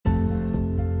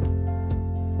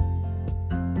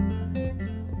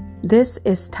This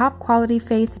is Top Quality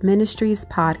Faith Ministries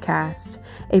podcast,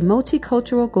 a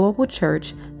multicultural global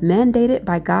church mandated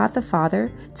by God the Father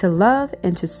to love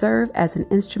and to serve as an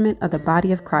instrument of the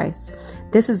body of Christ.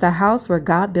 This is the house where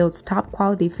God builds top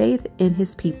quality faith in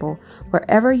his people.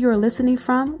 Wherever you are listening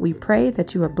from, we pray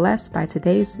that you are blessed by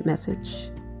today's message.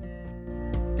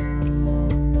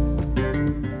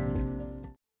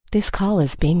 This call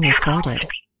is being recorded.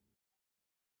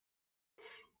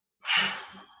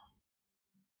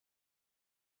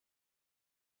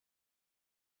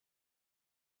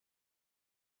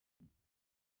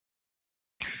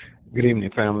 Good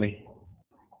evening, family.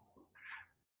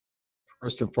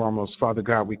 First and foremost, Father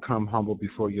God, we come humble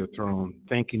before your throne,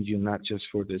 thanking you not just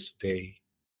for this day,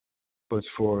 but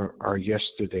for our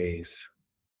yesterdays,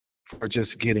 for just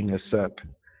getting us up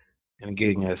and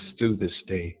getting us through this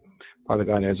day. Father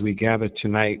God, as we gather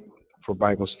tonight for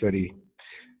Bible study,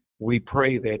 we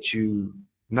pray that you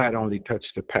not only touch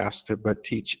the pastor, but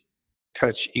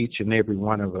touch each and every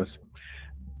one of us,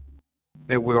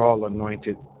 that we're all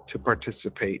anointed to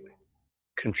participate,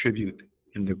 contribute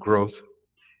in the growth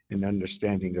and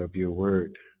understanding of your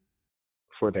word,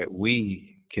 for that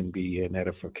we can be an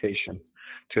edification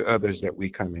to others that we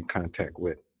come in contact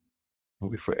with. And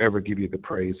we forever give you the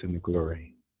praise and the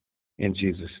glory. In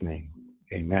Jesus' name,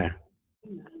 amen.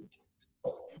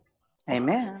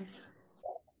 Amen.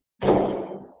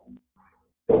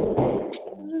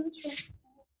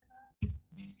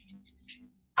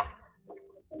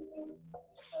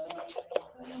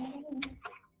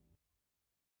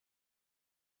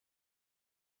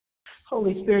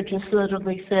 Holy Spirit just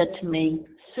literally said to me,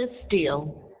 sit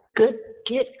still,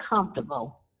 get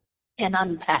comfortable, and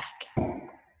unpack.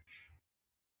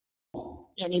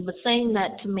 And he was saying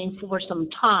that to me for some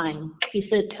time. He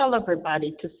said, tell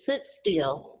everybody to sit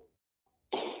still,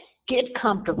 get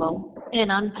comfortable,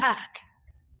 and unpack.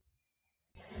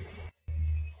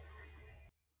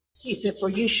 He said, for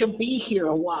you shall be here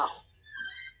a while.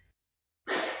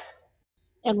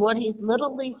 And what he's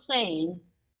literally saying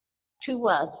to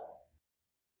us,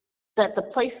 that the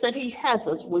place that he has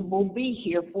us, we will be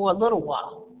here for a little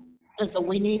while. And so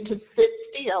we need to sit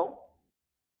still.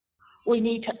 We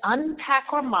need to unpack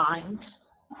our minds.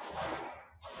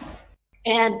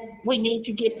 And we need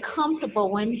to get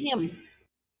comfortable in him.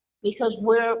 Because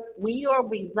where we are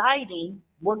residing,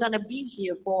 we're going to be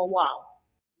here for a while.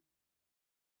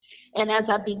 And as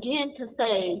I began to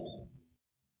say,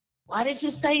 why did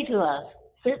you say to us,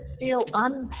 sit still,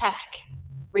 unpack,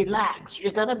 relax.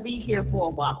 You're going to be here for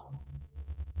a while.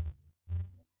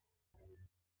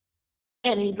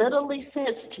 And he literally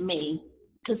says to me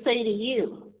to say to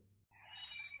you,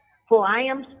 for I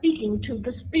am speaking to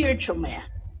the spiritual man.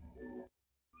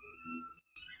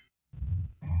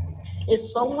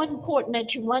 It's so important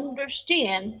that you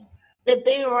understand that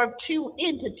there are two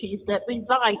entities that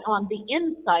reside on the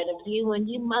inside of you, and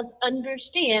you must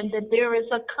understand that there is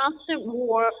a constant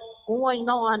war going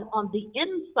on the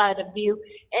inside of you,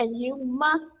 and you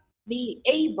must be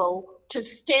able to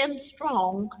stand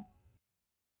strong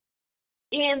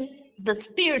in the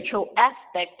spiritual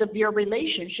aspect of your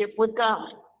relationship with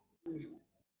God.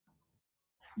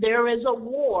 There is a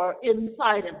war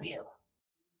inside of you.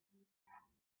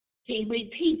 He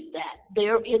repeats that.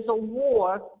 There is a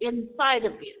war inside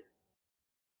of you.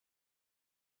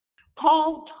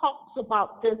 Paul talks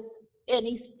about this and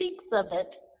he speaks of it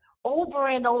over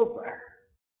and over,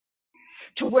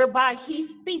 to whereby he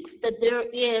speaks that there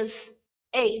is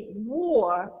a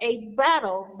war, a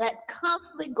battle that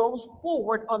constantly goes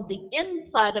forward on the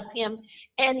inside of him,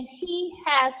 and he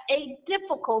has a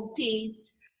difficulty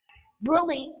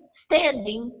really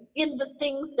standing in the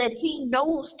things that he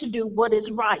knows to do what is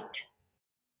right.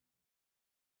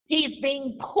 He's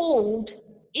being pulled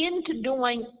into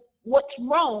doing what's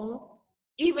wrong,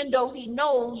 even though he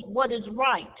knows what is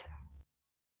right.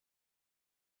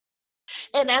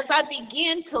 And as I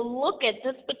began to look at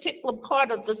this particular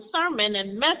part of the sermon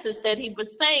and message that he was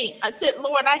saying, I said,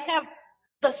 Lord, I have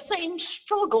the same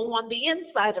struggle on the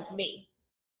inside of me.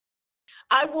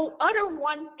 I will utter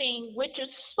one thing which is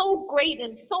so great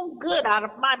and so good out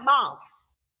of my mouth.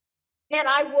 And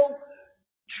I will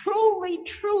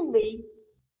truly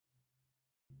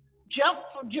jump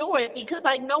for joy because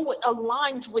I know it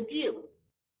aligns with you.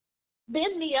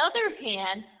 Then the other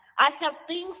hand, I have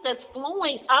things that's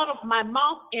flowing out of my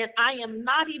mouth and I am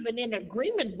not even in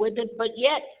agreement with it, but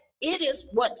yet it is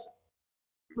what's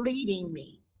leading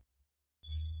me.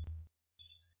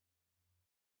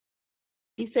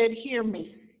 He said, hear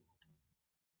me.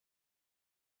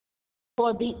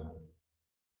 For the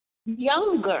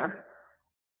younger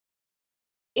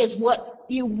is what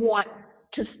you want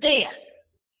to stand.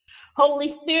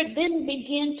 Holy Spirit then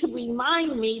began to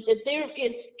remind me that there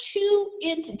is two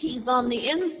entities on the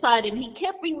inside, and he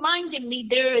kept reminding me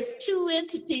there is two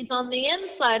entities on the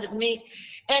inside of me,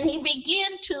 and he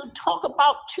began to talk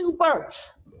about two births.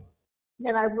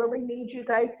 And I really need you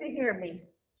guys to hear me.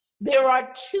 There are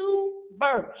two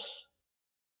births.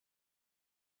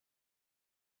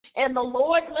 And the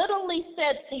Lord literally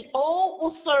said the old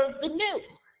will serve the new.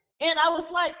 And I was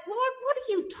like, Lord, what are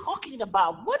you talking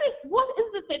about? What is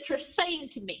it that you're saying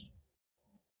to me?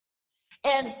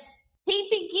 And he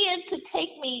began to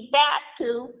take me back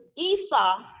to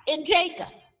Esau and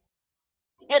Jacob.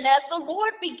 And as the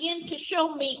Lord began to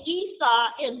show me Esau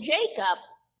and Jacob,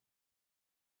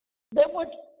 there was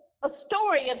a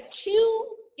story of two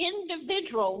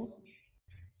individuals.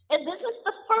 And this is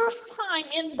the first time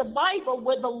in the Bible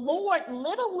where the Lord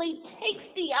literally takes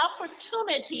the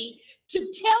opportunity to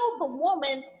tell the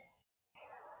woman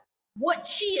what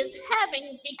she is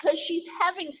having because she's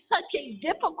having such a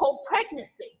difficult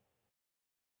pregnancy.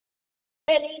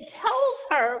 And he tells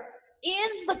her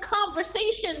in the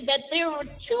conversation that there are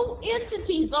two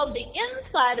entities on the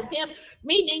inside of him,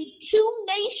 meaning two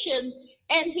nations,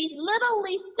 and he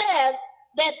literally says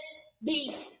that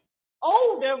the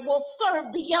older will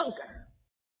serve the younger.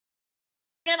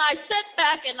 And I sat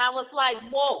back and I was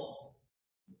like, whoa.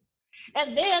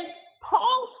 And then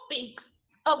Paul speaks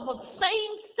of the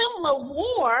same similar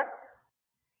war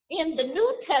in the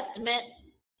New Testament,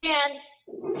 and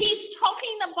he's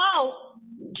talking about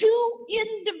two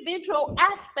individual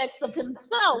aspects of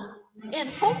himself. And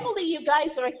hopefully you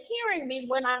guys are hearing me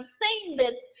when I'm saying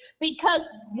this, because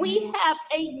we have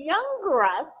a younger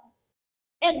us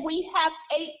and we have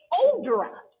a older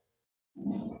us.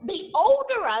 The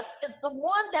older us is the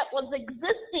one that was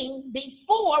existing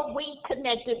before we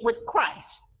connected with Christ.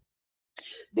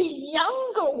 The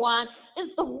younger one is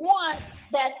the one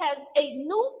that has a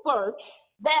new birth,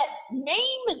 that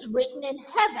name is written in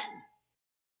heaven.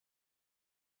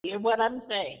 Hear what I'm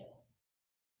saying?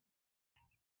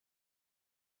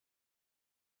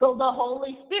 So the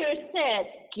Holy Spirit said,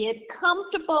 get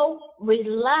comfortable,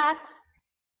 relax,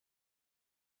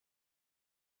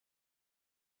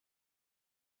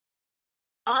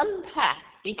 unpack,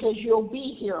 because you'll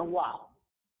be here a while.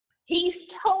 He's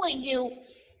telling you,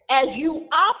 as you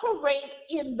operate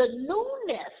in the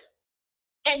newness,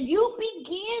 and you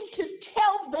begin to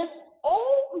tell this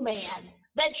old man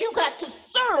that you got to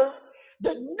serve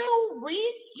the new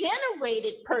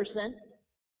regenerated person,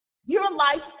 your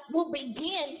life will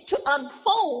begin to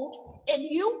unfold and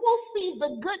you will see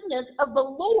the goodness of the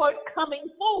Lord coming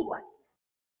forward.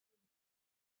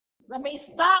 Let me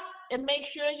stop and make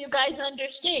sure you guys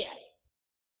understand.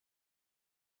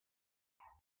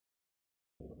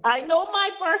 I know my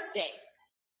birthday,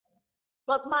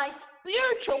 but my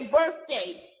spiritual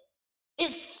birthday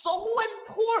is so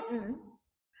important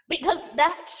because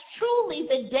that's truly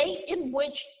the date in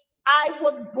which I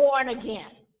was born again.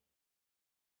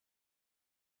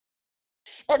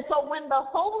 And so when the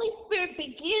Holy Spirit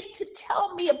began to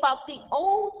tell me about the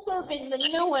old serving the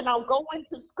new, and I'll go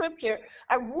into scripture,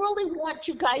 I really want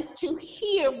you guys to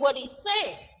hear what he's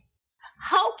saying.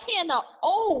 How can the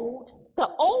old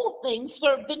things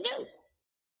serve the new?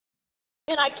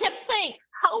 And I kept saying,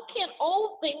 how can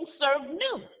old things serve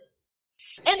new?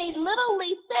 And he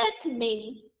literally said to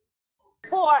me,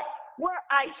 for where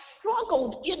I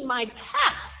struggled in my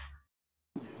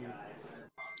past,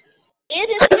 it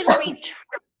is in return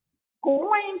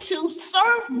going to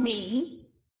serve me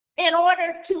in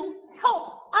order to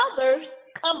help others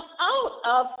come out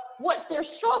of what they're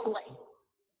struggling.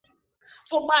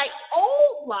 So my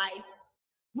old life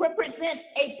represents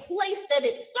a place that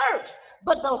it serves.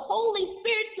 But the Holy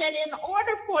Spirit said in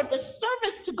order for the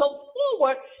service to go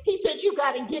forward, he said, you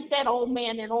got to get that old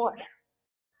man in order.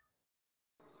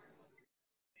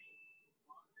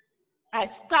 I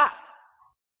stopped.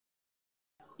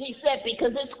 He said,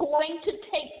 because it's going to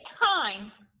take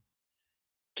time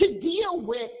to deal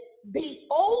with the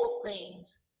old things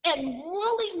and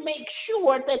really make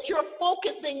sure that you're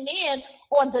focusing in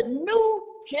on the new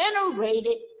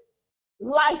generated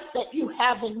life that you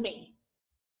have in me.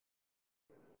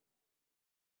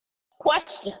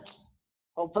 Questions?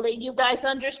 Hopefully you guys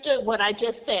understood what I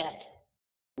just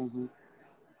said. Mm-hmm.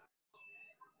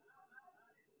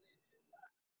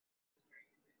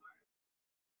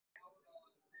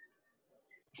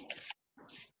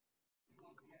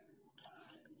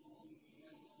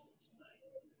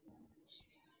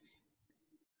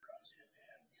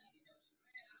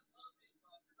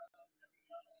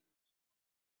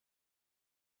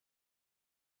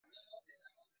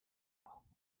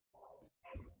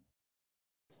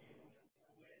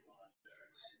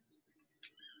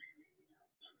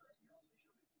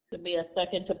 Give me a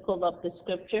second to pull up the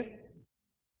scripture.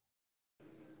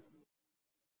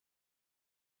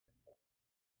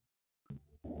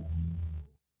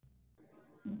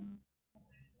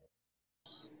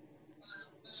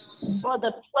 For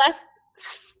the flesh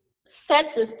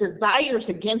sets its desires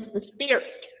against the spirit,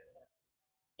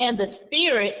 and the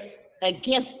spirit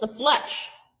against the flesh.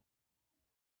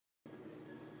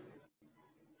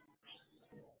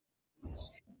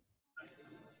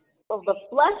 For the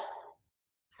flesh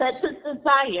sets its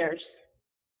desires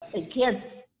against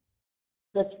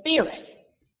the spirit,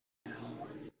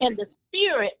 and the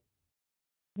spirit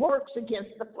works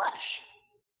against the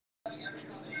flesh.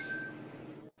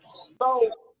 So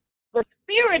the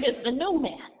spirit is the new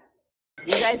man.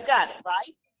 You guys got it,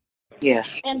 right?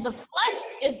 Yes. And the flesh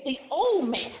is the old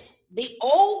man, the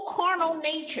old carnal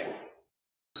nature.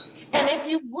 And if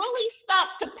you really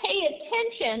stop to pay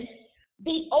attention,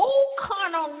 the old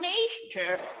carnal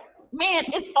nature, man,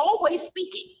 it's always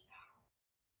speaking.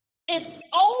 It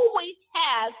always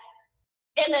has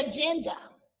an agenda.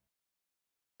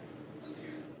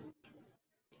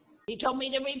 He told me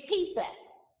to repeat that.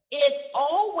 It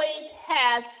always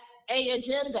has an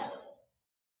agenda.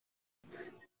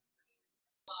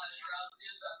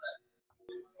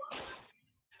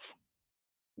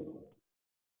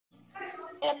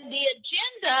 And the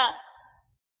agenda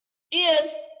is,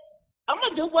 I'm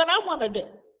going to do what I want to do.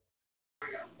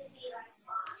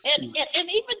 And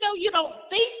even though you don't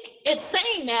think it's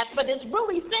saying that, but it's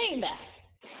really saying that.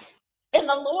 And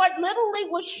the Lord literally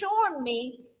was showing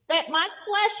me that my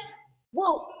flesh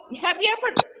will, have you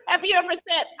ever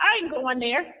said, I ain't going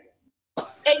there?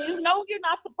 And you know you're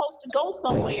not supposed to go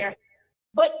somewhere,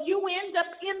 but you end up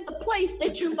in the place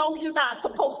that you know you're not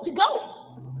supposed to go.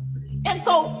 And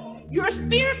so your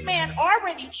spirit man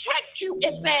already checked you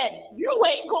and said, you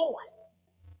ain't going.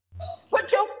 But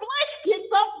your flesh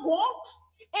gets up, walks,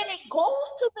 and it goes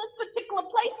to this particular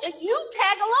place, and you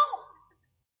tag along.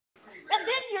 And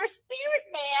then your spirit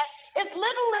man is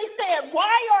literally saying,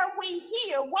 why are we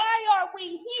here? Why are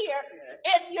we here?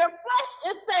 And your flesh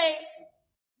is saying,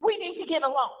 we need to get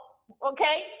along,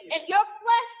 okay? And your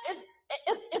flesh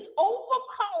is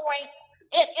overpowering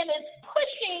and it's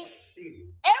pushing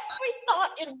every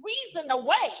thought and reason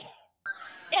away.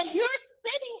 And you're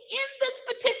sitting in this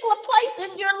particular place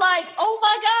and you're like, oh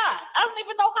my God, I don't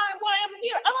even know why I'm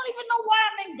here. I don't even know why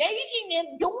I'm engaging in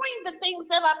doing the things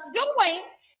that I'm doing.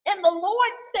 And the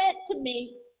Lord said to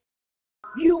me,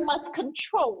 you must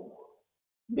control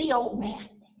the old man.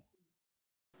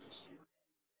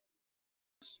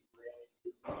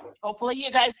 Hopefully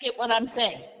you guys get what I'm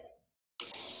saying.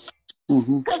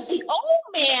 Because the old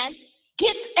man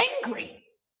gets angry.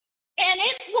 And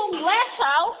it will lash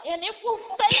out and it will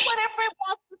say whatever it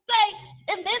wants to say.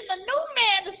 And then the new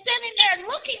man is sitting there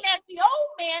looking at the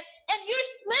old man, and you're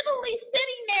literally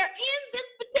sitting there in this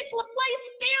particular place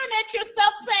staring at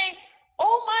yourself saying,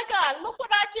 oh my God, look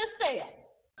what I just said.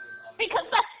 Because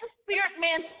that's the spirit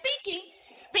man speaking,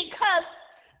 because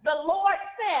the Lord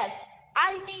says,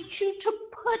 I need you to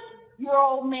put your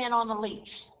old man on a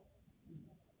leash.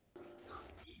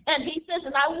 And he says,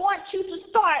 and I want you to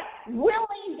start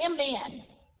reeling him in.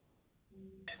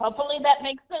 Hopefully that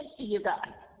makes sense to you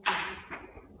guys.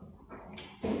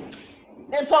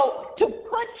 And so to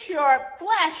put your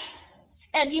flesh,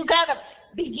 and you got to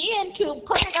begin to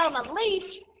put it on a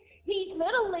leash, he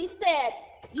literally said,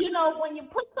 you know, when you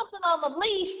put something on a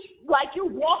leash, like you're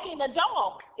walking a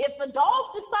dog, if the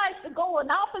dog decides to go an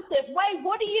opposite way,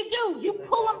 what do? You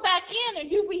pull him back in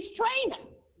and you restrain him.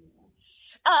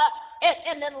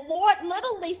 And then the Lord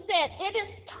literally said, it is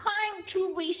time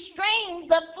to restrain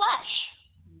the flesh.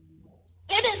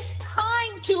 It is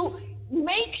time to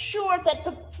make sure that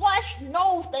the flesh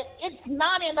knows that it's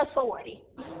not in authority.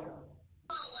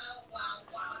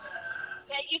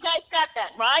 Okay, you guys got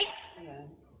that, right?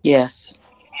 Yes.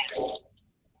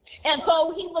 And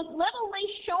so he was literally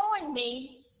showing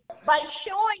me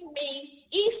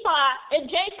Esau and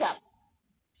Jacob.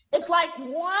 It's like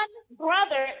one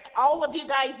brother, all of you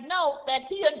guys know, that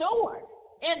he adored.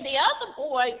 And the other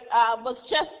boy was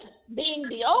just being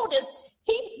the oldest.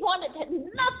 He wanted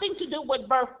nothing to do with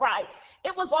birthright.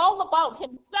 It was all about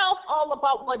himself, all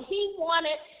about what he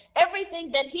wanted,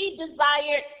 everything that he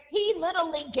desired. He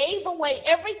literally gave away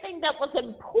everything that was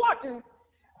important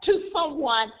to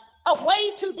someone away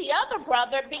to the other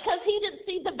brother because he didn't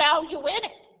see the value in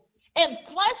it. And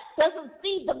flesh doesn't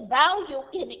see the value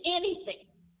in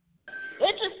anything.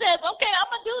 It just says, okay, I'm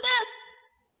going to do this.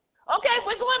 Okay,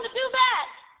 we're going to do that.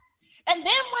 And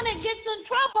then when it gets in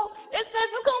trouble, it says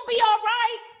it's going to be all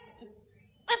right.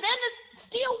 And then it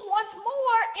still wants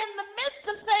more in the midst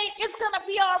of saying it's going to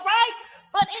be all right,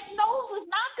 but it knows it's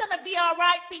not going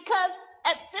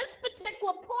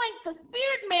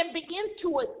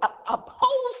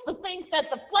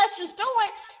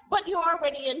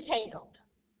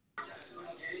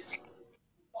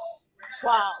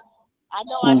Wow. I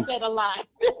know I said a lot.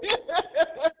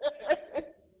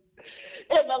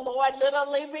 And the Lord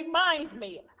literally reminds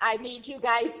me, I need you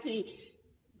guys to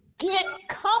get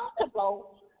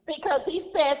comfortable because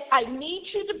he says, I need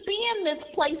you to be in this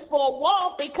place for a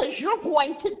while because you're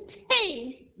going to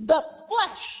tame the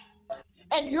flesh.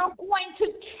 And you're going to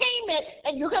tame it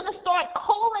and you're going to start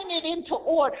calling it into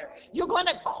order. You're going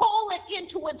to call it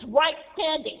into its right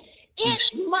standing.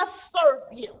 It must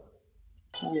serve you.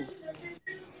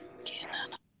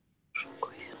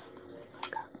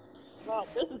 Well,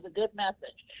 this is a good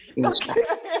message. Okay.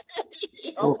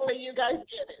 Hopefully you guys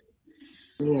get it.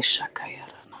 And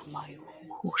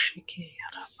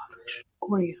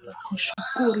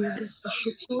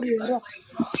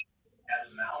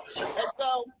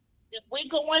so if we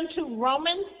go into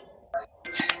Romans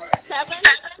 7,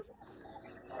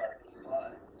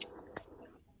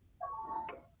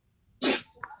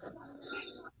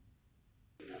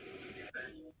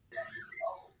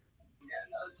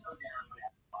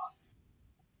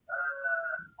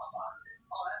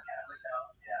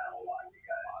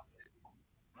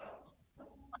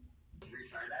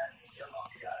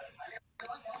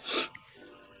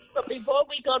 but before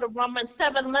we go to Romans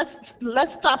 7,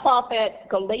 let's stop off at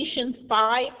Galatians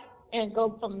 5 and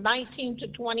go from 19 to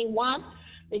 21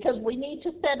 because we need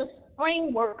to set a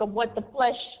framework of what the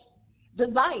flesh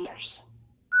desires.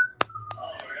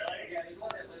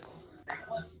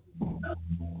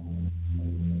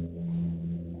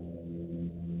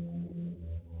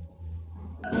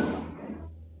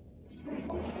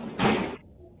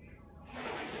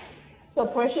 So,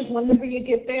 Precious, whenever you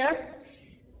get there.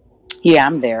 Yeah,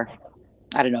 I'm there.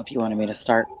 I don't know if you wanted me to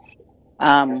start.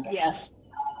 Yes.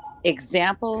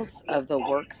 Examples of the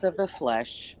works of the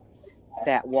flesh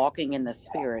that walking in the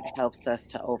Spirit helps us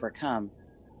to overcome.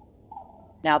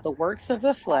 Now, the works of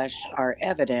the flesh are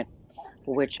evident,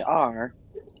 which are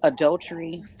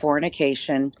adultery,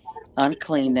 fornication,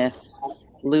 uncleanness,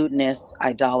 lewdness,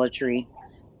 idolatry,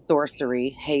 sorcery,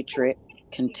 hatred,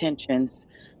 contentions,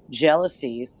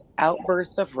 jealousies,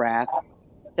 outbursts of wrath,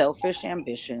 selfish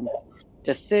ambitions,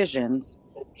 decisions,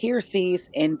 heresies,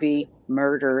 envy,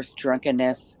 murders,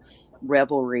 drunkenness,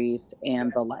 revelries,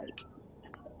 and the like.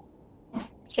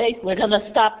 Okay, we're going to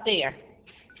stop there.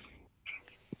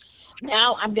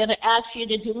 Now I'm going to ask you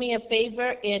to do me a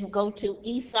favor and go to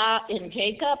Esau and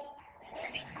Jacob.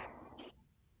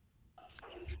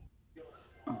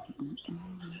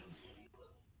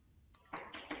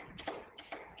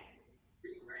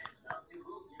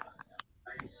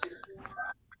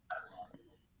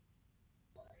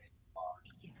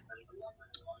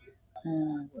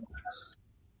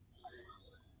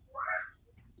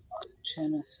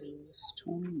 Genesis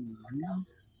 21.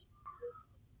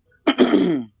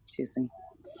 Excuse me.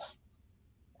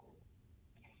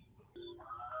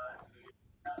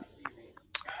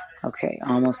 Okay,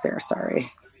 almost there.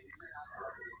 Sorry.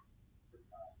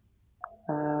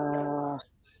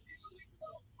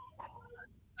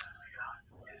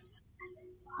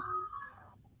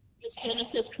 It's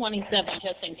Genesis 27,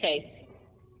 just in case.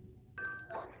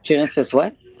 Genesis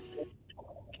what?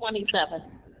 27.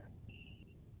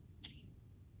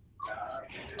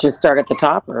 Just start at the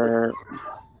top, or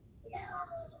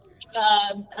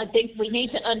I think we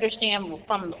need to understand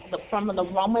from the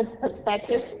Romans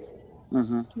perspective.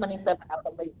 27, I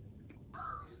believe.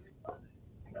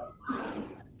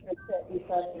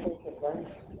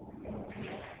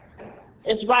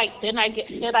 It's right.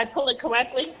 Did I pull it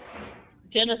correctly?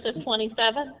 Genesis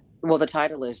 27. well, the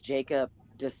title is Jacob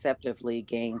deceptively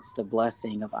gains the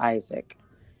blessing of Isaac.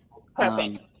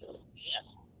 Perfect. Yes.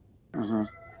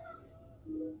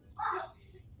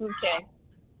 Okay.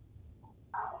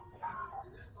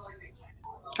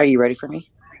 Are you ready for me?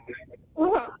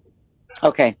 Mm-hmm.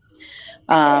 Okay.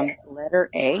 Letter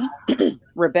A.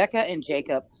 Rebecca and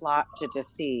Jacob plot to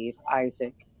deceive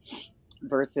Isaac.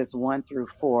 Verses 1 through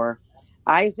 4.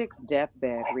 Isaac's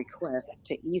deathbed request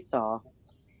to Esau.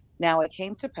 Now it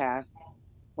came to pass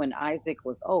when Isaac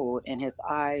was old and his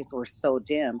eyes were so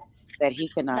dim that he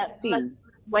could not see.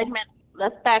 Wait a minute.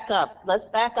 Let's back up. Let's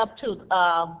back up to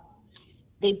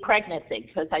the pregnancy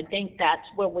because I think that's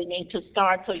where we need to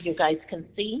start so you guys can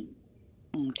see.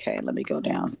 Okay, let me go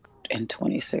down in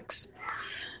 26.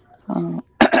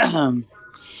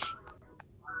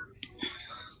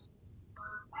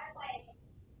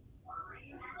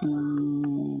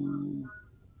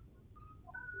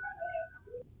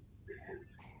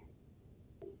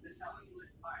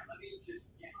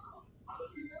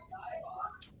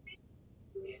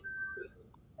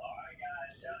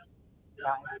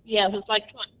 Yeah, it was like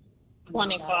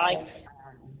 25.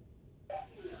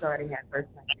 Starting at verse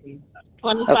 19.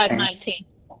 25, Okay. 19.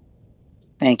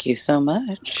 Thank you so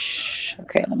much.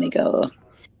 Okay, let me go.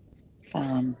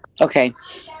 Okay.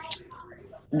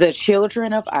 The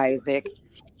children of Isaac,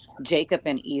 Jacob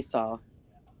and Esau,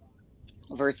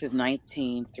 verses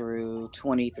 19 through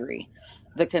 23.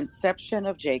 The conception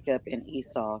of Jacob and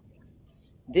Esau.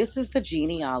 This is the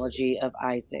genealogy of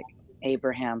Isaac,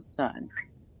 Abraham's son.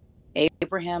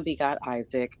 Abraham begot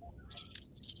Isaac.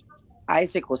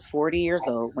 Isaac was 40 years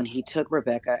old when he took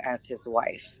Rebekah as his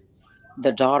wife,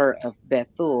 the daughter of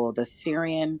Bethuel, the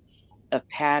Syrian of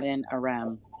Paddan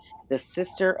Aram, the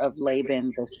sister of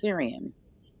Laban the Syrian.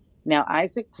 Now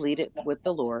Isaac pleaded with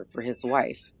the Lord for his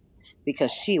wife,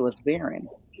 because she was barren.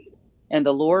 And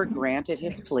the Lord granted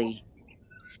his plea.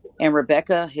 And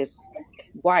Rebekah, his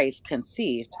wife,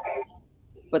 conceived,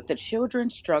 but the children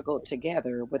struggled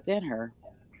together within her.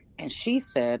 And she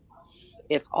said,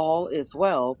 "If all is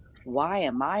well, why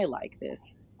am I like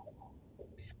this?"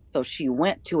 So she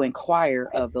went to inquire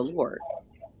of the Lord.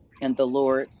 And the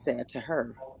Lord said to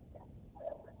her,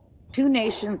 "Two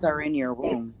nations are in your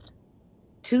womb,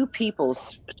 two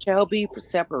peoples shall be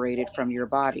separated from your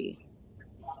body.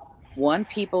 One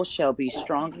people shall be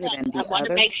stronger than I the want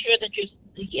to other." make sure that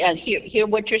you hear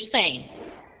what you're saying.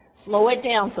 Slow it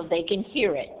down so they can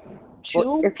hear it.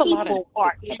 Well, Two it's a lot of people noise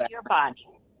are in the in your background. body.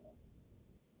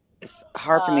 It's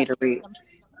hard for me to read.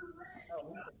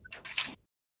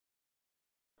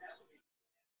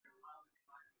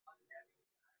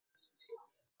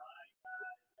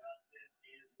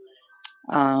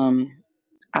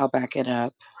 I'll back it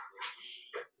up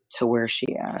to where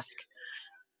she asked.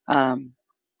 Um,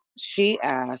 she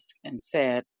asked and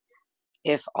said,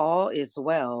 "If all is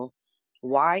well,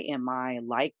 why am I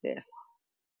like this?"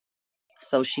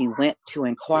 So she went to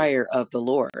inquire of the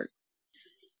Lord.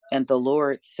 And the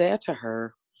Lord said to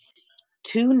her,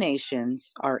 "Two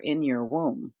nations are in your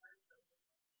womb,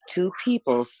 two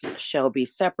peoples shall be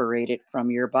separated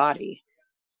from your body.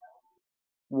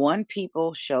 One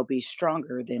people shall be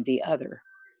stronger than the other,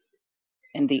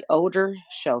 and the older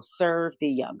shall serve the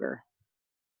younger."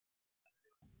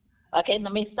 Okay,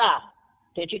 let me stop.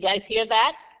 Did you guys hear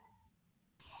that?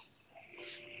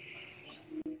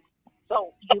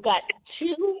 So you got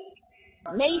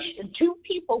two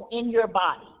people in your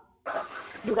body.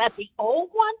 You got the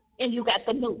old one and you got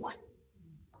the new one.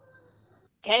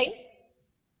 Okay?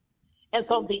 And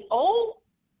so the old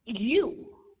you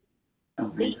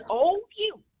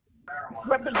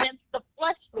represents the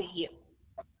fleshly you.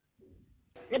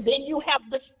 And then you have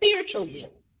the spiritual you.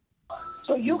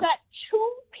 So you got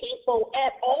two people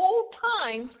at all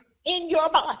times in your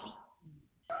body.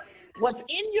 What's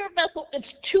in your vessel is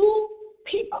two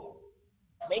people.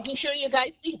 Making sure you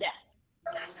guys see that.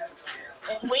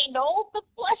 And we know the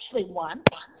fleshly one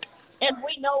and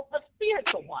we know the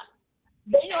spiritual one.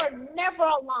 They are never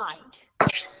aligned.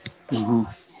 Mm-hmm.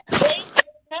 They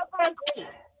never agree.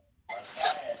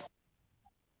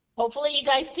 Hopefully you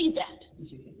guys see that.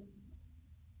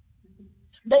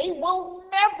 They will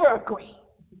never agree.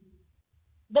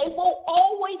 They will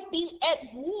always be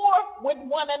at war with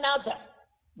one another.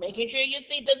 Making sure you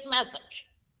see this message.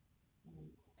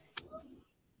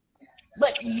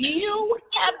 But you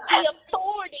have the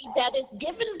authority that is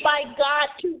given by God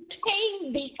to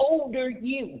tame the older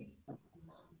you.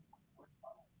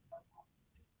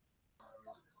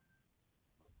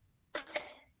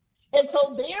 And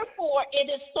so, therefore, it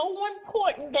is so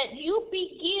important that you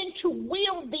begin to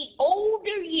will the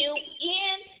older you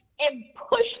in and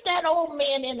push that old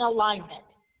man in alignment.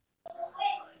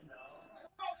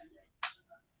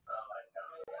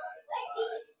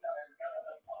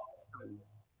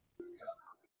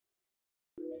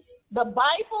 The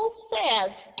Bible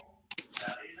says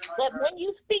that when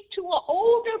you speak to an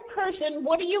older person,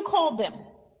 what do you call them?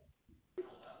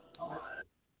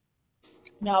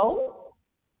 No.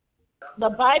 The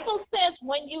Bible says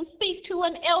when you speak to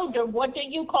an elder, what do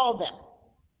you call them?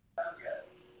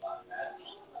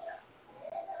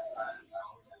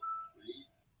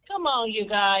 Come on, you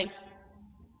guys.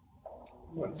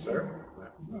 What, sir?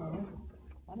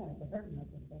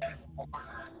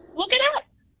 Look it up.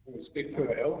 You speak to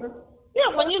the elder? Yeah,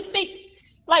 when you speak,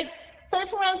 like, say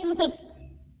for instance, if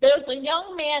there's a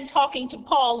young man talking to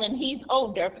Paul and he's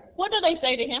older, what do they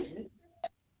say to him?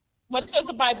 What does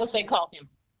the Bible say call him?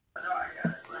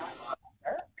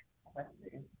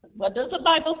 What does the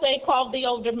Bible say call the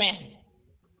older man?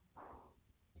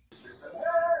 Look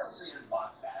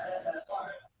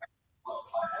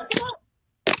it up.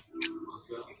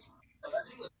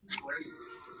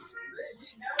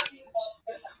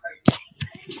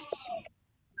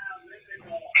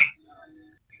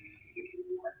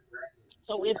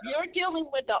 So if you're dealing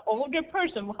with an older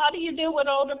person, how do you deal with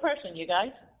an older person, you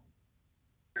guys?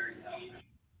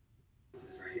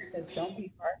 It says, don't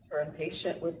be harsh or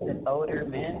impatient with the older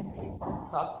men.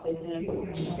 Talk to him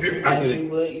as you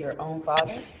would your own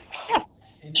father,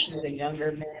 and to the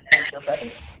younger men as your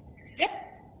brothers.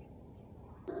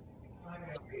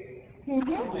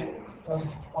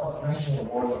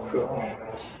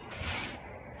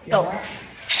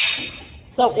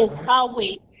 So it's how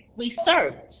we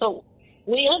serve. So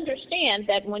we understand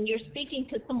that when you're speaking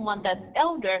to someone that's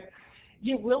elder,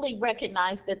 you really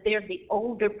recognize that they're the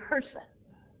older person.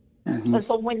 Mm-hmm. And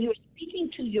so when you're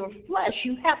speaking to your flesh,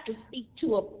 you have to speak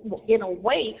in a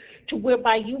way to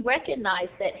whereby you recognize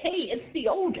that, hey, it's the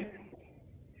older.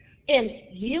 And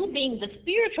you being the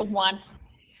spiritual one,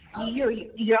 you're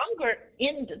younger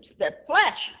in the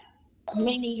flesh,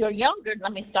 meaning you're younger.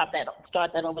 Let me start that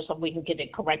over so we can get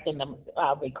it correct in the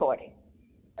recording.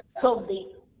 So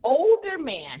the older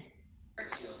man,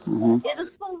 it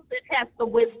assumes it has the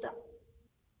wisdom.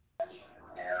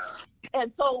 And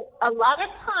so a lot of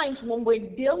times when we're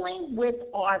dealing with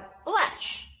our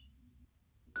flesh,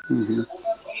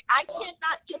 I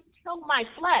cannot just tell my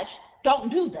flesh, don't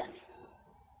do this.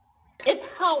 It's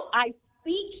how I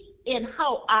speak and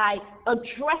how I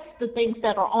address the things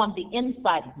that are on the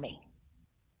inside of me.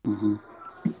 And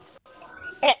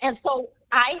so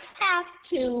I have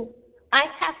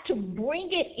to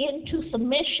bring it into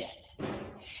submission.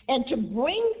 And to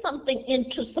bring something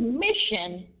into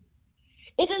submission,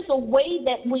 it is a way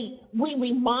that we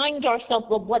remind ourselves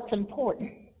of what's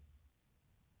important.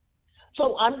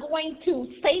 So I'm going to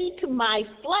say to my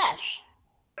flesh,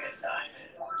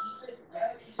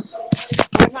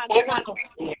 we're not going over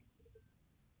there.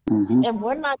 And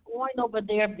we're not going over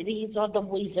there, but these are the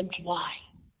reasons why.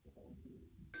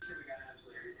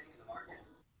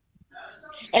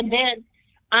 And then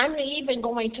I'm even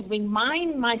going to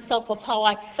remind myself of how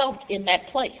I felt in that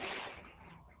place.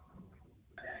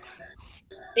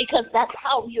 Because that's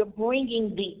how you're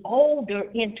bringing the older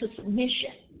into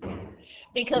submission.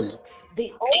 Because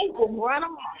the old will run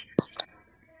amok,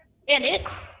 and it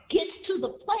gets to the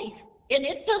place, and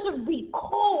it doesn't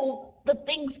recall the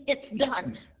things it's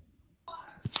done.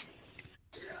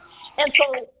 And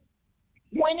so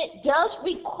when it does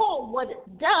recall what it's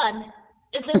done,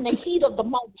 it's in the heat of the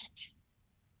moment.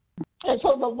 And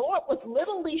so the Lord was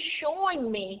literally showing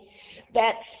me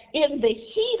that in the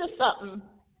heat of something,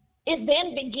 it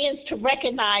then begins to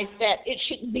recognize that it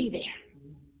shouldn't be there.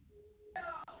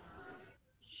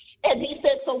 And he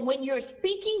said, so when you're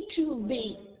speaking to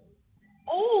the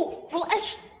old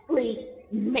fleshly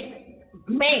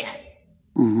man,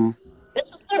 it's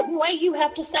a certain way you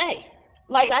have to say.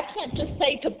 Like, I can't just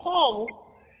say to Paul,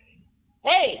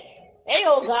 hey,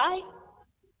 old guy.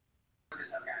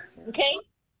 Okay?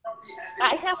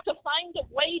 I have to find a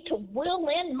way to will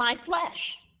in my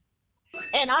flesh.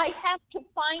 And I have to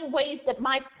find ways that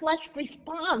my flesh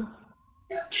responds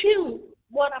to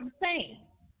what I'm saying.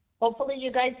 Hopefully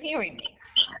you guys hearing me.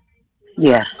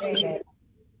 Yes.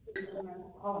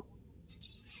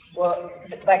 Well,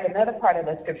 like another part of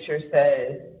the scripture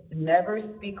says, never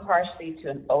speak harshly to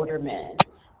an older man,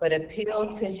 but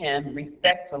appeal to him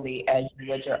respectfully as you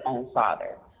would your own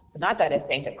father. So not that it's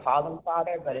saying to call them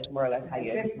father, but it's more like how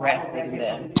you're addressing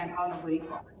them.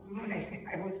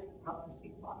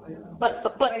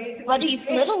 But he's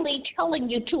literally telling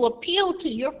you to appeal to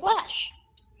your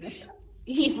flesh.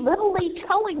 He's literally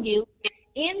telling you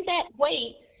in that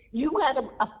way you got to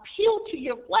appeal to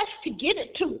your flesh to get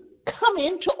it to come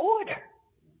into order.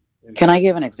 Can I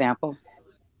give an example?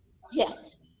 Yes.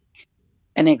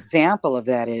 An example of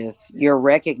that is you're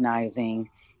recognizing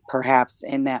perhaps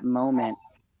in that moment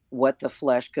what the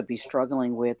flesh could be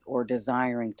struggling with or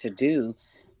desiring to do.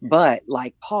 But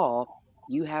like Paul,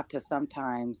 you have to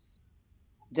sometimes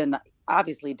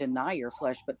obviously deny your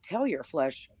flesh, but tell your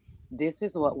flesh, this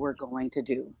is what we're going to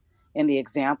do. And the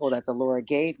example that the Lord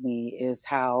gave me is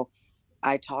how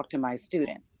I talk to my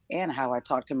students and how I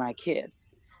talk to my kids.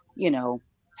 You know,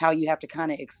 how you have to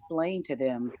kind of explain to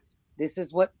them, this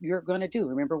is what you're going to do.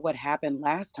 Remember what happened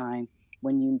last time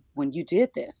when you did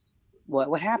this,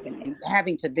 what happened, and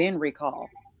having to then recall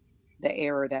the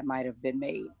error that might have been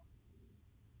made.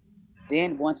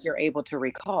 Then once you're able to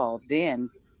recall, then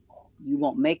you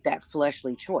won't make that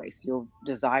fleshly choice. You'll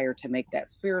desire to make that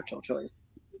spiritual choice.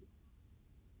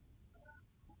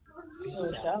 So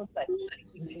it sounds like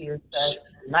speaking to yourself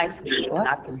nicely,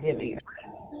 not condemning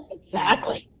yourself.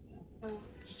 Exactly.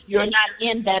 You're not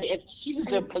in that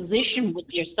accuser position with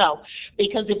yourself.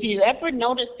 Because if you ever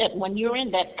notice that when you're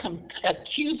in that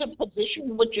accuser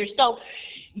position with yourself,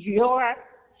 your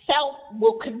self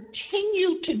will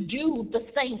continue to do the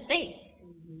same thing.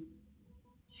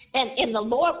 And the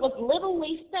Lord was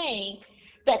literally saying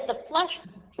that the flesh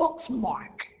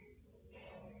bookmark.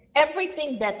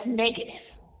 everything that's negative.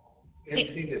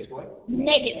 Everything that's what?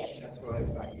 Negative. That's what I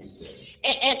thought you said.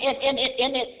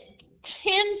 And it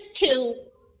tends to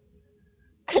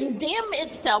condemn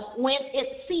itself when it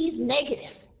sees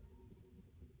negative.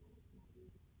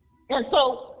 And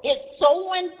so it's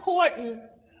so important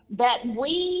that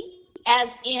we, as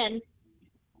in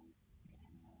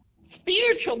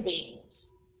spiritual beings,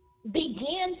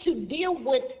 begin to deal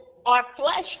with our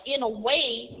flesh in a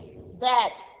way that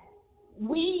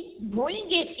we bring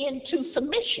it into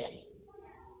submission.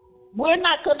 We're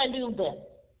not going to do this.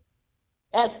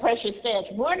 As Precious says,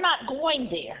 we're not going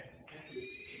there.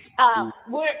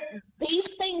 These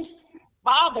things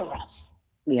bother us.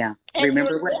 Yeah. And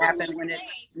remember what happened when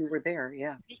you were there.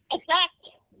 Yeah.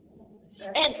 Exactly.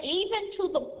 And even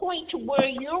to the point to where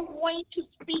you're going to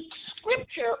speak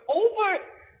scripture over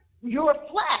your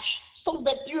flesh so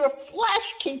that your flesh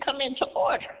can come into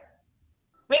order.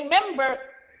 Remember,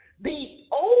 the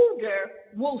older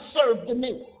will serve the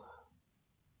new.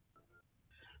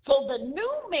 So the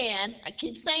new man, I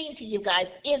keep saying to you guys,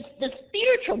 is the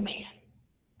spiritual man.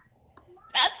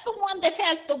 That's the one that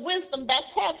has the wisdom, that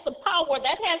has the power,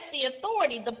 that has the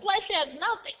authority. The flesh has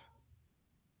nothing.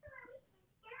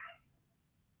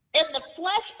 And the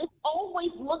flesh is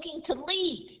always looking to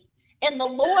lead. And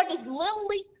the Lord is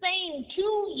literally saying to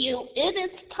you, it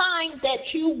is time that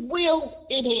you will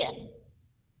it in.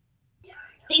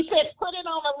 He said, put it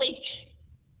on a leash,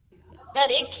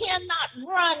 that it cannot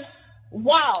run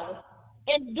wild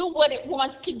and do what it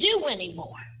wants to do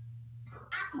anymore.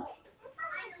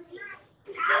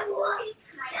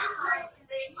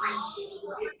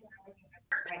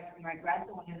 My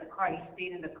grandson was in the car. He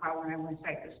stayed in the car when I went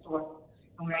inside the store.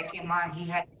 And when I came on, he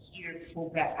had the heater full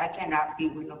blast. I cannot be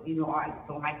with him. I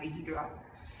don't like the heater on.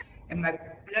 And my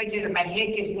head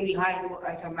gets really hot.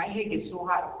 I said, my head gets so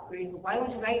hot. Why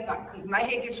don't you like that? Because my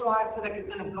head gets so hot, I feel like it's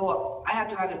going to blow up. I have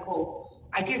to have it cold.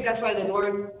 I guess that's why the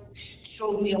Lord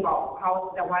showed me about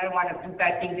why I don't want to do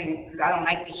bad things in it. Because I don't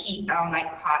like the heat. I don't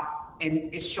like hot. And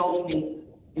it shows me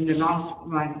in the long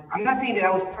run. I'm not saying that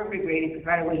I was perfect rated, because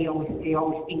right away they always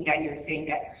think that you're saying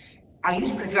that. Are you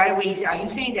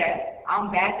saying that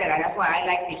I'm bad, that's why I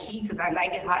like the heat, because I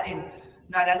like it hot? And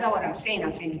no, that's not what I'm saying.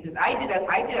 I'm saying because I did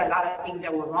a lot of things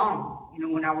that were wrong,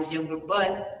 when I was younger.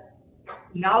 But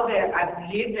now that I've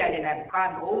lived that and I've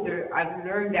gotten older, I've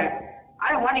learned that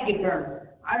I don't want to get burned.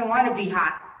 I don't want to be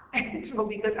hot.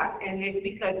 Mostly because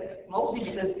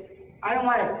I don't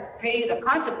want to pay the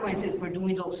consequences for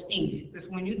doing those things. Because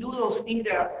when you do those things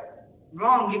that are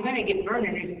wrong, you're going to get burned,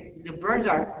 and the burns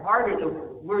are harder the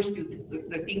worse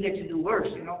the thing that you do worse,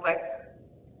 But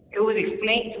it was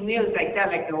explained to me, it was like that,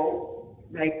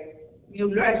 you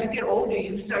learn, as you get older,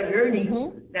 you start learning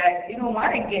that you don't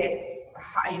want to get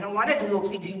high, you don't want to do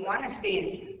those things, you want to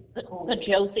stay in cold. But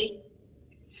Josie,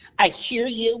 I hear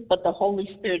you, but the Holy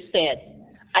Spirit said,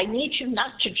 I need you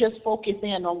not to just focus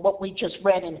in on what we just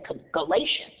read in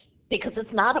Galatians, because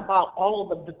it's not about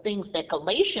all of the things that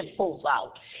Galatians pulls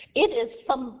out. It is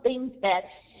some things that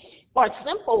are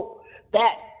simple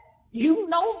that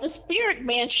the spirit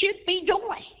man should be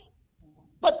doing.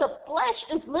 But the flesh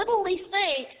is literally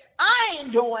saying, I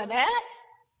ain't doing that.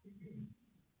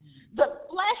 The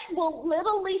flesh will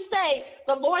literally say,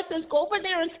 the Lord says, go over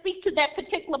there and speak to that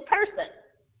particular person.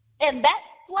 And that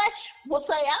flesh will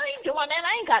say, I ain't doing that.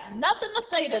 I ain't got nothing to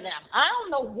say to them. I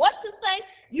don't know what to say.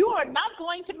 You are not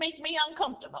going to make me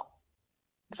uncomfortable.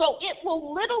 So it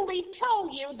will literally tell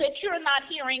you that you're not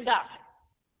hearing God.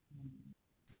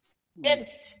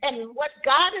 And what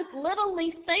God is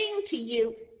literally saying to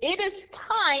you, it is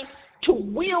time to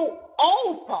will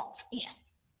all thoughts in.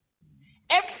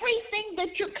 Everything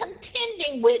that you're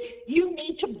contending with, you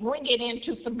need to bring it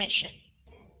into submission.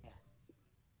 Yes.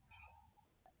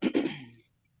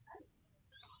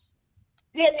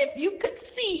 Then if you could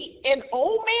see an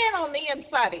old man on the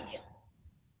inside of you,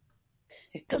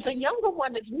 because the younger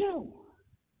one is new.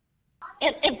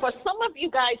 And for some of you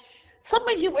guys, some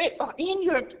of you are in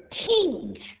your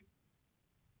teens.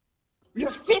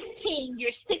 You're 15,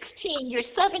 you're 16, you're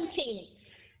 17.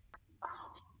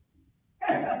 I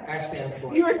stand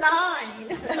for You're 9.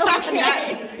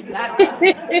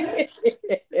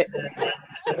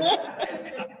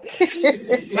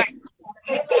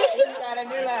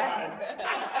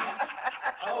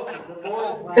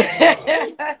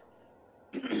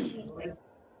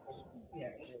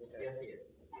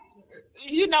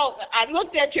 I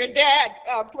looked at your dad,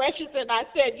 Precious, and I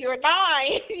said, you're 9.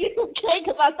 Okay,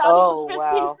 because I thought he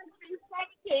was 15,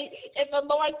 16, 17. And the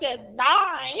Lord said,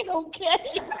 9, okay?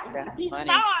 That's He's funny.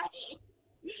 9.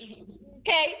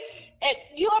 Okay? And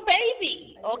you're a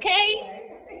baby, okay?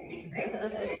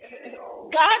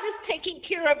 God is taking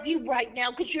care of you right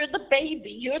now because you're the baby.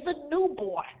 You're the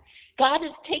newborn. God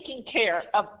is taking care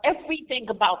of everything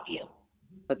about you.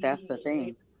 But that's the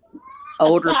thing.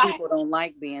 Older God, people don't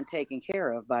like being taken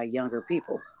care of by younger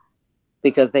people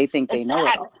because they think they know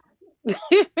it all.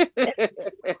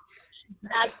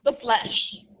 That's the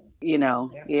flesh. You know,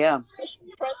 yeah.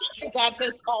 You got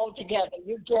this all together.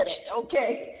 You get it,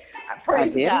 okay? I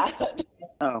Praise did God. it?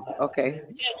 Oh, okay.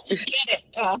 Yes, you get it.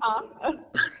 Uh-huh.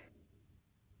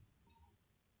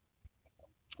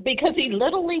 Because he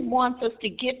literally wants us to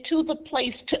get to the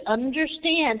place to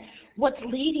understand what's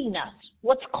leading us,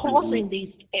 what's causing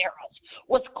these errors,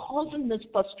 what's causing this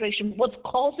frustration, what's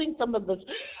causing some of this,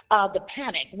 the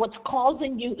panic, what's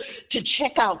causing you to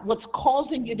check out, what's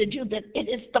causing you to do that. It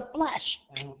is the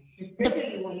flesh.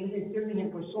 Especially when you've been serving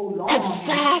him for so long.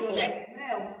 Exactly. Like,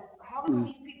 man, how do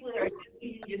these people that are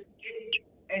just get,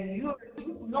 and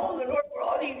you've known the Lord for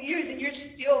all these years, and you're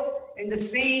still in the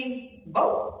same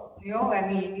boat? You know, I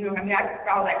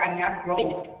I've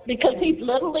grown. Because he's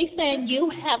literally saying you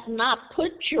have not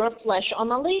put your flesh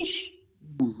on a leash.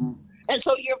 Mm-hmm. And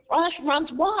so your flesh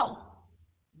runs wild.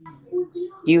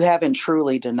 You haven't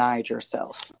truly denied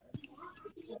yourself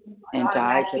and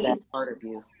died to that part of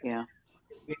you. Yeah.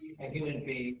 A human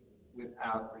being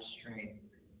without restraint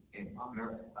in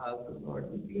honor of the Lord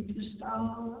would be to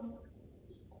stop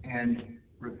and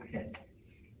repent.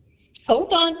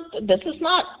 Hold on. This is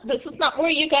not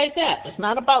where you guys at. It's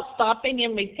not about stopping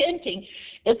and repenting.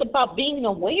 It's about being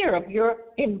aware of your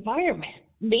environment,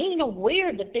 being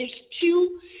aware that there's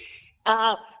two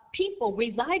people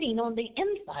residing on the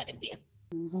inside of you.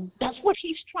 Mm-hmm. That's what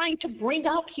he's trying to bring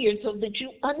out here so that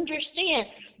you understand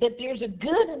that there's a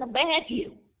good and a bad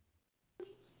you.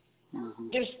 Mm-hmm.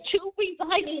 There's two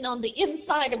residing on the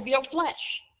inside of your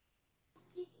flesh.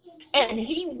 And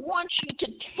he wants you to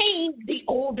tame the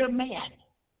older man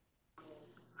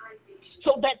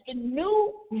so that the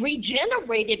new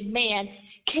regenerated man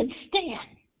can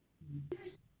stand.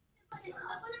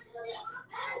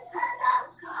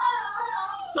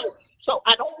 So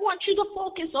I don't want you to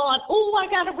focus on, I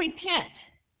got to repent,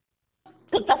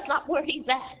 because that's not where he's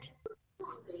at.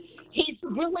 He's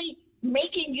really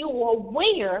making you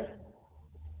aware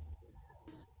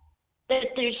that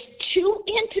there's two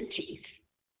entities,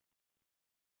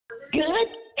 good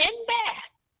and bad,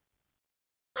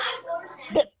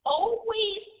 that's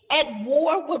always at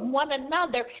war with one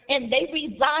another, and they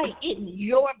reside in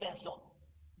your vessel.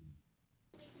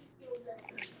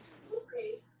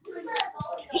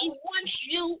 He wants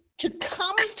you to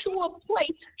come to a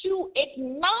place to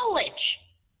acknowledge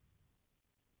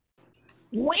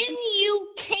when you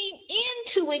came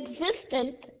into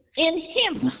existence in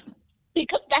him,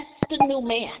 because that's the new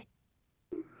man.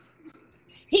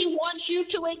 He wants you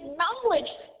to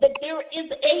acknowledge that there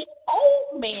is an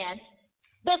old man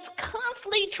that's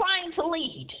constantly trying to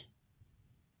lead.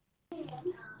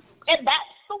 And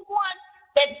that's the one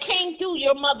that came through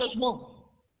your mother's womb.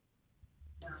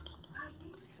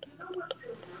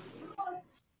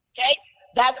 Okay?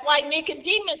 That's why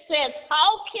Nicodemus says,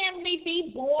 how can we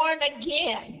be born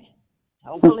again?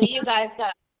 Hopefully you guys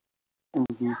got it.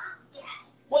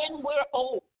 When we're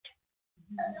old.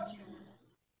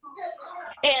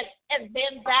 And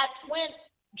then that's when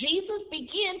Jesus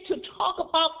began to talk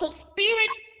about the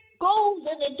spirit goes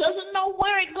and it doesn't know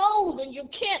where it goes and you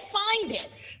can't find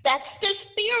it. That's the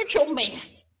spiritual man.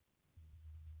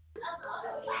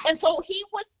 And so he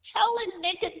was telling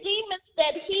Nicodemus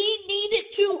that he needed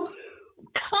to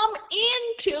come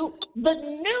into the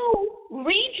new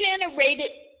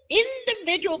regenerated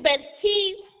individual that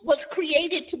he was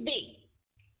created to be.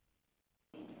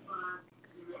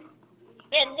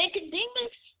 And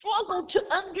Nicodemus struggled to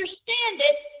understand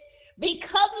it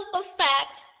because of the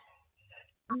fact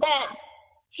that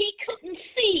he couldn't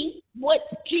see what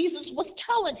Jesus was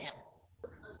telling him.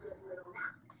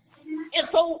 And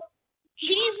so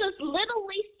Jesus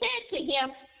literally said to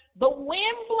him, the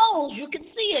wind blows, you can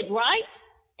see it, right?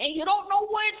 And you don't know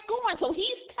where it's going. So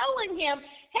he's telling him,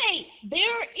 hey,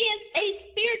 there is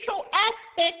a spiritual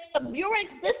aspect of your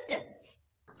existence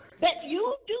that you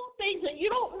do things and you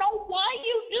don't know why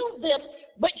you do them,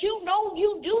 but you know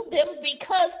you do them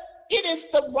because it is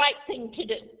the right thing to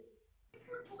do.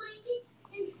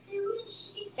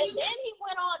 And then he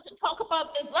went on to talk about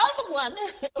this other one,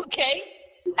 okay,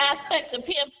 aspect of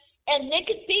him. And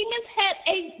Nicodemus had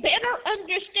a better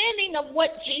understanding of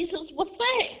what Jesus was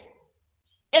saying.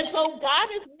 And so God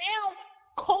is now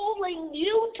calling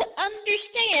you to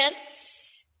understand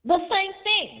the same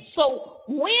thing. So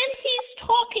when he's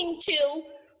talking to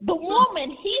the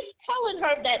woman, he's telling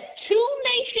her that two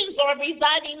nations are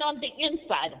residing on the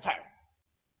inside of her.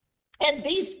 And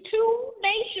these two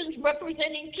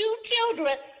representing two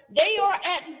children. They are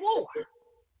at war.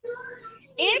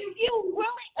 If you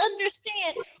really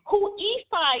understand who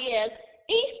Esau is,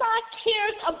 Esau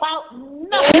cares about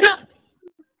nothing.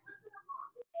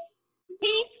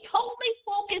 He's totally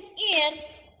focused in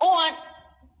on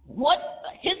what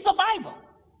his survival.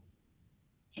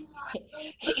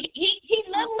 He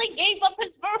literally gave up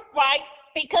his birthright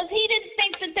because he didn't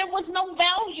think that there was no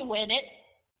value in it,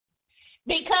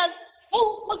 because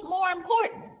food was more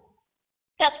important.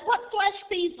 That's what flesh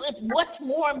sees as what's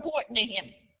more important to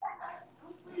him.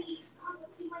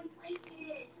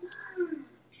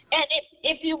 And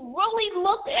if you really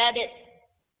look at it,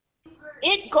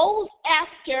 it goes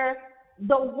after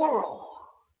the world.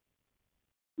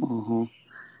 Mm-hmm.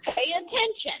 Pay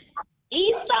attention.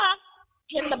 Esau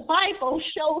in the Bible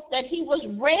shows that he was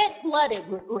red-blooded,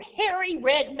 hairy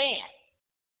red man.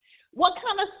 What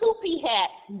kind of soup he had?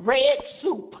 Red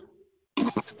soup.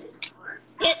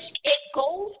 It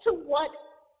goes to what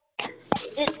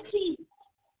it sees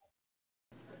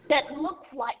that looks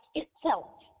like itself.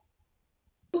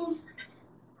 And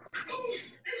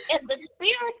the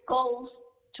spirit goes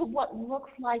to what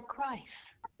looks like Christ.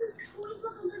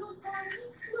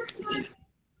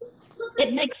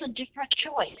 It makes a different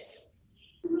choice.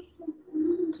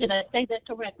 Did I say that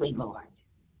correctly, Lord?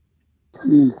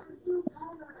 Mm.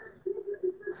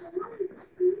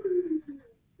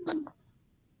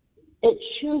 It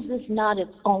chooses not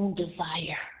its own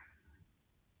desire.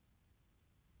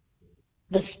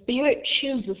 The spirit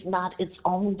chooses not its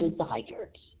own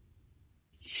desires.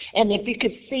 And if you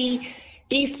could see,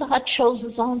 Esau chose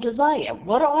his own desire.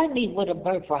 What do I need with a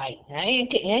birthright? I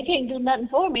can't do nothing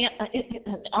for me.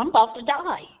 I'm about to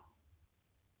die.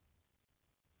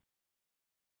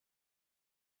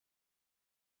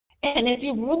 And if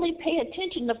you really pay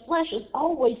attention, the flesh is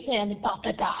always saying about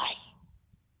to die.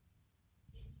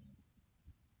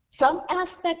 Some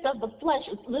aspect of the flesh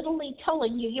is literally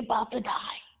telling you you're about to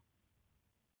die.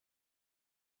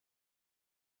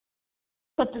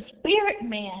 But the spirit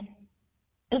man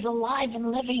is alive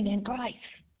and living in Christ,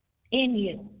 in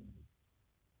you.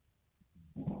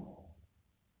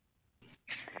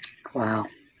 Wow.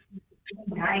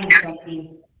 Denying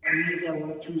something, and you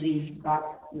are choosing God's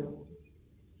will.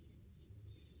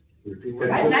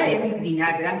 Not every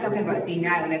deny, but I'm talking about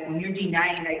denial. Like when you're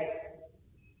denying, like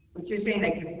what you're saying,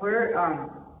 like if we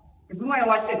want to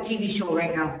watch that TV show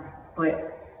right now, but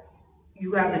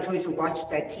you have the choice to watch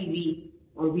that TV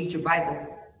or read your Bible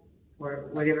or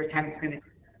whatever time it's going to.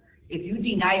 If you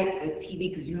deny the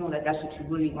TV because you know that that's what you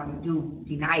really want to do,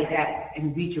 deny that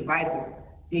and read your Bible,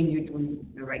 then you're doing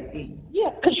the right thing.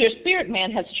 Yeah, because your spirit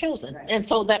man has chosen. Right. And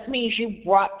so that means you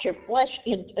brought your flesh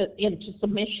into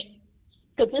submission.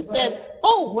 Because it says,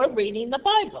 oh, we're reading the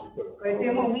Bible. But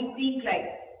then when we think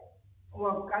like,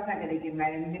 well, God's not going to get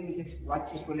mad, and let me just watch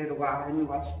this for a little while, and we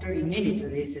watch 30 minutes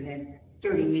of this and then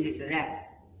 30 minutes of that.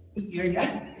 You're not.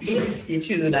 You're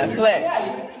choosing that flesh. Yeah,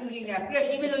 you're choosing that flesh,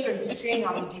 even though you're saying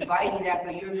I'm dividing that,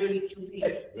 but you're really choosing.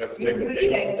 You're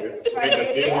really like trying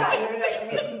to, you're like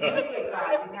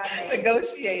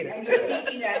negotiator. And you're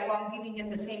thinking that, well, I'm giving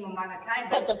him the same amount of time.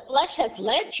 But the flesh has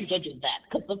led you to do that,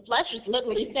 because the flesh is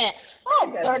literally saying, oh,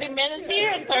 30 minutes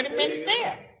here and 30 minutes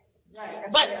there.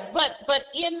 Right. But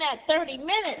in that 30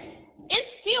 minutes,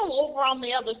 it's still over on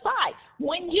the other side.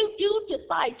 When you do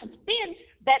decide to spend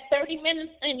that 30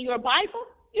 minutes in your Bible,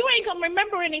 you ain't going to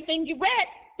remember anything you read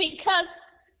because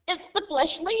it's the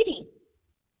flesh leading.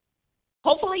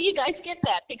 Hopefully you guys get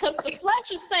that, because the flesh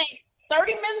is saying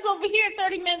 30 minutes over here,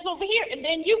 30 minutes over here, and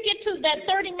then you get to that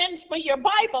 30 minutes for your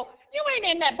Bible. You ain't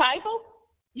in that Bible.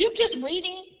 You're just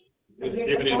reading the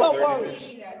words.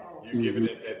 You're giving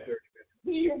it that 30 minutes.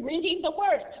 You're reading the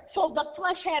words. So the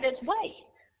flesh had its way.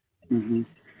 Mm-hmm.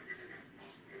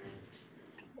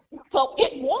 So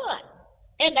it won.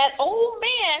 And that old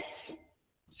man,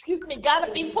 got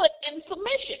to be put in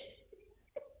submission.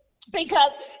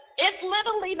 Because it's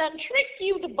literally done tricked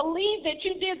you to believe that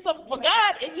you did something for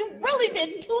God, and you really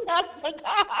didn't do nothing for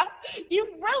God.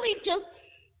 You really just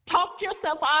talked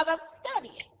yourself out of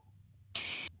studying.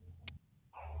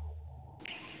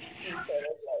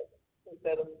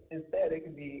 Instead, it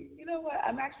could be, you know what,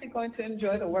 I'm actually going to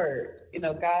enjoy the word. You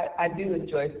know, God, I do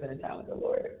enjoy spending time with the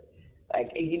Lord.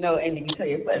 Like, you know, and you tell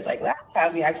your flesh, like, last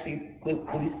time we actually, when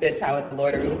we spent time with the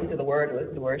Lord, or we listened to the word, or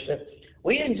listened to worship,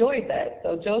 we enjoyed that.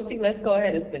 So, Josie, let's go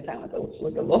ahead and spend time with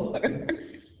the Lord.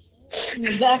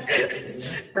 Exactly.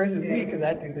 Versus me, because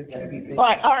I do the TV thing.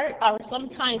 Or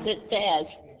sometimes it says,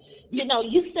 you know,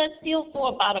 you sat still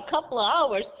for about a couple of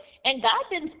hours, and God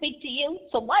didn't speak to you,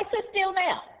 so why sit still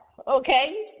now?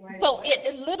 Okay? Right. So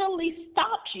it literally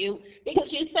stops you, because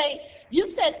you say, You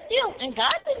said still, and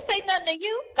God didn't say nothing to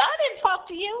you. God didn't talk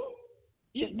to you.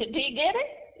 Do you get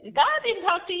it? God didn't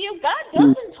talk to you. God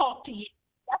doesn't talk to you.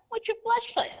 That's what your flesh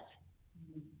says.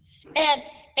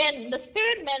 And the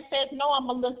spirit man says, no,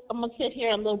 I'm gonna sit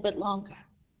here a little bit longer.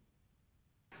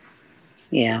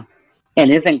 Yeah.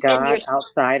 And isn't God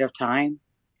outside of time?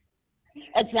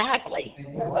 Exactly.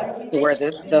 Where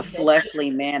the fleshly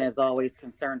man is always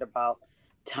concerned about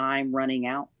time running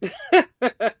out.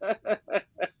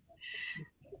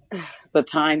 It's a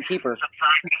timekeeper.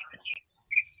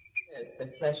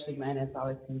 The fleshly man is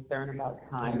always concerned about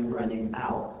time running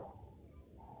out.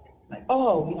 Like,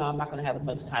 oh, I'm not going to have as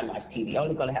much time like TV. I'm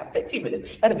only going to have 15 minutes.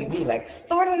 That'll be me. Like,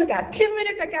 Lord, I only got 10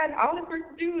 minutes. I got all this work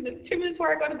to do. And it's 10 minutes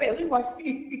before I go to bed. Let's watch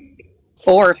TV.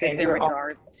 Or if it's in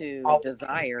regards to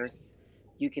desires,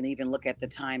 you can even look at the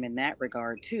time in that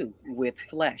regard too, with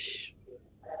flesh.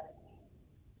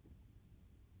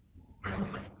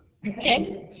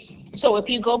 Okay. So if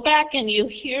you go back and you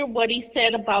hear what he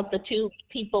said about the two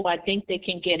people, I think they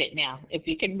can get it now. If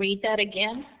you can read that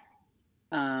again.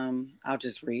 I'll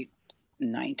just read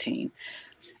 19.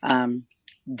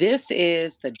 This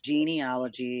is the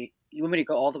genealogy. You want me to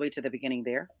go all the way to the beginning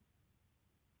there?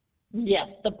 Yes,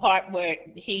 the part where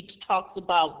he talks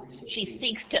about she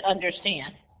seeks to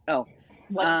understand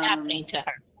what's happening to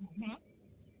her. Mm-hmm.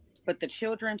 But the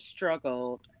children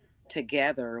struggled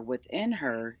together within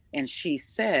her, and she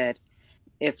said,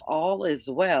 if all is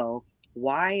well,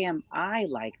 why am I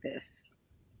like this?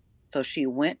 So she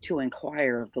went to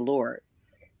inquire of the Lord.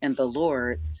 And the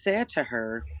Lord said to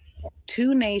her,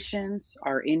 2 nations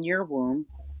are in your womb,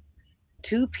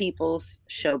 2 peoples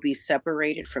shall be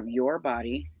separated from your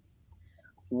body.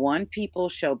 1 people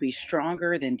shall be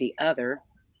stronger than the other,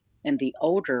 and the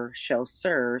older shall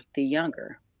serve the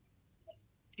younger.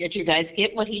 Did you guys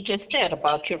get what he just said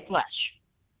about your flesh?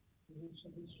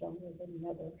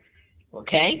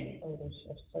 Okay.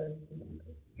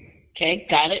 Okay,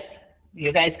 got it.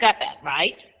 You guys got that,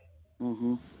 right?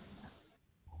 Mm-hmm.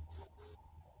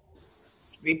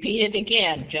 Repeat it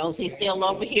again. Josie's still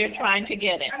over here trying to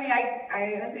get it. I mean, I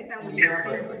understand what you're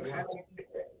saying, but I don't know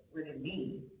what it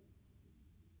means.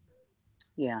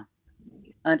 Yeah.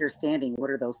 Understanding what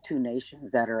are those 2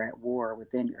 nations that are at war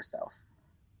within yourself.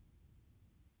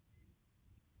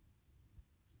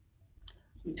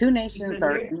 2 nations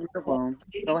are in your womb.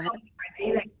 Go ahead. Are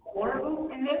they like horrible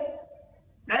in this?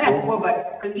 Not that horrible,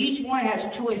 but because each one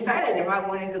has 2 inside of them, right?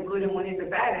 One is a good and one is a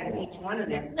bad, and each one of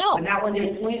them. No. But not when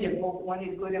they're twins, they're both, one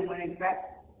is good and one is bad.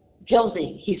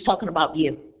 Josie, he's talking about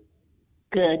you.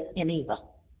 Good and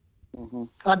evil. Mm-hmm.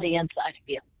 On the inside of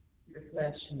you. Your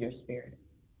flesh and your spirit.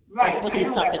 Right, That's what I he's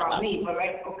know talking that's about. me, but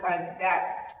right, because that.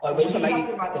 Oh, but somebody,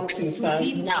 talking about those 2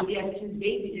 people, No. he has 2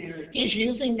 babies in her. He's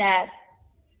using that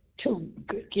to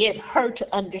get her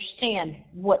to understand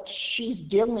what she's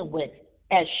dealing with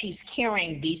as she's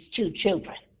carrying these 2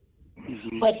 children.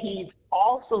 Mm-hmm. But he's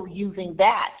also using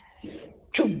that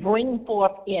to bring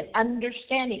forth an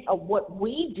understanding of what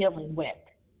we're dealing with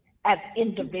as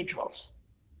individuals.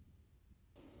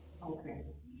 Okay.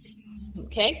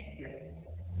 Okay?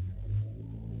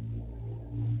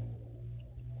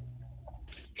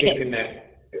 Taking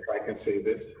that, if I can say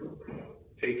this,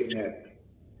 taking that,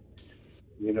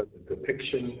 the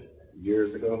depiction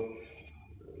years ago,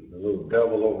 the little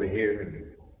devil over here and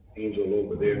the angel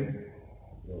over there,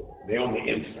 they're on the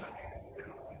inside.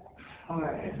 All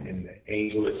right. And the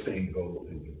angel is saying go,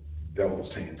 and the devil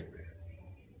is saying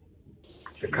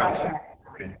the concept.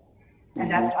 Okay. And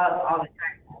that's us all the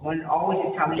time. One always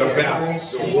is telling The us. balance,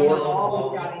 the war.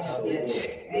 Always telling us this.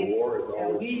 The war is And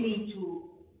always. we need to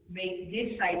make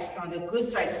this side strong, the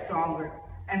good side stronger.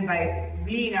 And by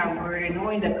reading our word and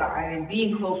knowing the God and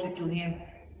being closer to Him,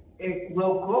 it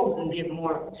will grow and get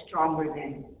more stronger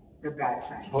than the bad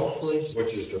side. Hopefully,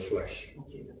 which is the flesh.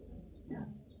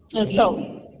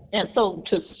 And so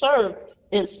to serve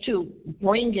is to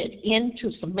bring it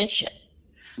into submission.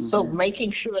 Mm-hmm. So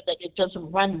making sure that it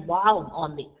doesn't run wild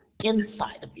on the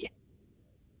inside of you.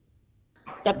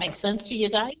 That makes sense to you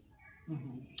guys?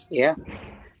 Mm-hmm. Yeah.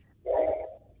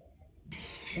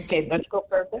 Okay, let's go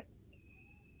further.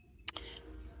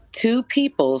 2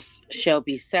 peoples shall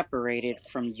be separated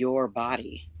from your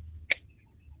body.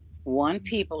 1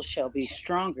 people shall be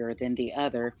stronger than the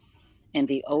other, and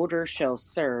the older shall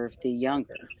serve the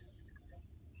younger.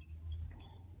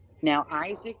 Now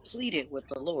Isaac pleaded with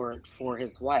the Lord for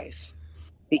his wife,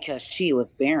 because she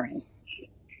was barren.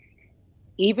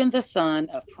 Even the son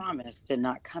of promise did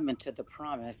not come into the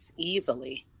promise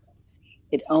easily.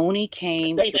 It only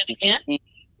came Say that again.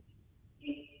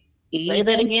 Say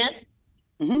that again.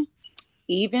 Mm-hmm.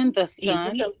 Even the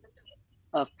son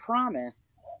of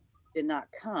promise did not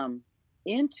come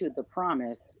into the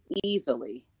promise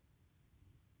easily.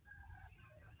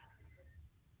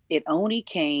 It only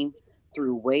came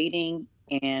through waiting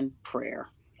and prayer.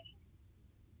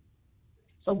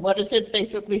 So what is it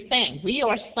basically saying? We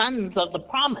are sons of the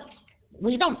promise.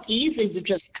 We don't easily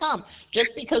just come. Just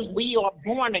because we are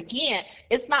born again,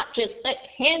 it's not just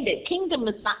handed. Kingdom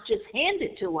is not just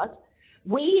handed to us.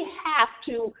 We have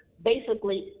to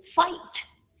basically fight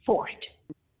for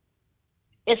it.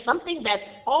 It's something that's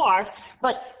ours,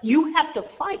 but you have to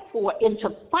fight for it. And to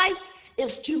fight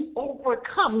is to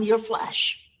overcome your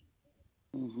flesh.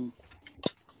 Mm-hmm.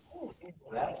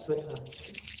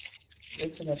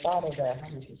 It's in the thought of that. How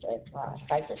did you say? Wow,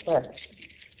 fight for flesh.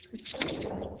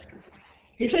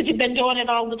 He said, you've been doing it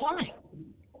all the time.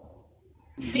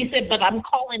 He said, but I'm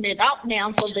calling it out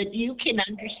now so that you can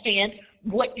understand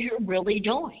what you're really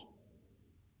doing.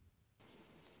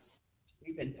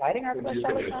 We've been fighting our flesh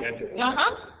all the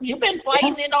time? You've been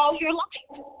fighting it all your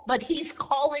life. But he's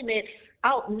calling it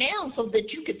out now so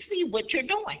that you can see what you're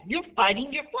doing. You're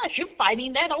fighting your flesh. You're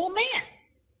fighting that old man.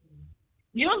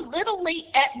 You're literally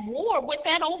at war with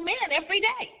that old man every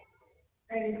day.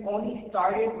 And it only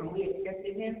started when we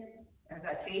accepted him as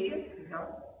our Savior?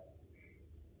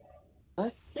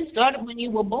 What? It started when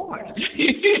you were born.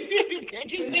 Can't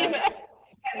you see that?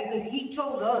 Because he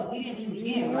told us, we didn't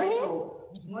choose him, right? So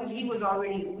once he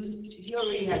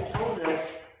already had told us,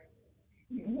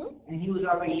 and he was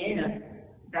already in us,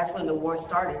 that's when the war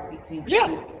started between the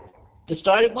two. It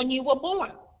started when you were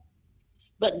born.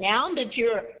 But now that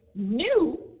you're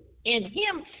new in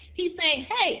him, he's saying,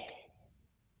 hey,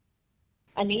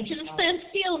 I need you to stand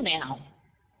still now.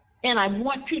 And I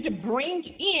want you to bring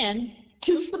in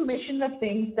to submission the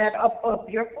things that are of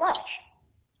your flesh.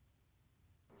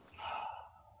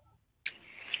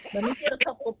 Let me get a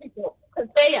couple of people.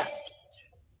 Kathea,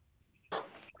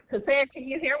 can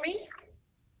you hear me?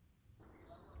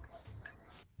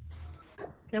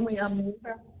 Can we unmute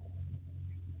her?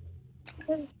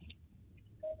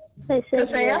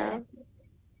 Kathea?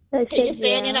 Can you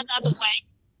say it in another way?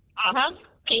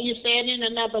 Can you say it in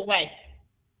another way?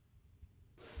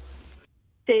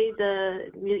 Say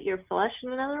mute your flesh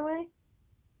in another way?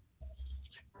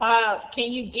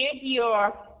 Can you give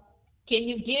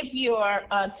your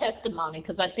testimony?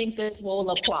 Because I think this will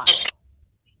apply.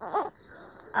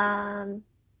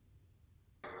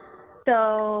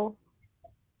 So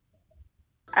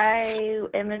I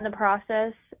am in the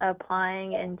process of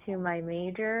applying into my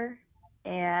major,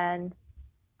 and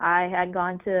I had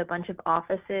gone to a bunch of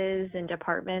offices and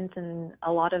departments, and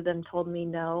a lot of them told me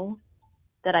no,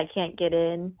 that I can't get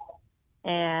in.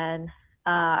 And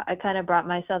I kind of brought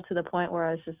myself to the point where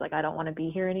I was just like, I don't want to be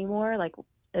here anymore. Like,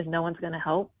 if no one's going to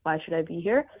help, why should I be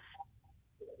here?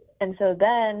 And so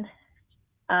then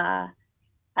I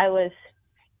was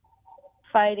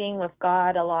fighting with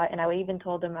God a lot, and I even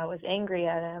told him I was angry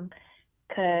at him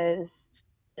because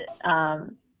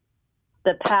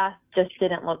the path just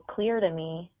didn't look clear to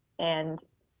me, and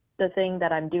the thing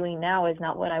that I'm doing now is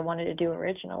not what I wanted to do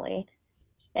originally.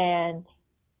 And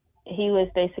he was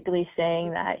basically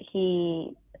saying that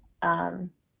he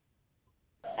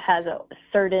has a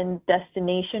certain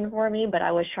destination for me, but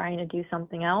I was trying to do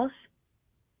something else.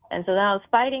 And so then I was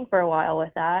fighting for a while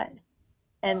with that.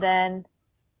 And then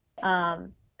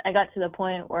I got to the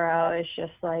point where I was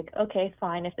just like, okay,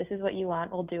 fine. If this is what you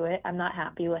want, we'll do it. I'm not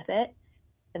happy with it.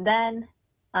 And then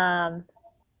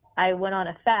I went on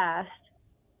a fast,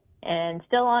 and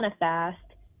still on a fast.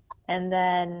 And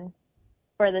then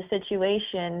for the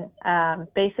situation,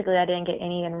 basically I didn't get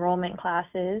any enrollment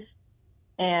classes,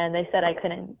 and they said I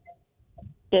couldn't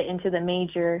get into the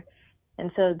major.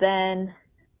 And so then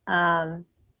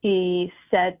he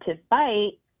said to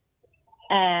fight,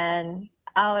 and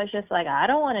I was just like, I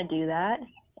don't want to do that.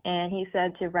 And he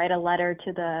said to write a letter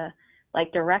to the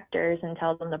directors and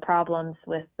tell them the problems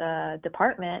with the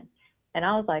department. And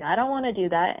I was like, I don't want to do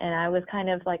that. And I was kind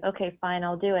of like, okay, fine,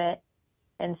 I'll do it.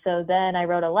 And so then I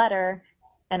wrote a letter,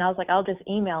 and I was like, I'll just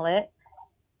email it.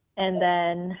 And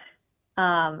then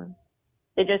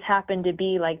it just happened to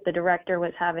be like the director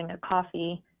was having a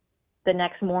coffee the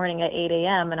next morning at 8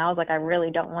 a.m. And I was like, I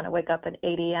really don't want to wake up at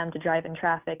 8 a.m. to drive in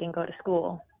traffic and go to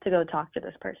school to go talk to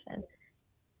this person.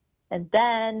 And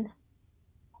then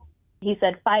he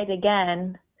said, fight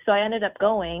again. So I ended up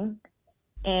going,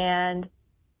 and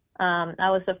I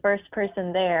was the first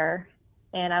person there,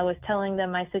 and I was telling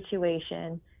them my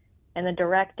situation. And the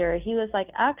director, he was like,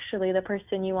 actually, the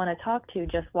person you want to talk to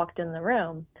just walked in the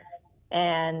room.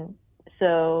 And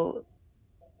so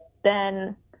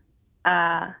then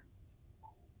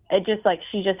it just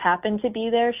she just happened to be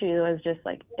there. She was just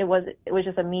like, it was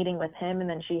just a meeting with him, and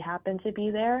then she happened to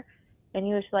be there. And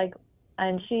he was like,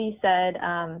 and she said,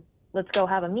 let's go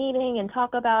have a meeting and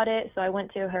talk about it. So I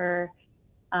went to her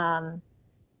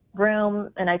room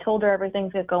and I told her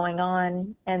everything's going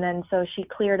on. And then so she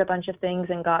cleared a bunch of things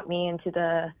and got me into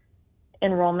the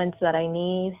enrollments that I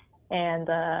need and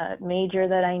the major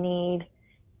that I need.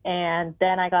 And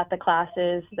then I got the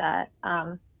classes that,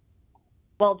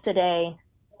 today,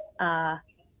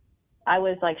 I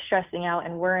was like stressing out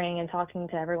and worrying and talking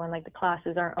to everyone like the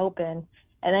classes aren't open.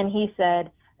 And then he said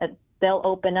that they'll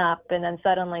open up, and then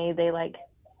suddenly they like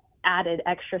added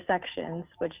extra sections,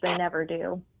 which they never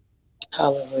do.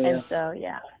 Hallelujah. And so,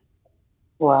 yeah.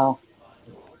 Wow.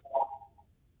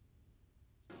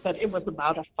 But it was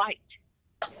about a fight.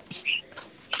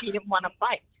 She didn't want to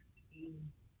fight.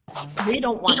 We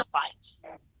don't want to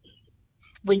fight.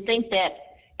 We think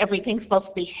that everything's supposed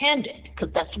to be handed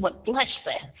because that's what flesh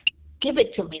says. Give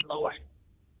it to me, Lord.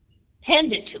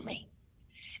 Hand it to me.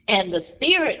 And the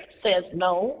Spirit says,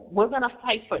 no, we're going to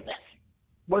fight for this.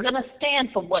 We're going to stand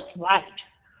for what's right.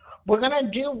 We're going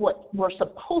to do what we're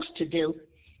supposed to do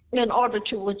in order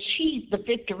to achieve the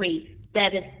victory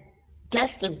that is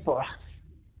destined for us.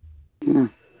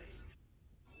 Mm.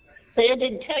 They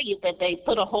didn't tell you that they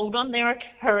put a hold on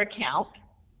her account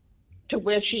to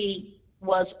where she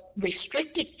was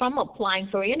restricted from applying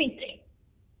for anything.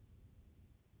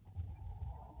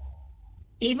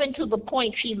 Even to the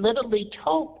point she literally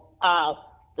told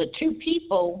the two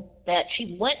people that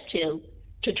she went to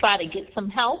try to get some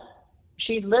help,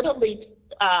 she literally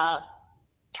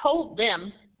told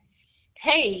them,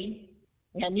 hey,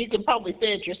 and you can probably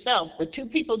say it yourself, the two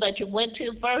people that you went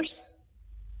to first,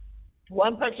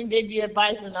 one person gave you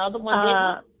advice and the other one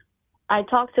didn't? I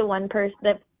talked to one person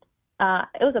that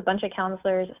it was a bunch of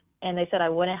counselors, and they said I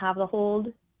wouldn't have the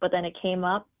hold, but then it came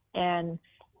up, and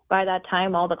by that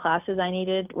time all the classes I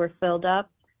needed were filled up.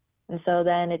 And so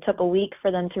then it took a week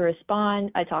for them to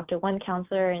respond. I talked to one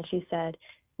counselor, and she said,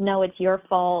 no, it's your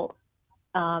fault.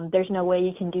 There's no way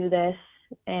you can do this,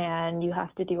 and you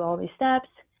have to do all these steps.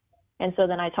 And so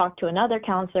then I talked to another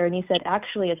counselor, and he said,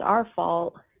 actually, it's our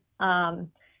fault.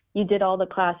 You did all the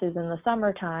classes in the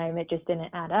summertime. It just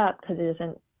didn't add up because it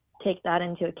doesn't take that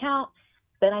into account.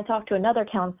 Then I talked to another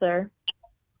counselor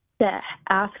that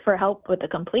asked for help with a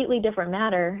completely different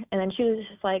matter. And then she was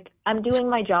just like, I'm doing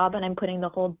my job and I'm putting the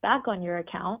hold back on your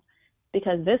account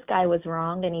because this guy was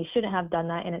wrong and he shouldn't have done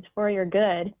that and it's for your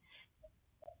good.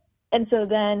 And so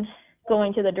then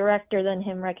going to the director, then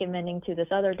him recommending to this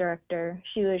other director,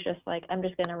 she was just like, I'm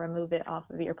just going to remove it off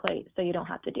of your plate so you don't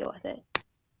have to deal with it.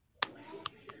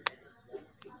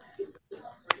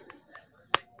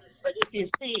 But if you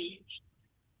see,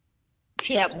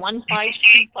 she had 1 fight,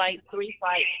 2 fights, 3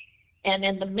 fights, and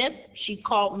in the midst, she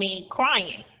called me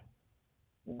crying,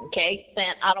 okay,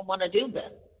 saying, I don't want to do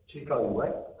this. She called you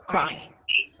what? Crying.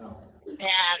 Oh.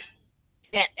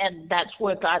 And that's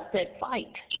where God said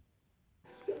fight.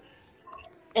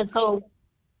 And so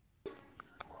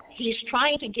he's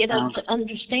trying to get us to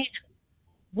understand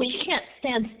we can't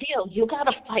stand still. You got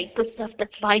to fight the stuff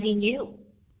that's fighting you.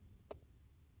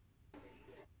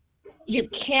 You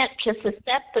can't just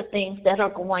accept the things that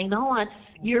are going on.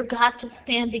 You've got to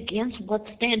stand against what's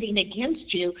standing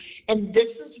against you. And this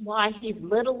is why he's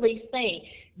literally saying,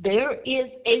 there is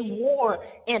a war,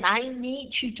 and I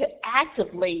need you to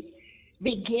actively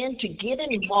begin to get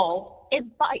involved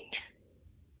and fight.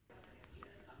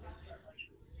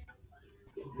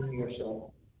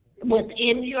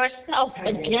 Within yourself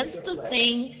against the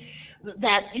thing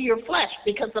that your flesh,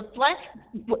 because the flesh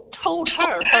told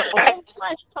her own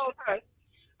flesh told her,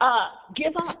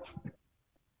 give up.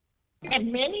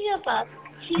 And many of us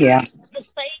hear the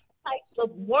same types of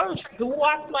words through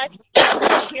our flesh,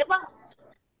 give up.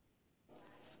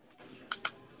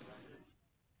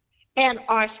 And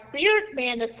our spirit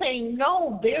man is saying,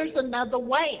 no, there's another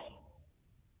way.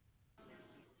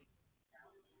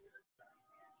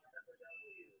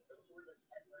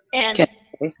 And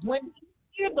when you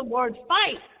hear the word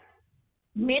fight,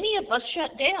 many of us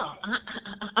shut down.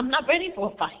 I'm not ready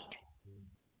for a fight.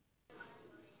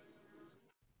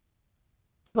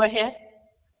 Go ahead.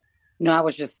 No, I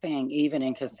was just saying, even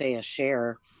in Kasea's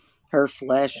share, her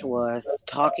flesh was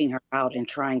talking her out and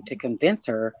trying to convince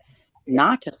her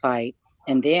not to fight.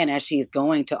 And then as she's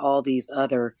going to all these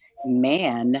other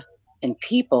men and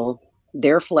people,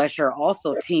 their flesh are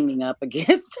also teaming up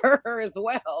against her as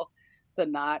well to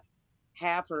not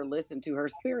have her listen to her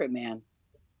spirit man.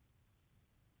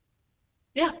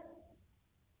 Yeah.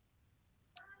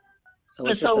 So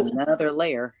it's just another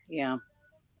layer. Yeah.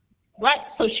 Right.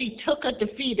 So she took a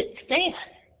defeated stand.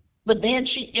 But then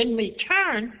she, in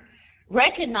return,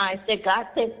 recognized that God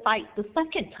said fight the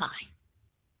second time.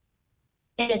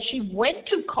 And she went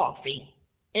to coffee,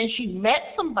 and she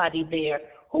met somebody there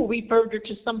who referred her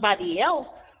to somebody else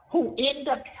who ended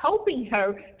up helping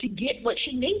her to get what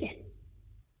she needed.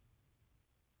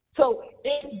 So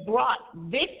it brought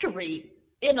victory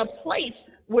in a place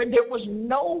where there was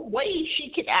no way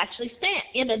she could actually stand.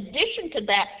 In addition to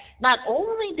that, not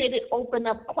only did it open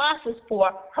up classes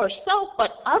for herself,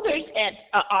 but others had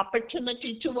an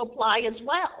opportunity to apply as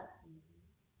well.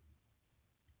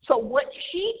 So what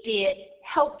she did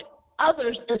helped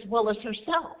others as well as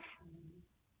herself.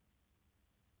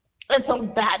 And so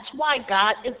that's why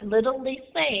God is literally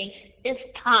saying it's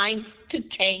time to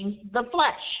tame the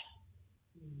flesh.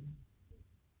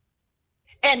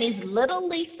 And he's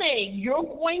literally saying you're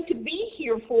going to be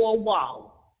here for a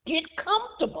while. Get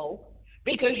comfortable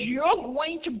because you're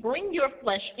going to bring your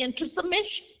flesh into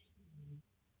submission.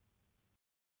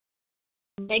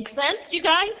 Make sense, you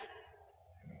guys?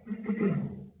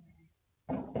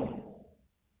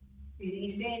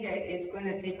 He's saying that it's going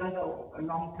to take us a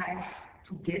long time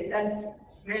to get that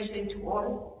flesh into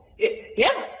order? Yeah,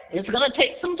 it's going to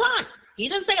take some time. He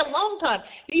didn't say a long time.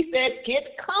 He said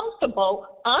get comfortable,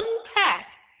 unpack,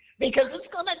 because it's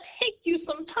going to take you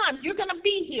some time. You're going to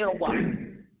be here a while.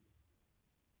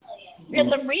 And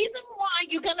the reason why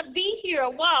you're going to be here a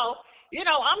while, you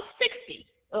know, I'm 60,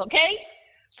 okay?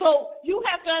 So you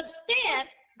have to understand,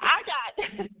 I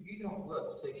got... You don't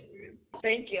look 60.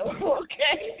 Thank you,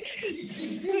 okay?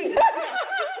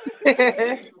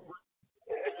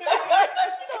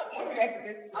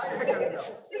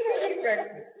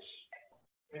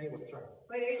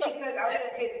 But it's because I was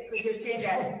you're saying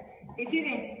that it's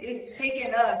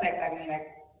taken us like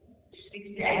 6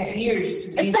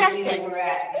 years to be where we're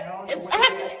at, you know, the way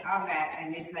that I'm at,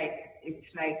 and it's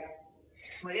like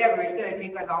whatever, it's gonna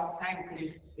take a long time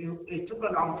because it took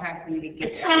a long time for you to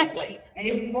get that. Exactly.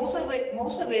 And most of it,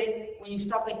 when you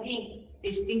stop and think,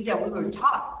 is things that we were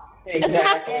taught.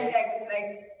 Exactly. And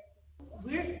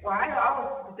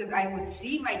because I would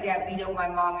see my dad beat up my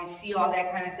mom and see all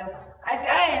that kind of stuff. I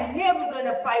said, I am never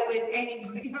gonna fight with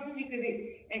anybody because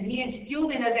and he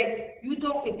instilled in us like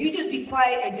if you just be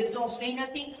quiet and just don't say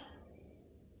nothing,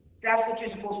 that's what you're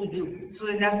supposed to do. So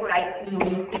then that's what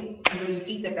you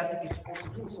think that's what you're supposed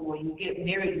to do. So when you get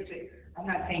married, you say, I'm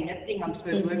not saying nothing, I'm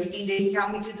supposed to do everything they tell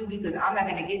me to do because I'm not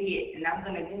gonna get hit and I'm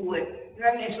gonna do it. You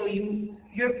know what I mean? So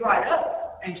you're brought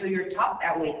up and so you're taught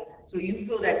that way. So you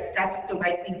feel that that's the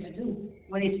right thing to do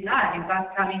when it's not, and God's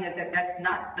telling us that that's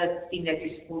not the thing that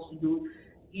you're supposed to do.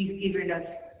 He's given us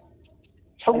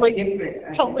totally get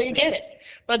it.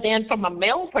 But then from a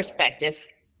male perspective,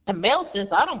 the male says,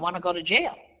 I don't want to go to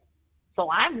jail. So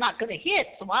I'm not going to hit,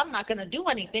 so I'm not going to do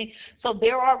anything. So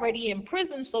they're already in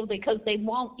prison because they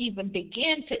won't even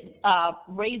begin to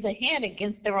raise a hand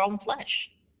against their own flesh.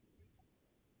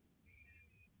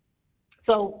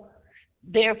 So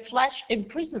their flesh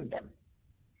imprisoned them.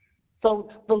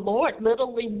 So the Lord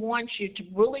literally wants you to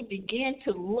really begin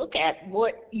to look at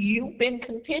what you've been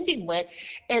contending with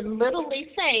and literally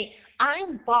say,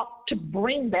 I'm about to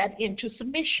bring that into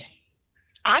submission.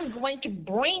 I'm going to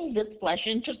bring this flesh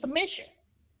into submission.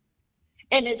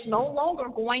 And it's no longer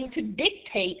going to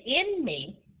dictate in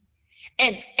me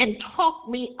and talk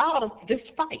me out of this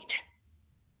fight.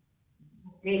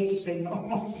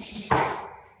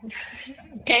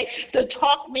 Okay, to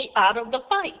talk me out of the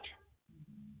fight.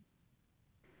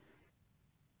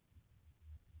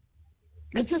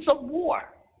 This is a war.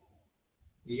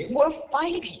 Yeah. We're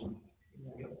fighting.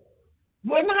 Yeah.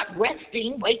 We're not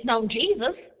resting, waiting on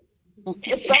Jesus.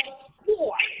 It's a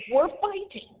war. We're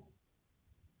fighting.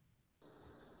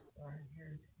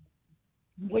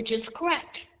 Which is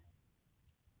correct.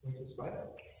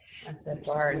 That's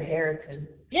our inheritance.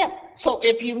 Yeah. So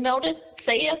if you notice,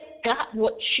 saith got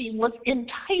what she was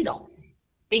entitled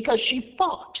because she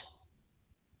fought.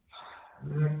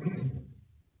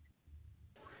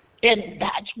 And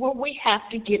that's where we have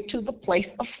to get to the place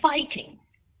of fighting.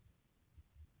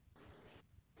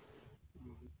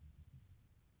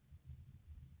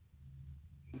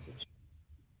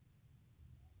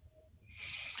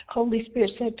 Holy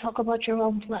Spirit said, talk about your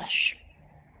own flesh.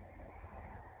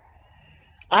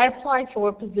 I applied for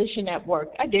a position at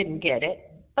work. I didn't get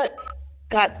it, but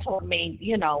God told me,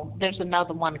 there's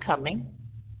another one coming.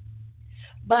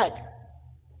 But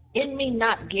in me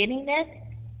not getting it,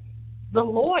 the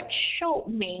Lord showed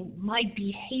me my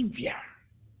behavior.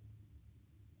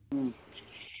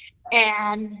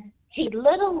 And he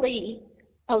literally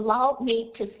allowed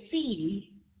me to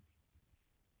see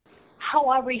how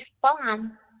I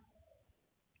respond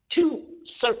to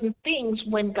certain things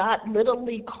when God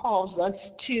literally calls us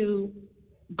to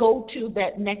go to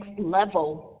that next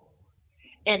level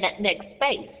and that next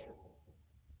space.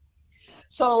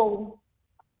 So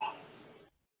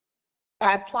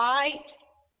I applied,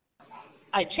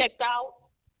 I checked out.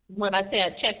 When I say I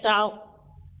checked out,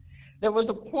 there was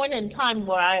a point in time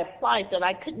where I applied that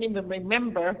I couldn't even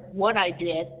remember what I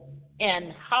did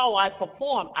and how I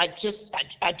performed. I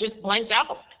just blanked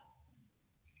out.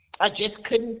 I just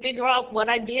couldn't figure out what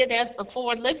I did as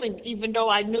for a living, even though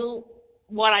I knew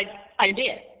what I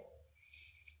did.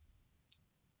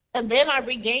 And then I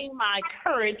regained my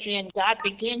courage, and God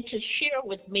began to share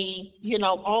with me,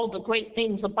 all the great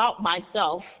things about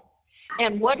myself.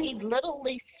 And what he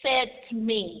literally said to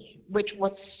me, which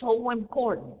was so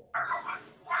important,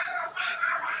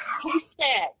 he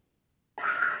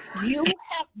said, you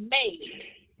have made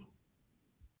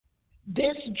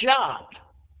this job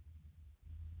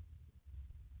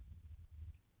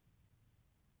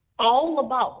all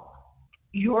about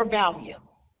your value.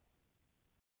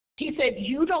 He said,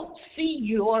 you don't see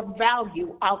your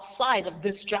value outside of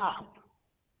this job.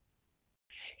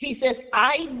 He says,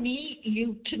 I need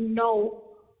you to know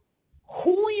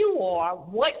who you are,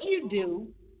 what you do,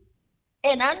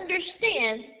 and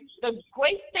understand the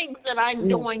great things that I'm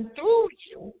doing through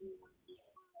you,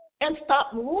 and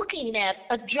stop looking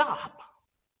at a job.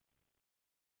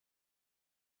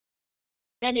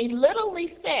 And he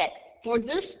literally said, for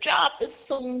this job is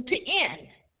soon to end.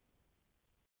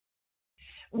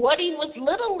 What he was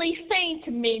literally saying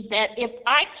to me, that if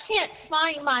I can't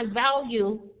find my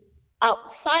value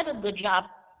outside of the job,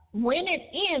 when it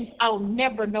ends, I'll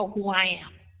never know who I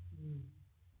am.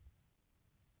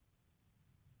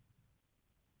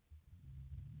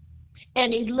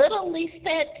 And he literally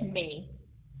said to me,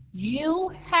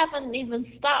 you haven't even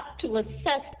stopped to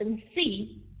assess and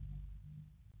see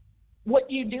what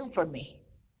you do for me.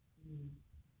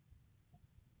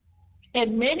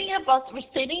 And many of us were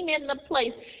sitting in the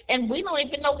place, and we don't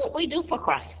even know what we do for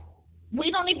Christ.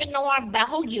 We don't even know our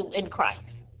value in Christ.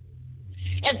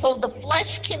 And so the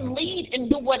flesh can lead and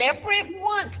do whatever it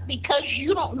wants because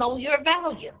you don't know your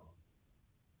value.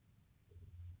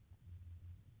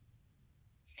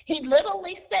 He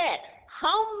literally said,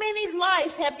 how many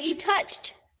lives have you touched?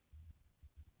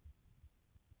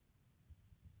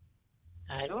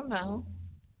 I don't know.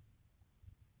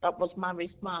 That was my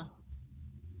response.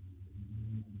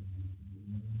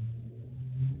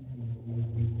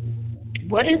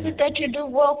 What is it that you do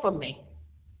well for me?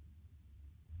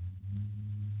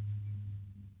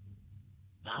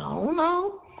 I don't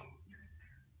know.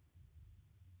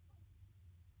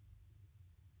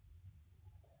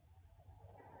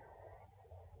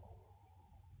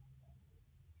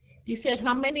 He said,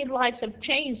 how many lives have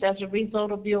changed as a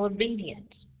result of your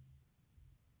obedience?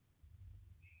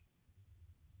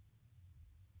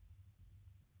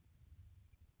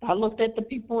 I looked at the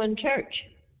people in church.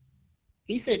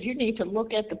 He said, you need to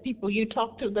look at the people you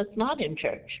talk to that's not in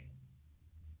church,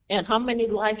 and how many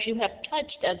lives you have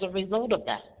touched as a result of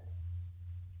that.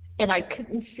 And I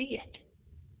couldn't see it.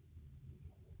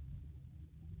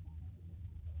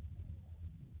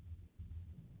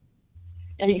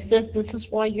 And he says, this is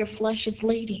why your flesh is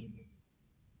leading.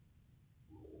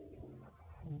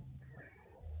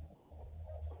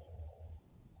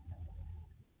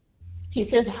 He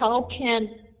says, how can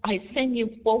I send you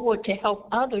forward to help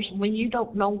others when you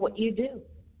don't know what you do?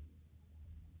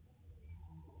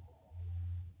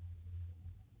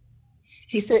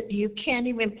 He said, you can't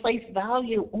even place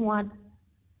value on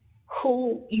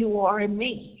who you are in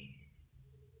me.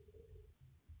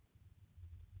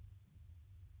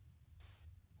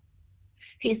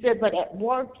 He said, but at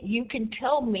work, you can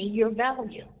tell me your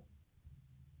value.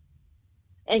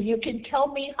 And you can tell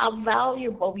me how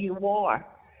valuable you are.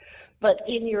 But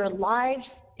in your lives,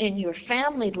 in your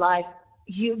family life,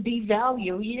 you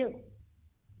devalue you.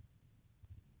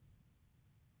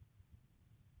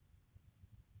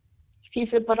 He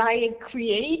said, but I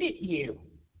created you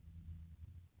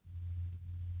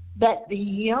that the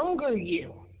younger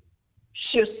you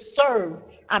should serve,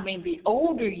 the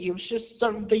older you should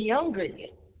serve the younger you.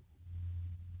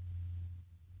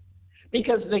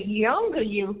 Because the younger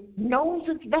you knows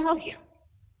its value,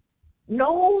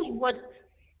 knows what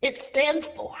it stands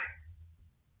for.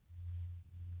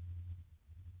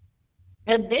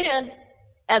 And then,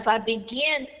 as I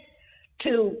began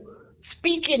to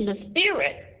speak in the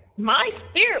spirit, my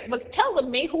spirit was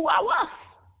telling me who I was.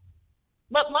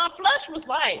 But my flesh was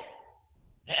like,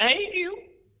 that ain't you.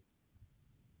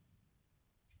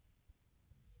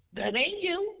 That ain't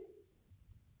you.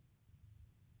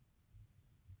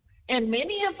 And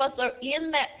many of us are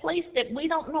in that place that we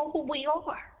don't know who we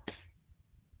are.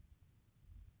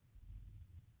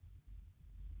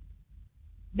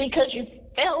 Because you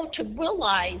fail to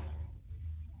realize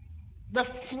the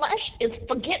flesh is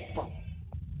forgetful.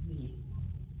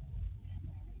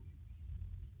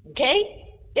 Okay?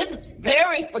 It's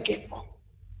very forgetful.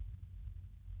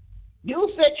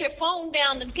 You set your phone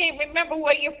down and can't remember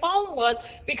where your phone was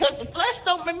because the flesh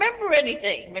don't remember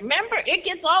anything. Remember, it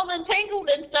gets all entangled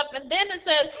and stuff, and then it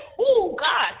says, "Oh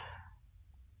God,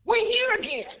 we're here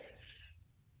again."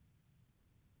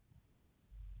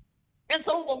 And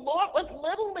so the Lord was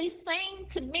literally saying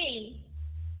to me,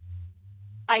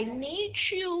 I need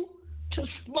you to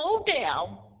slow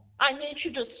down. I need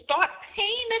you to start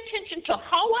paying attention to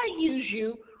how I use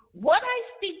you, what I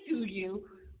speak to you,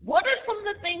 what are some of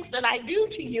the things that I do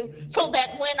to you, so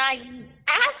that when I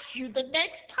ask you the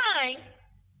next time,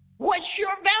 what's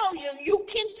your value, you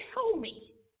can tell me.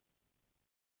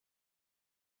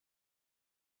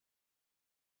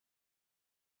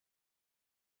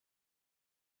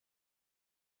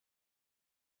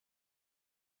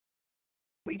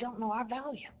 We don't know our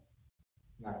value.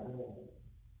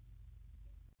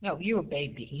 No, you're a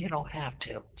baby. You don't have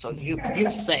to. So you're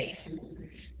safe.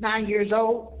 9 years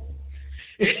old.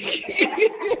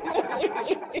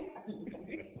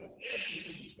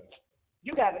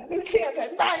 You got a new chance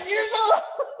at 9 years old.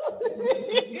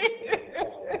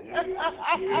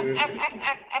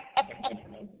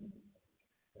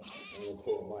 We'll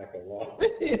pull Mike along.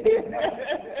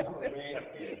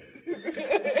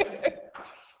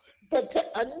 But to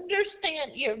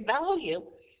understand your value,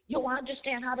 you'll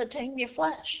understand how to tame your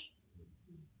flesh.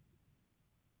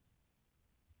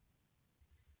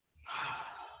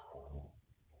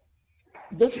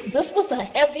 This was a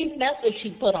heavy message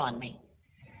he put on me.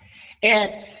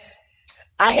 And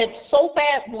I had so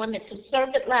bad wanted to serve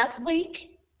it last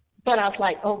week, but I was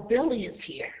like, oh, Billy is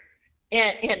here.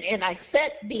 And I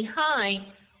sat behind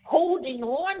holding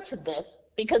on to this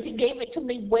because he gave it to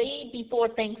me way before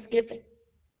Thanksgiving.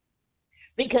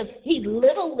 Because he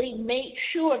literally made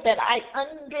sure that I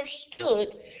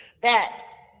understood that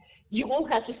you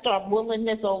won't have to start willing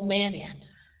this old man in.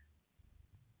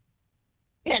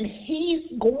 And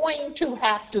he's going to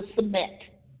have to submit.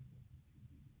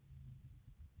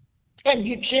 And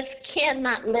you just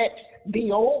cannot let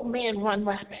the old man run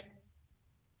rapid.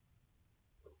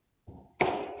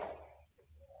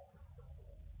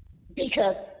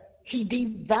 Because he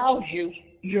devalues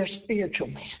your spiritual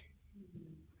man.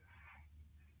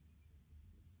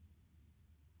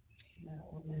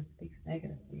 Man speaks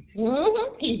negatively too.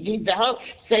 Mm-hmm.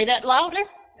 Say that louder.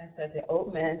 I said the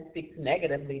old man speaks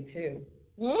negatively too.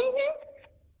 Mm-hmm.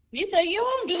 You say you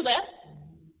won't do that.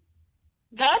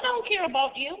 God don't care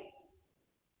about you.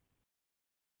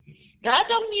 God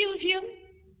don't use you.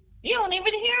 You don't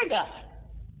even hear God.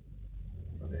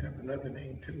 Well, they have another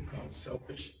name too called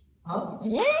selfish. Huh?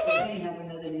 Mm-hmm. They have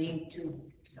another name too.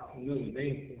 Another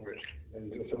name for it.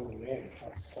 And there's only name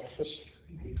called selfish.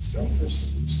 Selfish,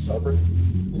 stubborn.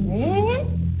 Mm-hmm.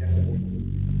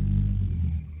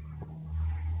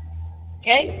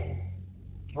 Okay?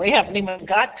 We haven't even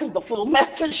got to the full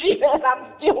message yet.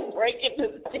 I'm still breaking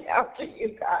this down to you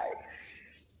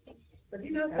guys. But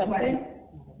you know something?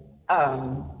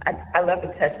 I love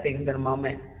to test things in a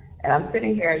moment. And I'm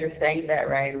sitting here as you're saying that,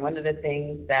 right? And one of the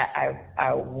things that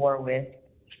I war with,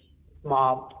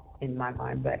 small in my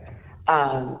mind, but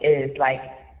is like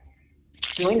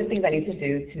doing the things I need to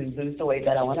do to lose the weight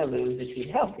that I want to lose to be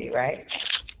healthy, right?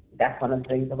 That's one of the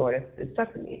things the Lord has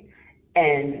instructed me.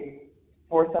 And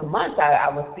for some months, I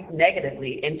would speak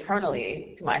negatively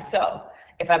internally to myself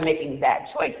if I'm making bad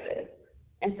choices.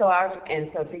 And so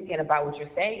thinking about what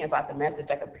you're saying about the message,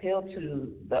 like appeal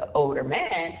to the older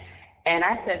man, and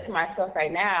I said to myself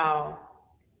right now,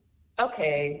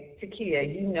 okay, Takia,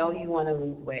 you know you want to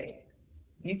lose weight.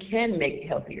 You can make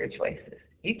healthier choices.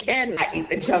 You can not eat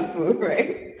the junk food,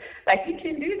 right? Like, you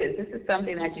can do this. This is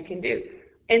something that you can do.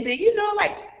 And then,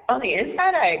 like, on the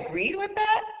inside, I agreed with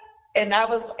that. And I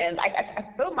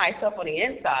feel myself on the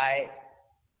inside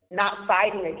not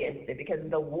fighting against it because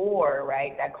of the war,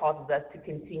 right, that causes us to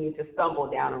continue to stumble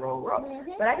down a road.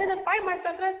 Mm-hmm. But I didn't fight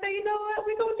myself, and I said, you know what,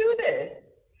 we're going to do this.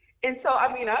 And so,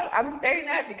 I mean, I'm saying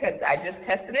that because I just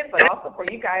tested it, but also for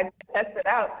you guys to test it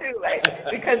out, too, like,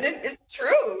 because it's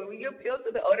true. When you appeal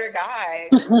to the older guy,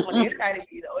 on the inside of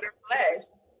you, the older flesh,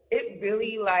 it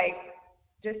really, like,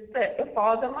 it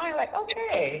falls in line, like,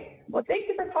 okay, well, thank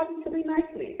you for talking to me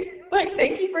nicely. Like,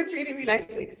 thank you for treating me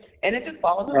nicely. And it just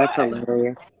falls in line. That's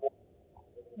hilarious.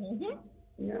 Mm-hmm.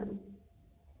 Yeah.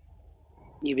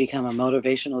 You become a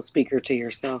motivational speaker to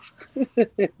yourself.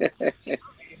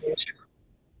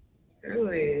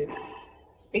 Really?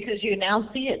 Because you now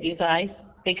see it, you guys.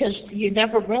 Because you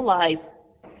never realize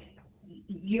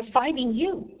you're fighting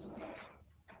you.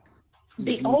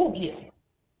 The old you.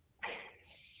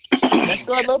 Let's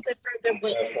go a little bit further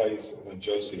with. That's why when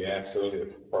Josie asked earlier,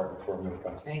 part before a minute,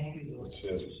 Thank you, Lord. it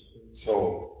says,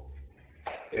 so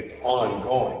it's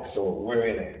ongoing. So we're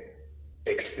in an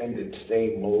extended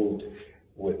stay mode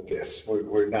with this.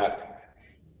 We're not.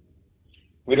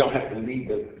 We don't have to leave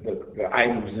the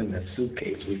items in the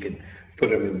suitcase. We can put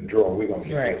them in the drawer. We're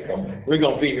gonna we're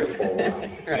gonna be here for a while.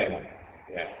 Right.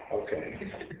 Yeah.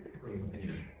 Okay.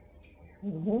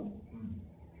 Mm-hmm.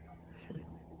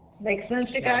 Make sense,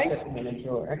 you guys? Put them in a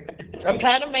drawer. I'm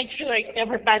trying to make sure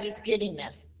everybody's getting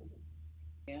this.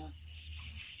 Yeah.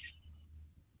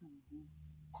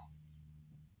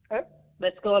 Okay.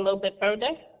 Let's go a little bit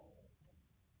further.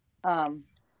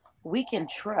 We can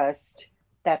trust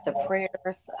that the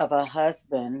prayers of a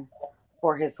husband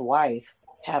for his wife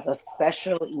have a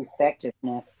special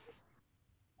effectiveness.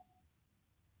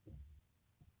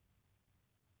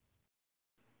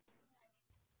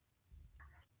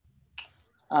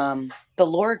 The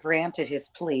Lord granted his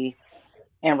plea,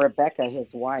 and Rebekah,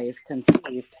 his wife,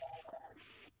 conceived.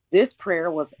 This prayer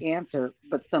was answered,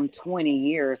 but some 20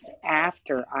 years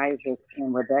after Isaac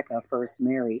and Rebekah first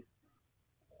married.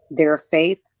 Their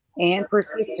faith and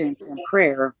persistence in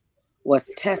prayer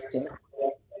was tested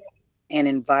and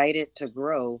invited to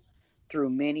grow through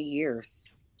many years.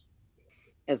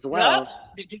 As well.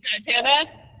 Did you guys hear that?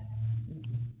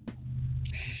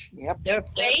 Yep. Their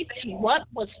faith in what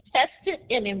was tested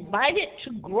and invited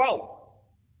to grow.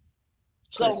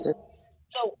 So in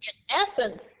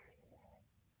essence,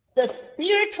 the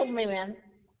spiritual man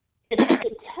is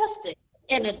tested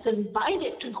and it's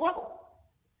invited to grow.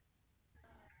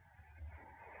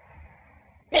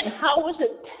 And how is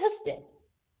it tested?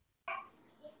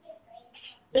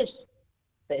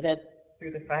 Say that.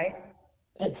 Through the fight?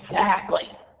 Exactly.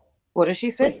 What did she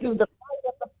say? Through the fight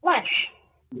of the flesh.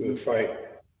 Through the fight.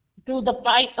 Through the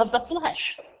fight of the flesh.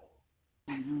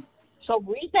 Mm-hmm. So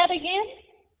read that again.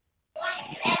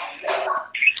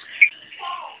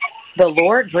 The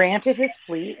Lord granted his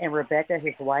plea, and Rebekah,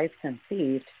 his wife,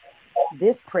 conceived.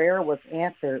 This prayer was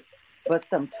answered, but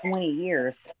some 20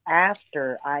 years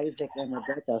after Isaac and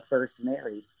Rebekah first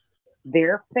married.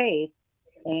 Their faith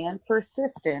and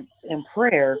persistence in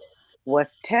prayer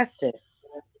was tested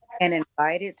and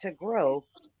invited to grow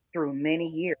through many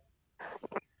years.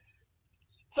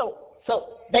 So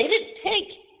they didn't take,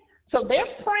 so they're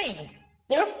praying,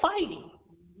 they're fighting,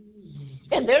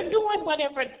 and they're doing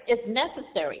whatever is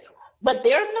necessary. But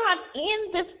they're not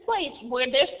in this place where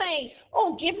they're saying,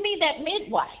 oh, give me that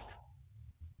midwife.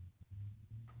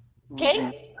 Okay? Mm-hmm.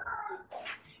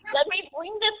 Let me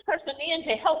bring this person in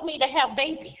to help me to have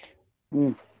babies.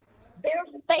 Mm. Their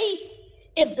faith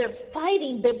is they're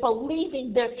fighting, they're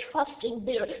believing, they're trusting,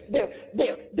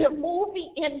 they're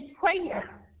moving in prayer.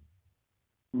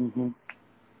 Mm-hmm. And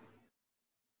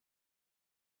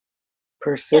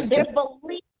Persistent. they're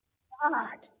believing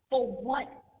God for what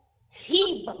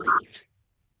he believes.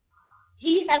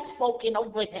 He has spoken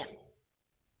over them.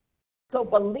 So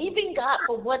believing God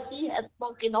for what he has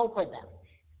spoken over them.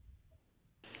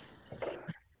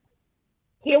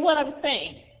 Hear what I'm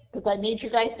saying, because I need you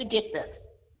guys to get this.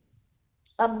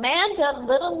 Amanda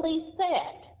literally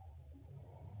said,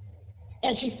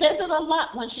 and she says it a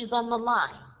lot when she's on the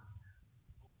line,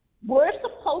 we're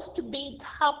supposed to be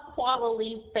top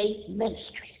quality faith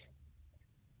ministries.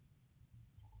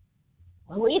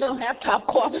 We don't have top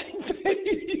quality faith.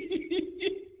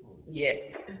 Yes.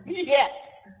 Yes.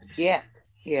 Yes.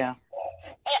 Yeah.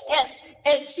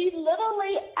 And she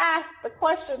literally asked the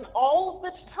question all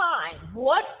the time,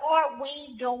 what are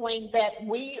we doing that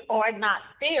we are not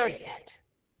there yet?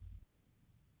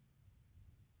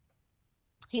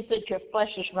 He said, your flesh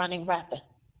is running rapid.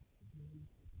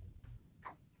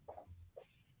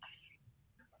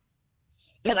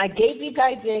 And I gave you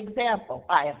guys the example.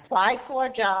 I applied for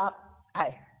a job.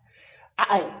 I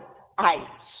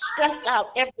stressed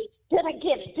out did I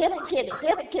get it? Did I get it?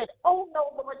 Did I get it? Oh,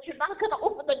 no, Lord, you're not going to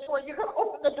open the door. You're going to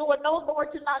open the door. No,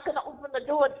 Lord, you're not going to open the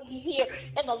door here.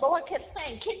 And the Lord kept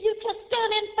saying, can you just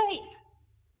stand in faith?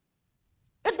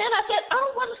 And then I said, I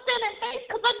don't want to stand in faith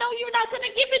because I know you're not going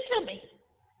to give it to me.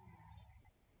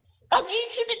 I need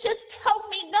you to just tell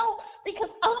me no,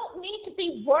 because I don't need to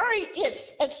be worried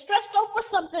and stressed over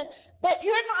something that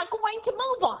you're not going to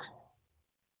move on.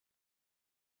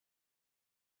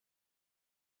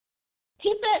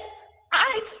 He said,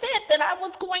 I said that I was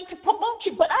going to promote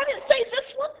you, but I didn't say this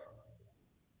one.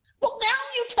 Well, now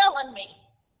you're telling me.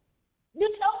 You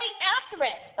tell me after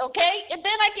it, okay? And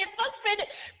then I get frustrated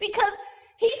because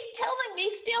he's telling me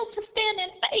still to stand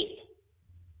in faith.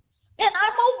 And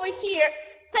I'm over here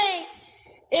saying,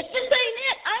 if this ain't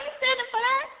it, I ain't standing for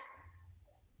that.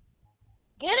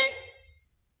 Get it?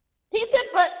 He said,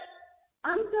 but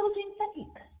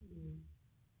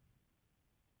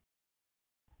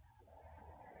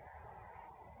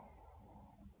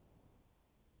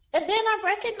And then I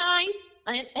recognize,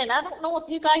 and I don't know if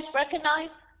you guys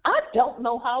recognize, I don't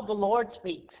know how the Lord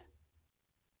speaks.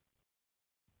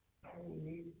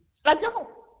 I don't.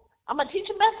 I'm going to teach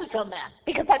a message on that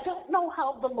because I don't know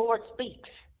how the Lord speaks.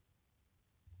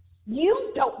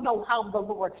 You don't know how the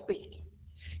Lord speaks.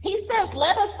 He says,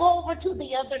 let us go over to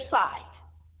the other side.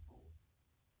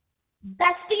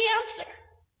 That's the answer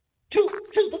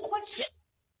to the question.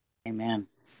 Amen.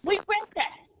 We read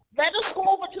that. Let us go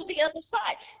over to the other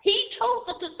side. He told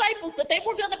the disciples that they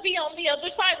were going to be on the other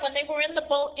side when they were in the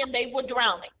boat and they were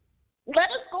drowning.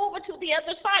 Let us go over to the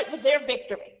other side with their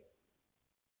victory.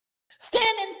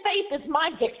 Stand in faith is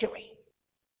my victory.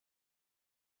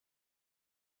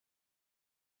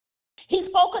 He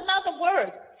spoke another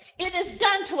word. It is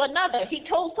done to another. He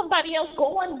told somebody else,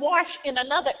 go and wash in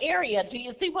another area. Do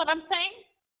you see what I'm saying?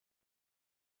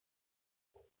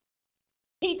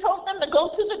 He told them to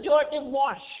go to the Jordan and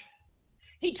wash.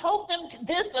 He told them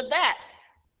this or that.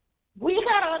 We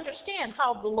got to understand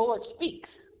how the Lord speaks.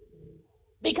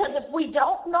 Because if we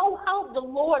don't know how the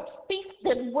Lord speaks,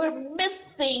 then we're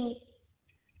missing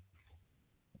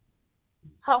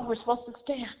how we're supposed to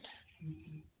stand.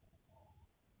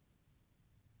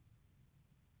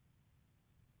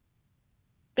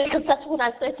 Because that's what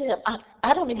I said to him.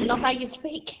 I don't even know how you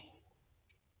speak.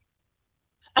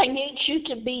 I need you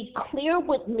to be clear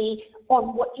with me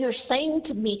on what you're saying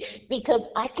to me because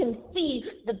I can see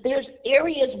that there's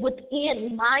areas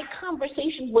within my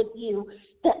conversation with you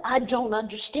that I don't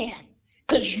understand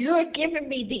because you're giving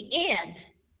me the end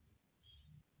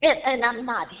and I'm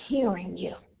not hearing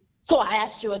you. So I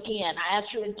ask you again, I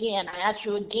ask you again, I ask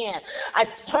you again. I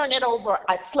turn it over,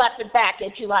 I slap it back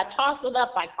at you, I toss it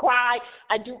up, I cry,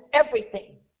 I do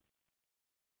everything.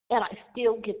 And I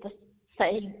still get the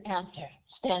same answer,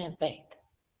 stand in faith.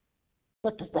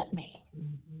 What does that mean?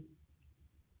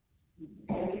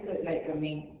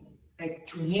 Like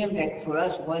to him, like for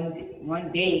us,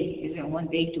 one day isn't one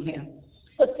day to him.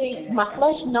 But see, my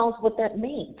flesh knows what that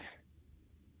means.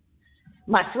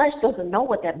 My flesh doesn't know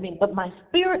what that means, but my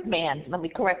spirit man, let me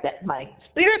correct that, my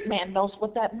spirit man knows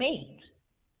what that means.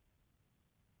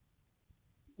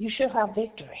 You should have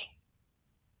victory.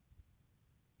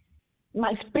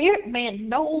 My spirit man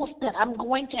knows that I'm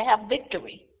going to have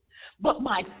victory, but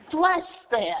my flesh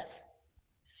says,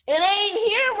 it ain't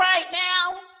here right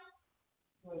now.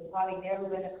 Well, it's probably never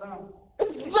going to come.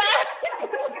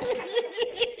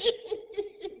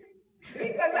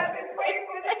 Because I've been waiting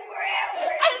for this forever.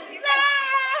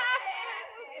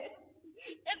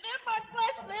 And then my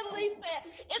flesh literally said,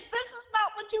 if this is not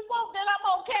what you want, then I'm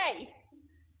okay.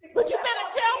 But you better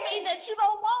tell me that you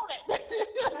don't want it.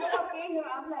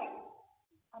 I'm like,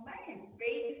 am I in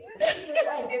faith?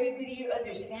 Like everybody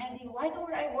understanding? Why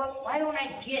don't I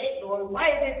get it, Lord?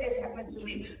 Why does this happen to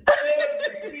me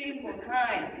every single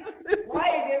time? Why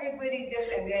is everybody just,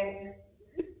 and then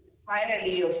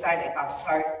finally you'll start like, I'll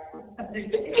start.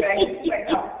 It's like,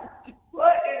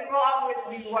 what is wrong with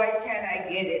me? Why can't I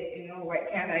get it? You know, why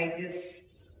can't I just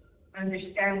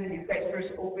understand when you guys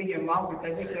first open your mouth?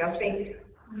 Because I'm saying,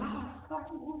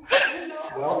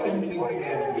 welcome to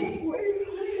humanity.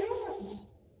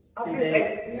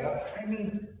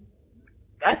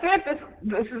 I said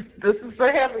this is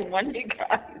a heavy one, you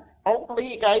guys. Hopefully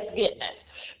you guys get it.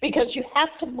 Because you have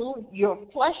to move your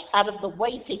flesh out of the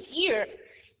way to hear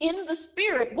in the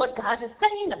spirit what God is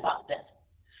saying about this.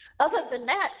 Other than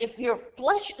that, if your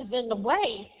flesh is in the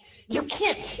way, you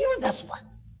can't hear this one.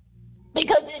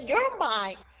 Because in your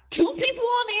mind, two people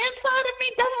on the inside of me,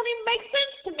 that don't even make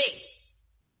sense to me.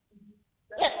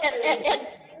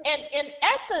 And in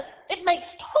essence, it makes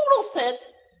total sense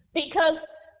because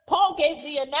Paul gave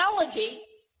the analogy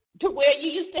to where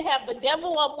you used to have the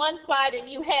devil on one side and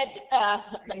you had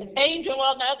an angel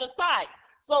on the other side.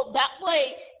 So that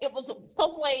way, it was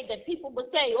some way that people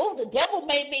would say, oh, the devil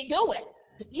made me do it.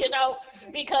 You know,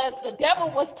 because the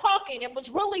devil was talking and was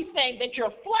really saying that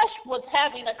your flesh was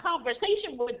having a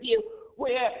conversation with you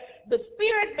where the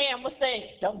spirit man was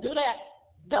saying, don't do that,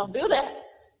 don't do that.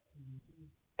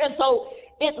 And so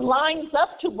it lines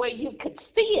up to where you could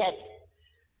see it,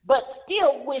 but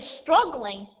still we're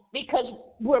struggling because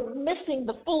we're missing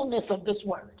the fullness of this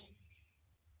word.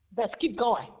 Let's keep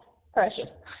going, Precious.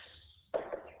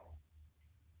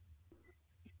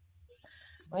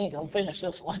 We ain't gonna finish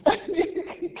this one.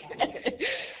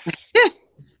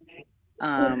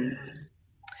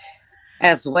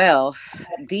 As well,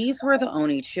 these were the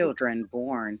only children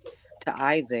born to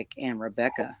Isaac and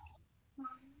Rebekah.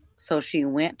 So she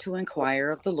went to inquire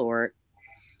of the Lord.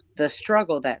 The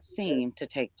struggle that seemed to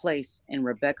take place in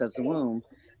Rebekah's womb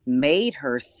made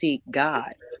her seek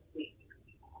God.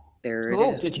 There it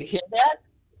is. Did you hear that?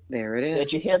 There it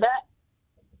Did you is. hear that?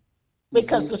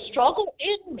 Because the struggle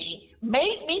in me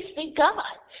made me see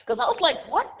God. Because I was like,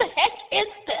 what the heck is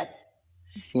this?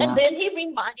 Yeah. And then he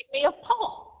reminded me of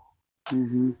Paul.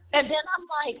 Mm-hmm. And then I'm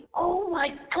like, oh my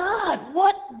God,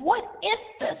 what is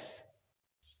this?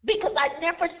 Because I'd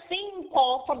never seen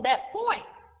Paul from that point.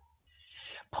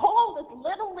 Paul is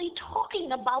literally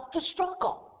talking about the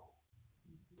struggle.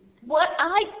 What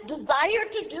I desire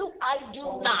to do, I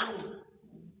do not.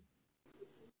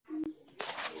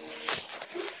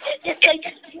 It's a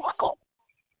struggle.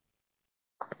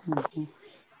 Mm-hmm.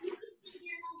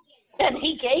 And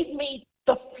he gave me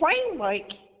the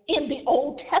framework in the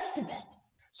Old Testament.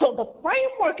 So the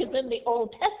framework is in the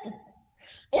Old Testament.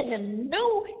 And the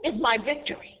new is my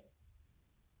victory.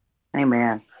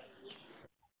 Amen.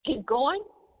 Keep going.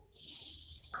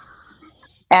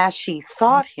 As she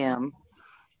sought him,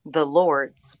 the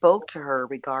Lord spoke to her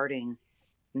regarding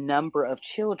number of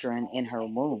children in her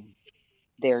womb,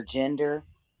 their gender,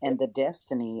 and the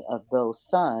destiny of those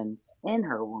sons in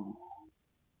her womb.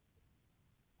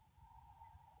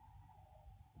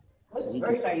 What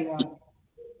verse are you on?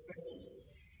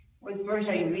 What verse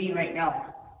are you reading right now?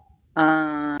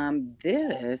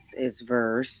 This is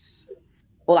verse.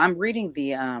 Well, I'm reading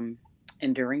the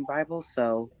Enduring Bible,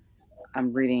 so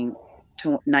I'm reading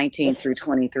 19 through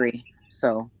 23.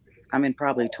 So I'm in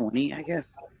probably 20, I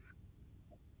guess.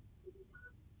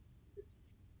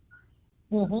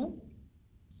 Mm-hmm.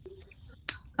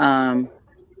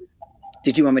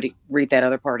 Did you want me to read that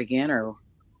other part again, or?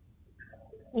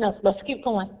 No, let's keep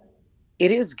going.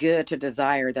 It is good to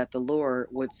desire that the Lord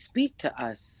would speak to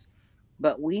us,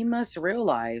 but we must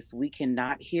realize we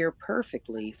cannot hear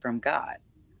perfectly from God.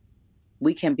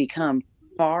 We can become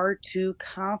far too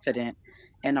confident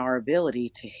in our ability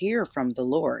to hear from the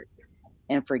Lord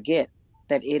and forget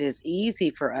that it is easy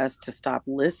for us to stop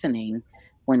listening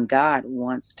when God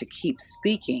wants to keep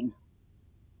speaking.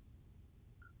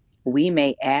 We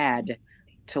may add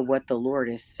to what the Lord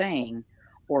is saying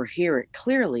or hear it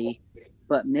clearly,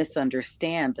 but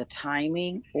misunderstand the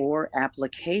timing or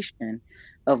application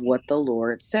of what the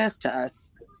Lord says to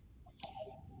us.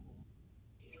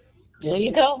 There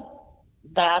you go.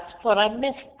 That's what I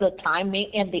missed, the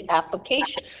timing and the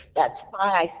application. That's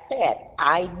why I said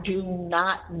I do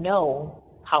not know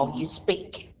how you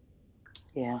speak.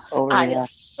 Yeah, I overreact.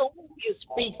 assume you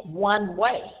speak one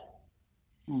way,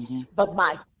 Mm-hmm. but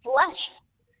my flesh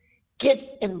gets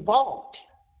involved.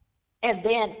 And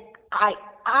then I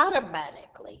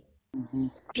automatically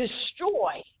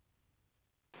destroy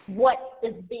what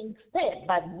is being said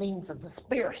by means of the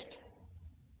Spirit.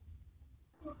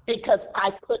 Because I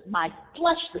put my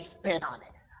fleshly spin on it.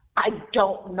 I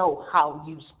don't know how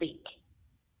you speak.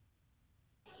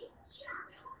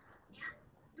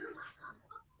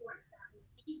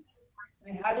 I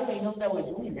mean, how do we know that we're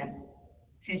doing that?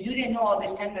 Since you didn't know all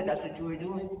this time that that's what you were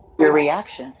doing. Your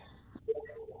reaction.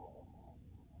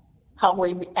 How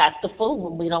we act the fool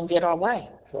when we don't get our way.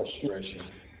 Frustration.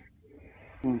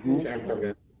 Mm-hmm.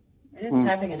 Temperament. And it's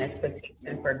having an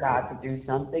expectation for God to do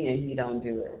something and he don't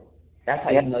do it. That's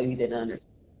how you know you didn't understand.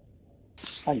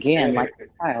 Again, like a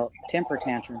child, temper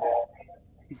tantrum.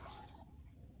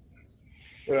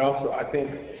 But also, I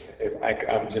think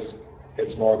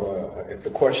it's more of it's a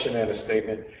question and a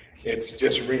statement. It's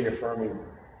just reaffirming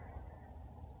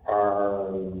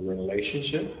our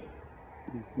relationship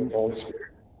with the Holy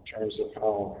Spirit in terms of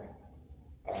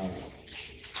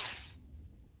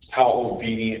how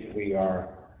obedient we are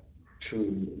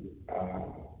to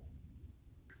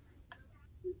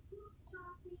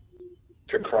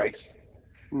Christ,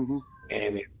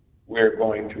 and we're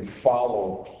going to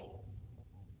follow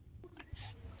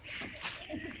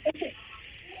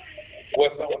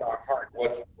what's on our heart,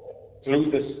 what's through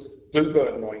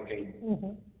the anointing.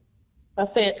 Mm-hmm.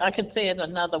 I could say it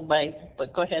another way,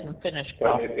 but go ahead and finish.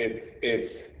 But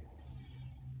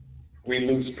we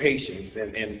lose patience,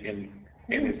 and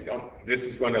this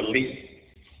is going to lead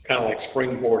kind of like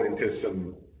springboard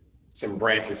into some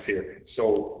branches here.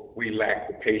 So we lack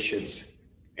the patience,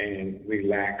 and we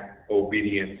lack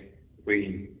obedience.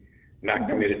 We not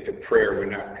committed to prayer. We're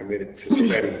not committed to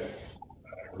study,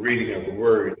 reading of the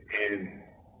Word, and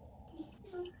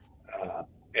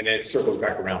then it circles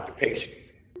back around to patience.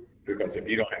 Because if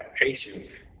you don't have patience,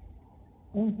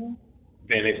 then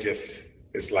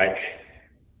it's like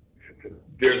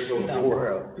there's no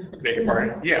more. Beg your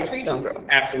pardon? Yeah,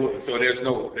 absolutely. So there's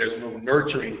no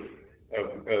nurturing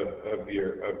of the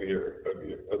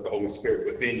Holy Spirit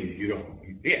within you.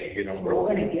 You don't grow. We're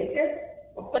gonna get there.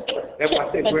 That's why I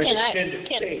said we're in the extended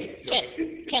stage.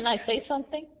 Can I say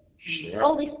something? Sure.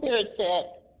 Holy Spirit said,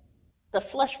 "The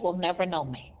flesh will never know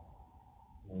me."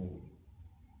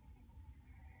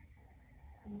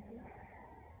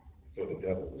 So the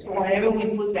devil. So whenever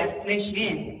we put that flesh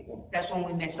in, that's when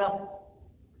we mess up.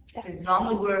 As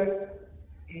long as we're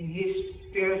in his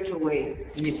spiritual way,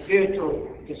 in his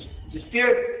spiritual, the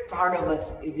spirit part of us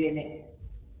is in it.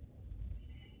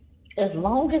 As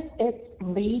long as it's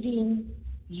leading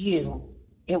you,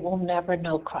 it will never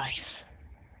know Christ.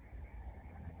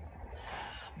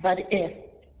 But if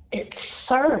it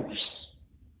serves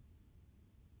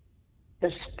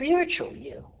the spiritual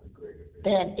you,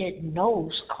 then it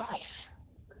knows Christ.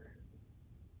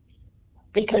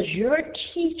 Because you're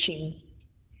teaching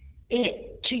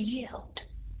it to yield.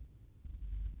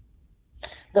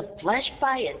 The flesh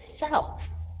by itself,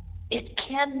 it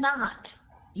cannot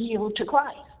yield to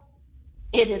Christ.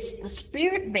 It is the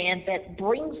spirit man that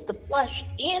brings the flesh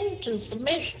into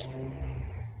submission.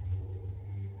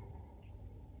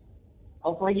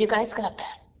 Hopefully you guys got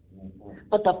that.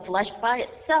 But the flesh by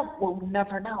itself will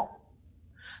never know.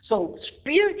 So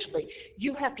spiritually,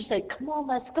 you have to say, come on,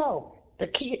 let's go. The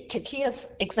Kia's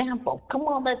example, come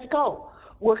on, let's go.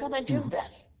 We're going to do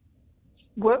this.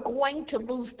 We're going to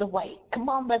lose the weight. Come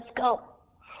on, let's go.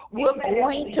 We're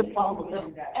going to follow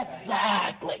them.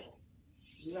 Exactly.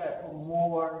 You got to put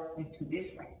more into this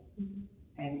one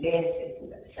and less into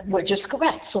that. Which is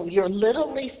correct. So you're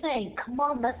literally saying, come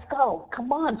on, let's go.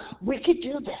 Come on, we could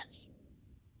do this.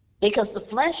 Because the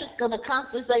flesh is going to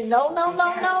constantly say, no,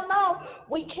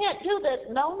 we can't do this.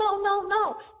 No.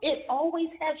 It always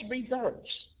has reserves.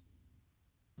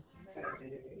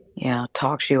 Yeah,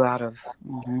 talks you out of.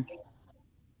 Mm-hmm.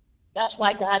 That's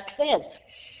why God says,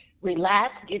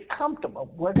 relax, get comfortable.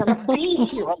 We're going to be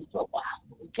here for a while,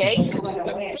 okay? We're going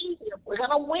to be here. We're going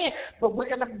to win, but we're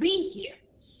going to be here.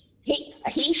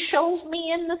 He shows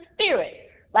me in the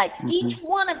spirit, like each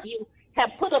one of you have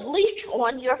put a leash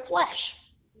on your flesh.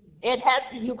 It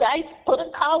has, you guys put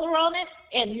a collar on it,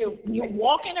 and you're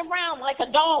walking around like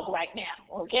a dog right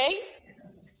now, okay?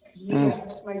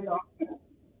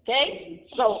 Okay?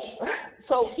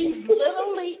 So he's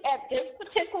literally at this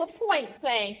particular point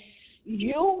saying,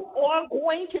 you are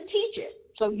going to teach it.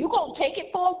 So you're going to take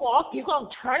it for a walk. You're going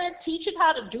to turn it, teach it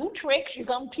how to do tricks. You're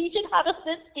going to teach it how to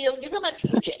sit still. You're going to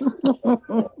teach it.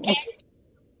 Okay?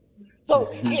 So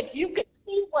if you could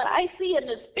see what I see in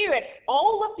the spirit,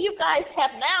 all of you guys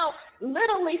have now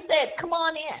literally said, come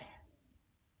on in.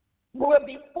 Where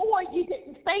before you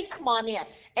didn't say, come on in.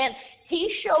 And he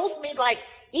shows me like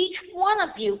each one of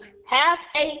you has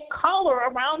a collar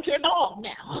around your dog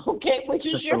now, okay, which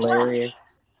is your hilarious.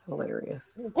 flesh.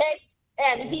 Hilarious. Okay?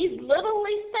 And he's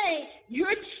literally saying you're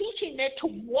teaching it to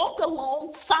walk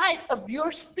alongside of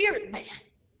your spirit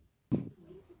man.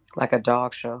 Like a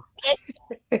dog show.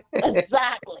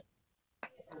 Exactly.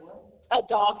 A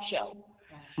dog show.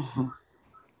 Mm-hmm.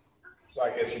 So I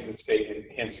guess you could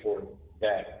say henceforth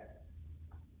that,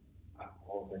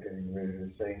 what was I getting ready to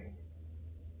say?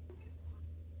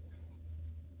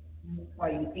 Why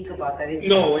you think about that?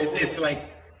 No, it's like,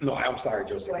 no, I'm sorry,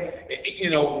 Joseph. You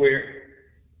know, we're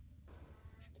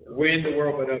in the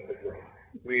world, but of the world.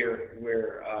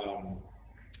 We're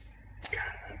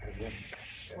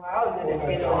well, I was going to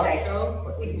say like,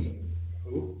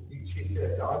 who? You see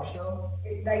a dog show?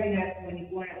 It's like when you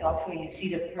go in a dog show and you see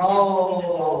the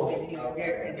Oh,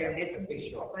 they're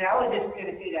listening. But I was just going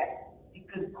to say that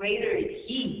because greater is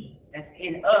he that's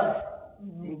in us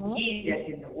than he that's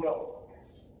in the world.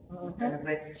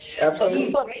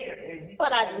 Absolutely.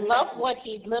 But I love what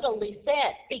he literally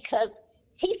said, because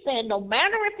he said no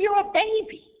matter if you're a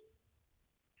baby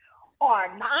or a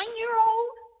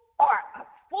 9-year-old or a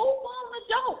full-blown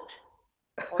adult,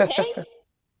 okay?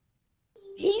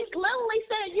 He's literally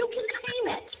saying you can tame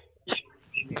it.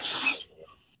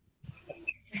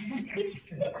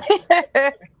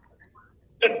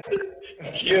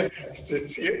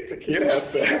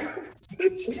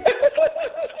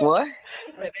 What?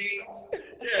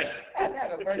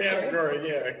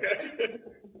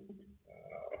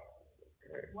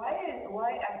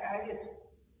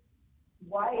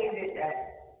 Why is it that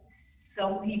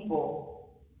some people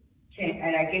can,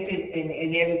 and I guess it's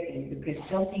in everything, because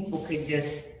some people can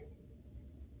just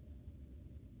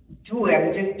do it,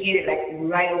 and just get it like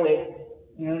right away.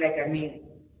 You know, like, I mean,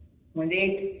 when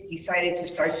they decided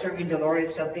to start serving the Lord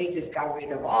and stuff, they just got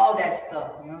rid of all that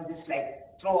stuff, you know, just like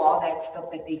throw all that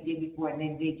stuff that they did before, and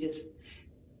then they just,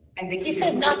 and they he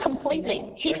said not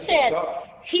completely. He said,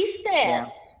 yeah.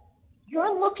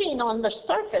 You're looking on the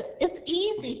surface. It's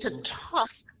easy to toss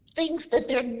things that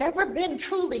they've never been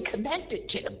truly connected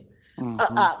to.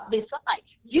 Besides,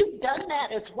 you've done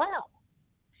that as well.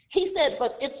 He said,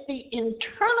 but it's the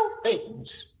internal things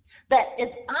that is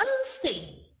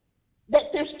unseen that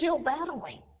they're still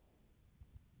battling.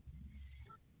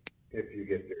 If you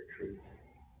get their truth.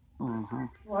 Mm-hmm.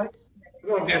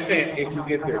 No, I'm just saying, if you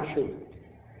get their truth.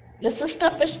 This is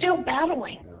stuff that's still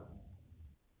battling.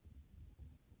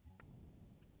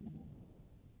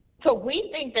 So we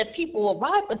think that people will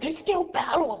arrive, but they're still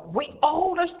battling. We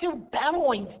all are still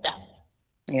battling stuff.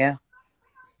 Yeah.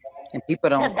 And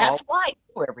people don't And that's all why.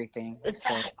 do everything.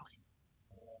 Exactly.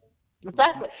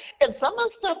 Exactly. And some of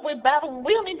the stuff we're battling,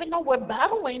 we don't even know we're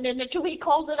battling it until he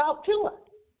calls it out to us.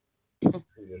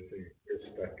 We're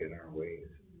stuck in our ways.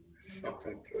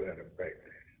 Something to that effect.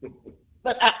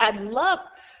 But I love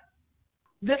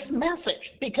this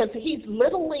message because he's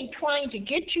literally trying to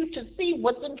get you to see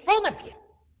what's in front of you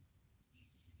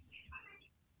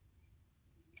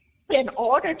in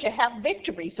order to have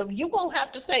victory. So you won't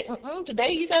have to say,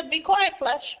 today you got to be quiet,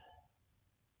 flesh.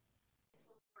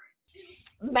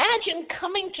 Imagine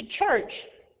coming to church,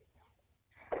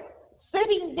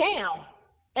 sitting down,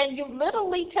 and you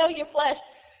literally tell your flesh,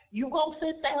 you're going to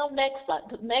sit down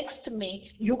next to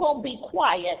me, you're going to be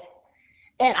quiet,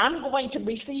 and I'm going to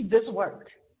receive this word.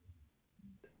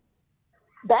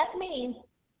 That means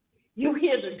you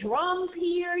hear the drums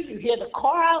here, you hear the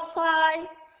car outside,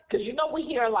 because you know we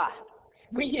hear a lot.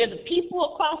 We hear the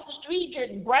people across the street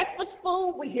getting breakfast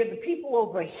food, we hear the people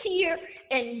over here,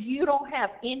 and you don't have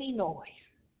any noise.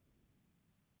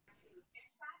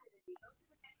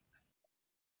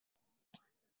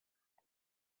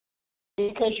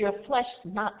 Because your flesh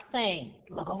is not saying,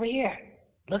 look over here,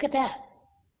 look at that,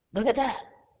 look at that,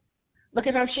 look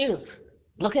at our shoes,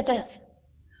 look at this.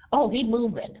 Oh, he's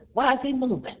moving. Why is he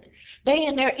moving? They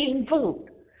in there eating food.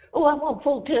 Oh, I want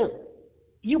food too.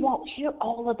 You won't hear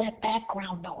all of that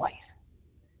background noise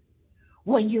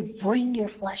when you bring your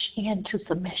flesh into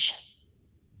submission.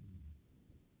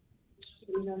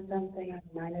 You know something I'm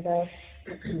reminded of?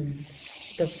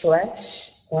 The flesh,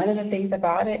 one of the things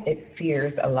about it, it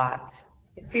fears a lot.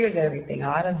 It fears everything. A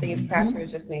lot of things Pastor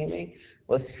was just naming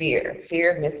was fear.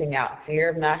 Fear of missing out, fear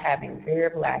of not having, fear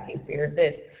of lacking, fear of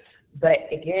this. But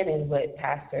again, in what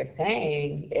Pastor is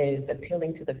saying is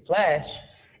appealing to the flesh.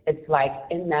 It's like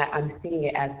in that I'm seeing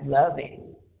it as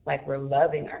loving, like we're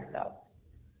loving ourselves.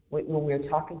 When we're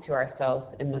talking to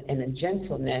ourselves in a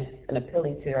gentleness and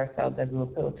appealing to ourselves as we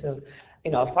appeal to,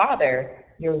 a father,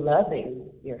 you're loving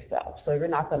yourself. So you're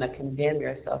not going to condemn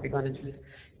yourself. You're going to just,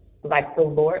 like, the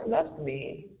Lord loves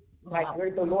me. Like,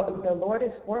 the Lord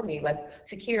is for me. Like,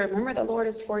 Shakira, remember the Lord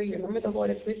is for you. Remember the Lord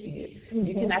is with you. Mm-hmm.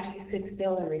 You can actually sit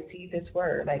still and receive this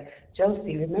word. Like,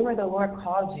 Josie, remember the Lord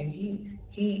called you.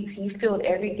 He filled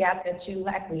every gap that you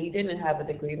lacked when you didn't have a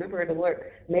degree. Remember the Lord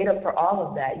made up for all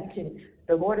of that.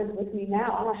 The Lord is with me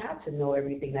now. I don't have to know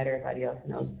everything that everybody else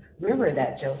knows. Remember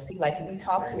that, Josie. Like, if you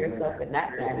talk to yourself in that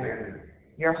manner,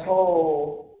 your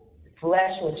whole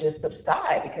flesh will just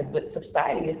subside, because what's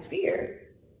subsiding is fear.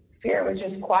 Fear would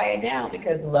just quiet down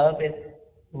because love is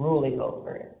ruling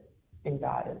over it, and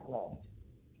God is love.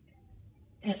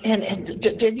 And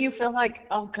did you feel like,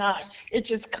 oh God, it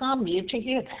just calmed you to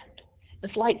hear that?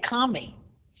 It's like calming.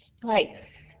 Like,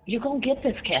 you're going to get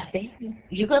this, Kathy.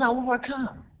 You're going to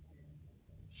overcome.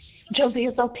 Josie,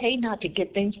 it's okay not to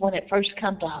get things when it first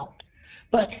comes out,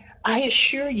 but I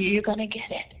assure you, you're going to get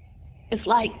it. It's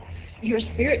like your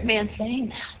spirit man saying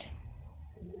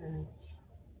that. Mm-hmm.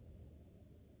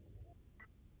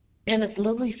 And it's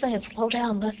literally saying, slow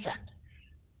down, listen.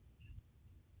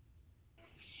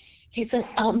 He says,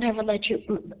 I'll never let you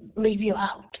leave you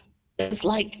out. It's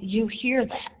like you hear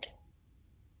that.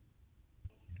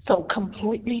 So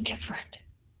completely different.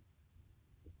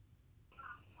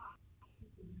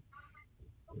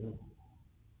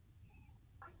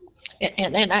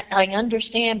 And I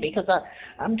understand, because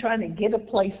I'm trying to get a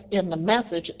place in the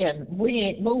message and we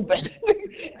ain't moving.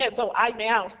 And so I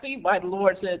now see why the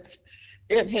Lord said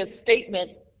in his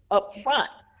statement up front,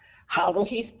 how will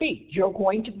he speak? You're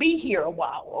going to be here a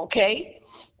while, okay?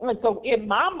 And so in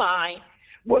my mind,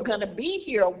 we're going to be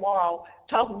here a while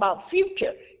talking about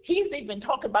future. He's even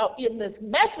talking about in this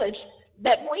message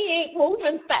that we ain't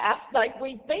moving fast like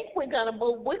we think we're going to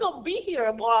move. We're going to be here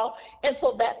a while. And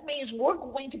so that means we're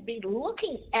going to be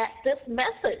looking at this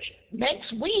message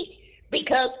next week,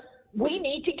 because we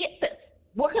need to get this.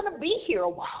 We're going to be here a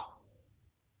while.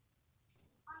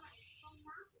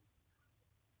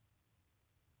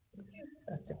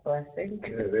 That's a blessing.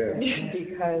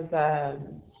 Because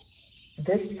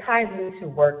this ties into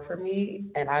work for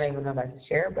me, and I don't even know if I should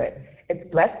share, but it's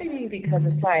blessing me because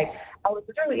it's like I was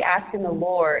literally asking the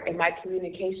Lord in my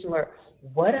communication, Lord,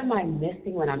 what am I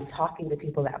missing when I'm talking to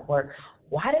people at work?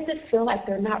 Why does it feel like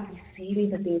they're not receiving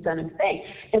the things that I'm saying?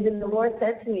 And then the Lord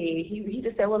said to me, he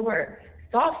just said one word,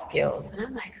 soft skills. And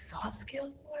I'm like, soft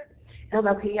skills, Lord?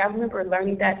 NLP. I remember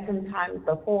learning that sometimes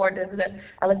before.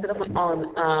 I looked it up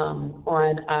on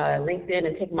LinkedIn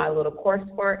and taking my little course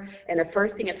for it. And the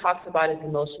first thing it talks about is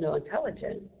emotional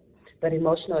intelligence. But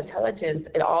emotional intelligence,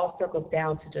 it all circles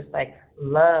down to just like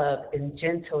love and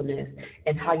gentleness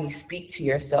and how you speak to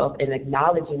yourself and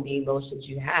acknowledging the emotions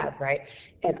you have, right?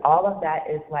 And all of that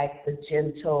is like the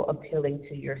gentle appealing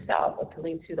to yourself,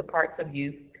 appealing to the parts of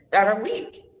you that are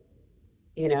weak.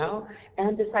 You know, and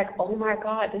I'm just like, oh my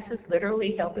God, this is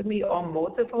literally helping me on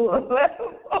multiple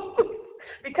levels.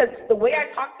 Because the way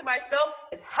I talk to myself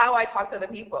is how I talk to the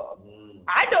people.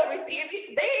 I don't receive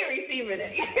it, they ain't receiving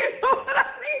it. You know what I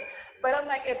mean? But I'm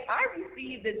like, if I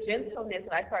receive the gentleness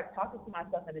and I start talking to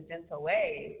myself in a gentle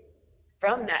way,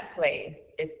 from that place,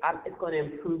 it's going to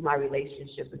improve my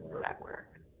relationship with people at work.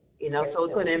 You know, so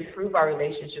it's going to improve our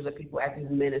relationship with people as we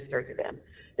minister to them.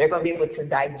 They're going to be able to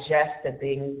digest the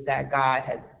things that God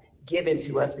has given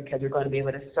to us because we're going to be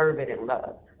able to serve it in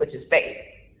love, which is faith.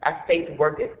 Our faith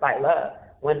work is by love.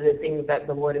 One of the things that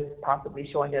the Lord is possibly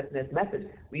showing us in this message,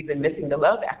 we've been missing the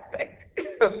love aspect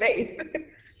of faith.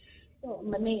 So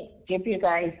let me give you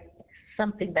guys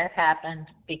something that happened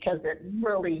because it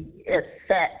really is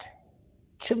set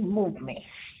to move me.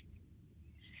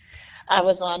 I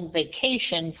was on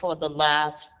vacation for the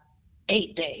last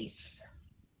 8 days.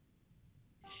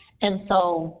 And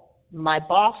so my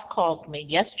boss called me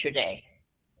yesterday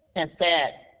and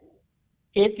said,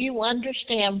 if you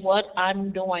understand what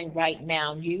I'm doing right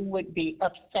now, you would be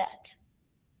upset.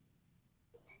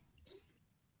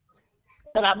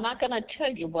 But I'm not going to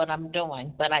tell you what I'm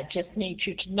doing, but I just need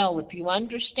you to know if you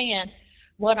understand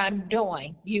what I'm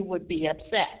doing, you would be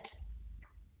upset.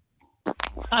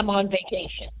 I'm on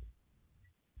vacation.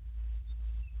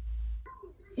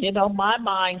 You know, my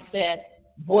mind said,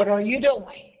 what are you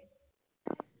doing?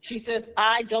 She says,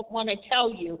 I don't want to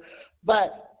tell you,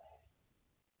 but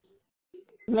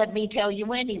let me tell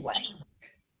you anyway.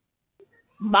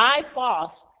 My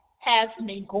boss has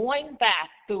me going back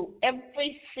through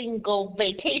every single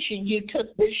vacation you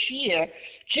took this year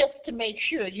just to make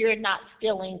sure you're not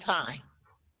stealing time.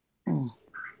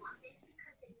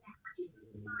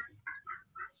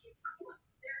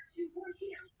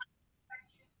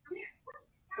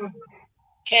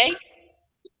 Okay?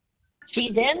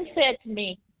 She then said to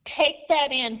me, take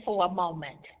that in for a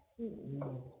moment.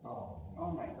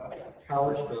 Oh my God.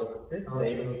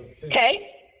 Okay?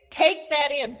 Take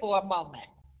that in for a moment.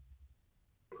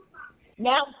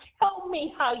 Now tell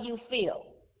me how you feel.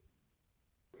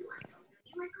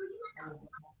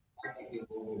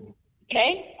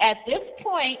 Okay? At this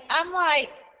point, I'm like,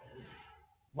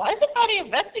 why is somebody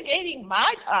investigating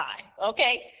my time?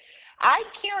 Okay? I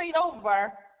carried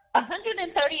over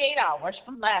 138 hours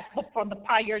from the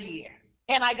prior year.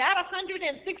 And I got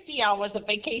 160 hours of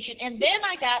vacation, and then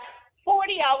I got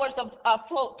 40 hours of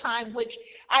float time, which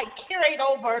I carried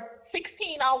over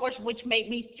 16 hours, which made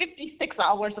me 56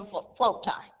 hours of float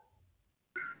time.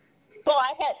 So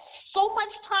I had so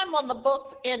much time on the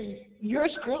books, and you're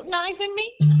scrutinizing me?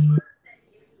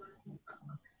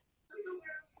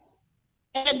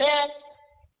 And then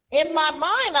in my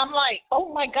mind, I'm like,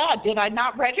 oh my God, did I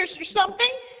not register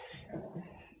something?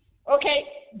 Okay,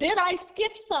 did I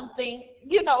skip something,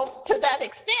 to that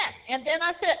extent? And then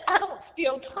I said, I don't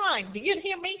steal time. Do you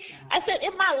hear me? I said,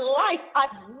 in my life,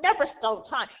 I've never stole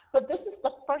time. But this is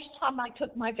the first time I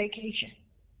took my vacation.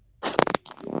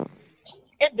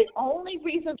 And the only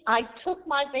reason I took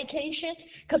my vacation,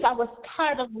 because I was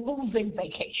tired of losing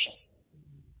vacation.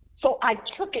 So I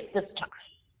took it this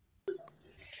time.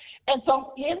 And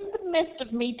so in the midst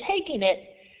of me taking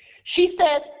it, she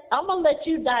said, I'm going to let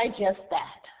you digest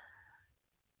that.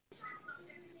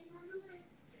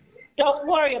 Don't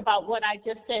worry about what I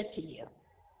just said to you,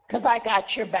 because I got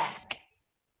your back.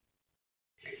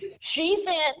 She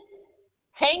then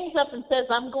hangs up and says,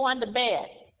 I'm going to bed.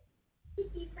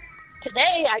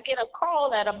 Today, I get a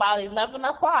call at about 11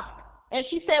 o'clock, and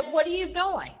she said, what are you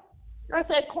doing? I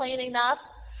said, cleaning up.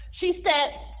 She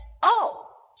said, oh,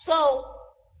 so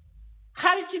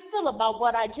how did you feel about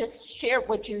what I just shared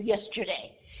with you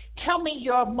yesterday? Tell me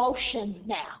your emotions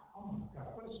now.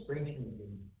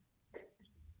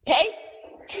 Okay?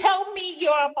 Tell me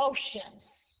your emotions.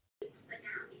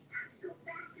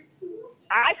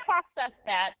 I processed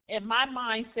that, and my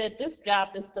mind said, this job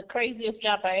is the craziest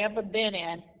job I ever been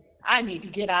in. I need to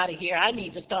get out of here. I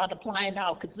need to start applying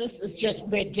out because this is just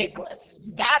ridiculous.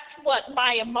 That's what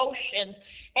my emotions,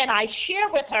 and I share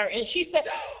with her, and she said,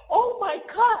 oh my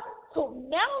God, so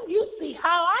now you see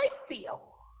how I feel.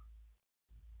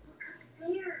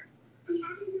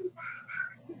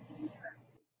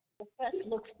 The press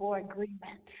looks for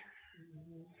agreement.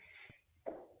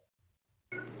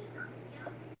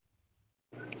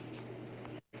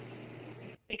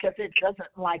 because it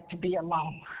doesn't like to be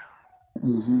alone.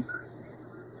 Mm-hmm.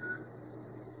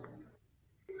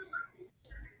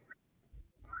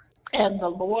 And the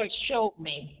Lord showed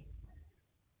me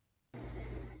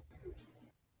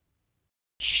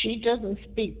she doesn't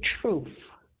speak truth,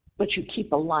 but you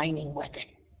keep aligning with it.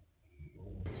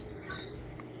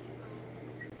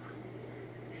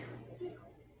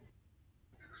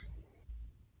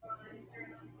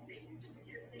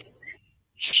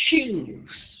 Choose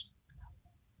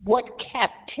what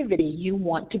captivity you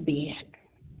want to be in.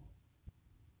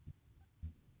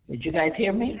 Did you guys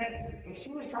hear me? If she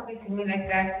was talking to me like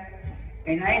that,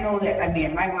 and I know that, I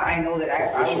mean, in my mind, I know that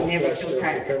I would never feel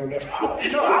time.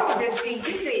 No, I would just think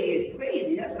this lady is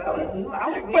crazy. That's what I would do.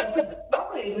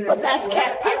 But that's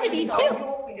captivity too.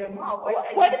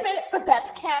 Wait a minute, but that's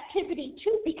captivity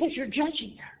too because you're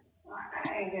judging her.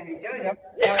 I ain't gonna judge her.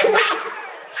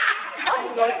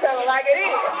 I'm gonna tell her like it is.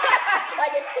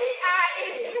 Like it's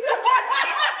T-I-N.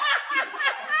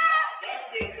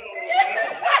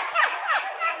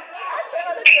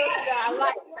 I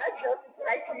like that. Just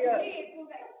crack me up.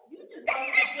 You just wanted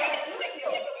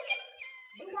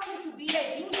to be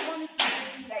like, you wanted to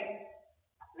be like,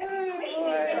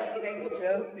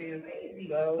 Josie is crazy.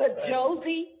 But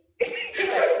Josie,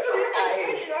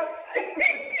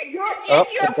 Oh,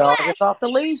 the dog is off the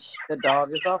leash. The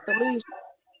dog is off the leash.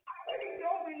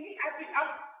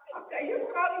 You're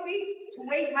calling me to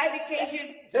waste my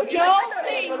vacation. Josie, can I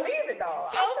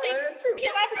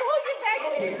pull you back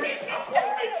in?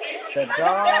 The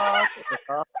dog is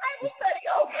off the leash.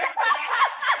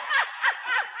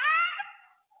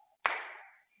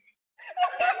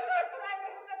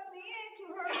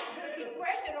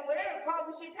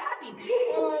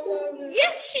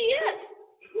 Yes, she is.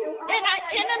 And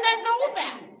I know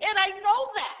that. And I know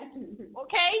that.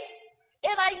 Okay?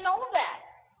 And I know that.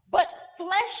 But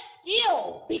flesh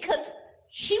still, because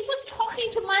she was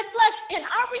talking to my flesh, and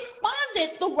I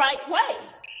responded the right way.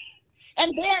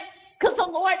 And then, because the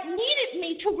Lord needed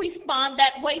me to respond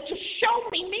that way to show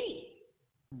me me.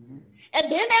 Mm-hmm.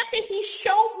 And then after he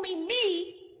showed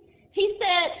me, he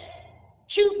said,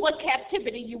 choose what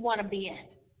captivity you want to be in.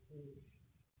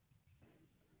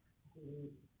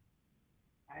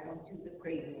 I don't choose the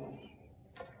crazy one.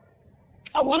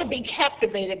 I want to be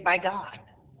captivated by God.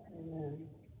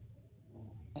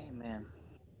 Amen.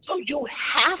 So you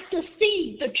have to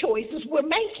see the choices we're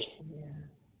making. Yeah.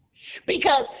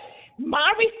 Because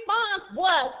my response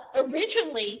was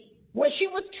originally, when she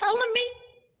was telling me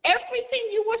everything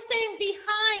you were saying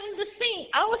behind the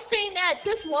scene, I was saying that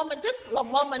this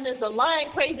woman is a lying,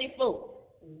 crazy fool.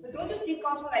 But don't you think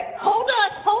also like... Hold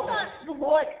on, the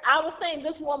Lord. I was saying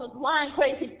this woman's lying,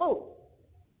 crazy fool.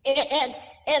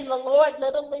 And the Lord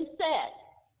literally said,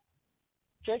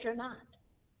 judge her not.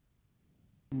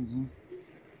 Mm-hmm.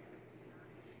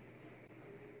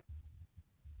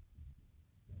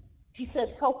 He says,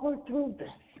 help her through this.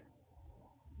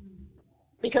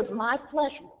 Because my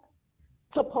flesh is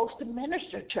supposed to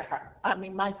minister to her. I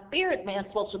mean, my spirit man's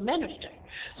supposed to minister.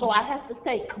 So I have to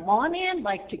say, come on in,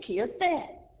 like Takia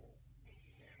said.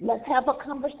 Let's have a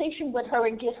conversation with her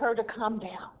and get her to calm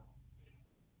down.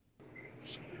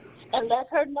 And let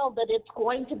her know that it's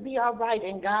going to be all right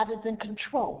and God is in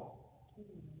control.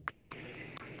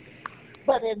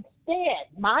 But instead,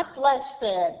 my flesh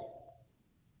said,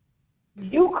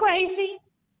 you crazy,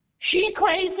 she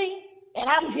crazy, and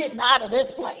I'm getting out of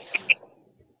this place.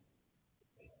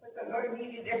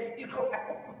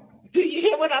 Do you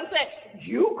hear what I'm saying?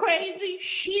 You crazy,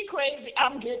 she crazy,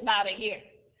 I'm getting out of here.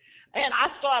 And I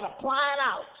started flying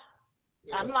out.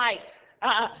 I'm like,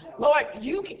 Lord,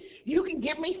 you can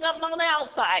give me something on the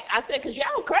outside. I said, because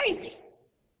y'all crazy.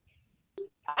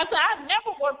 I said, I've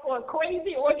never worked for a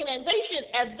crazy organization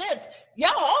as this.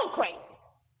 Y'all all crazy.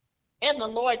 And the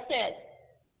Lord said,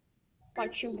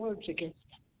 watch your words against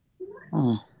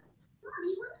them.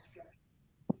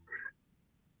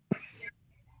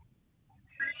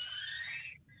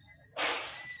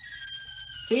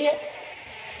 See it?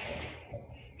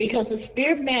 Because the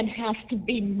spirit man has to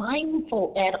be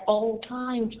mindful at all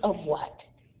times of what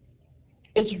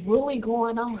is really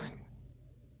going on.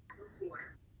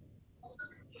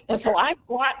 And so I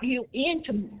brought you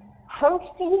into her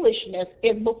foolishness,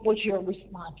 and look what your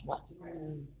response was.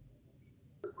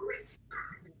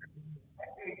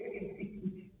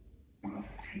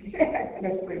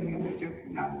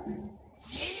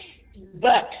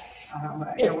 But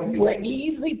we're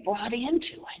easily brought into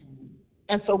it.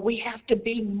 And so we have to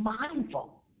be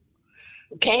mindful.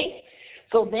 Okay?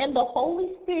 So then the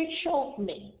Holy Spirit shows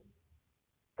me.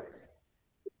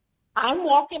 I'm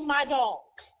walking my dog.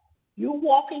 You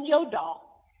walking your dog,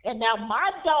 and now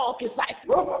my dog is like,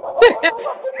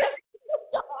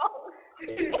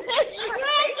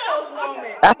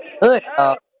 That's good,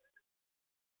 dog.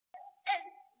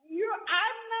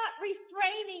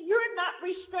 You're not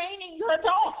restraining your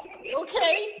dog,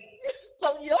 okay? So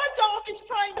your dog is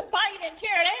trying to bite and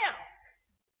tear down.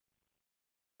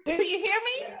 Do you hear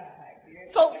me?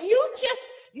 So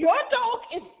your dog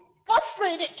is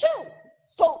frustrated too.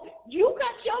 So you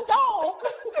got your dog,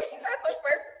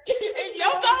 and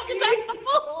your dog is at the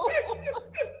fool.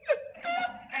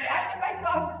 And after my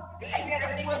dog, I get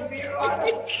everyone beer on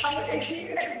it. I'm going to say, she's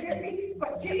going to give me,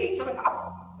 but she needs some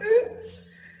help.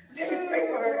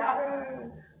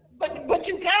 But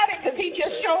you got it, because he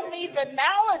just showed me the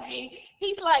analogy.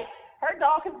 He's like, her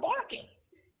dog is barking.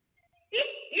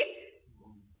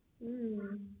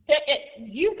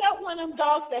 You got one of them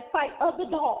dogs that fight other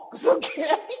dogs, okay?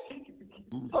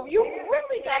 So you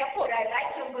really got to put. I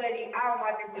like somebody, I don't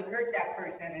want them to hurt that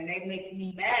person, and they make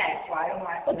me mad, so I don't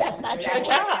want. But that's not your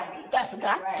job. That's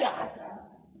God's job.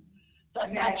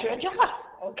 That's not your job,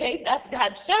 okay? That's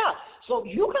God's job. So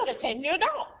you got to tame your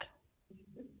dog.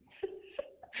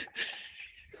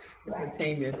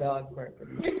 Tame your dog first.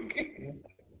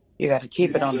 You got to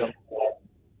keep it on the.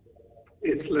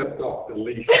 It's left off the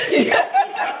leash. I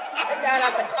got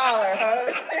out the collar, huh?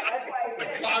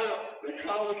 The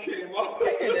collar came off.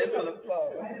 It's on the floor.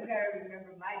 I just gotta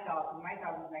remember my dog. My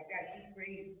dog was like that. She's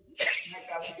crazy. My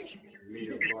dog.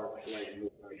 Mia barks like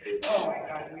this. Oh my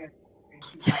God, Mia. And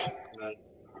she bites.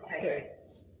 Okay.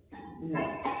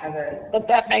 But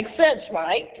that makes sense,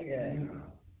 right? Yeah.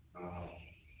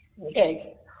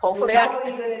 Okay. Hopefully, what are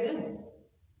you gonna do?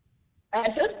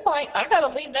 At this point, I got to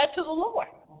leave that to the Lord.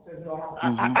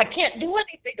 I can't do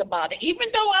anything about it,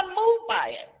 even though I'm moved by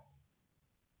it.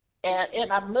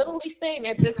 And I'm literally saying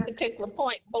at this particular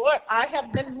point, Lord, I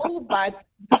have been moved by it.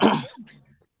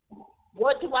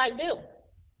 What do I do?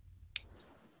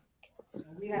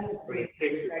 We have to pray.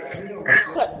 Takes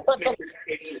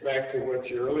you back to what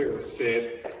you earlier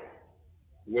said.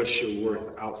 What's your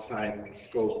worth outside the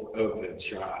scope of the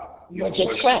job? What's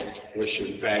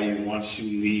your value once you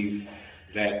leave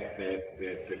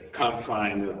the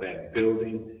confine of that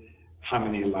building? How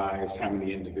many lives, how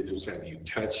many individuals have you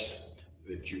touched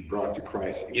that you brought to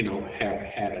Christ? Have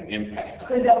had an impact.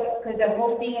 Because the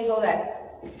whole thing is all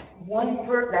that one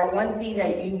thing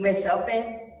that you mess up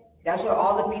in. That's what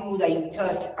all the people that you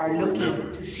touch are looking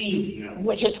to see. Yeah.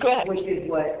 Which is correct. Which is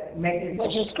what makes it.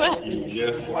 Which is correct.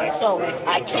 Just like so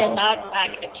I cannot.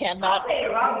 Say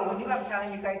it wrong, but when I'm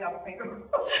telling you guys, I'll think about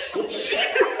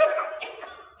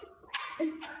I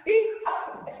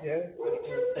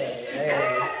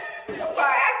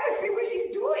have to see what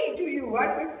she's doing to you.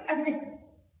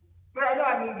 But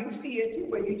I know, you see it too,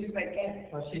 but you just like can't.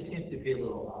 Well, she seems to be a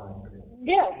little odd.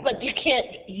 Yeah, but you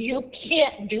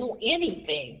can't do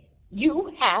anything.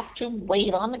 You have to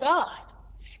wait on God,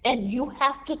 and you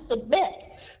have to submit.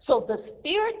 So the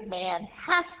spirit man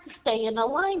has to stay in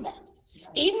alignment.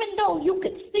 Even though you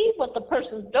could see what the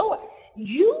person's doing,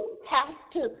 you have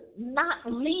to not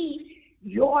leave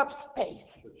your space.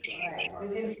 Right.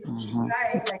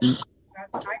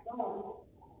 I know,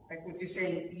 like what you're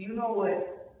saying, you know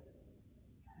what?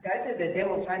 That's the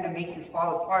devil trying to make you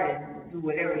fall apart and do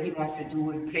whatever he wants to do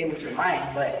and play with your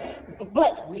mind,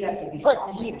 but we have to be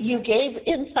strong. You gave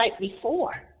insight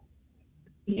before.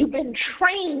 You've been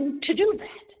trained to do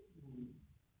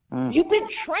that. You've been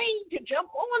trained to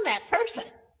jump on that person.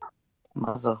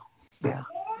 Muzzle. Yeah.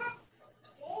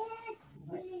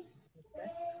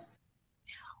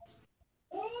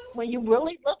 When you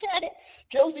really look at it,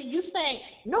 Josie, you saying,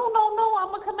 no, I'm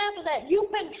going to come after that. You've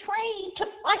been trained to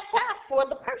fight back for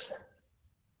the person.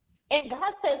 And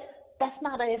God says, that's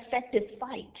not an effective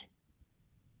fight.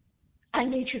 I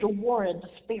need you to war in the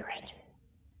spirit.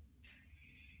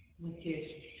 Which is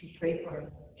to pray for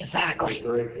her. Exactly.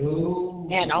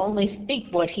 And only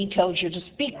speak what he tells you to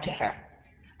speak to her.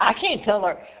 I can't tell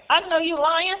her, I know you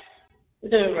lying.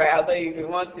 Right, although you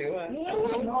want to. Huh? I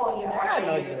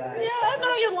know you're lying. Yeah, I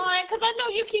know you're lying because I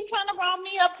know you keep trying to round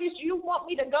me up because you want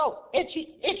me to go. And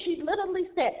she literally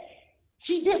said,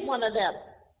 she did one of them.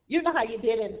 You know how you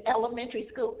did in elementary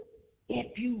school?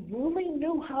 If you really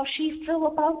knew how she feel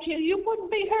about you, you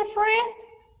wouldn't be her friend.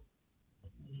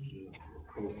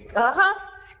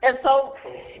 And so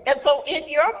in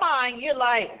your mind, you're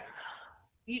like,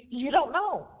 you don't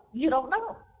know. You don't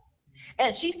know.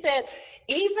 And she said,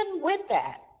 even with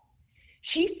that,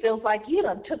 she feels like you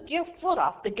done took your foot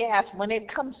off the gas when it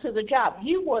comes to the job.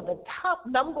 You were the top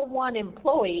 #1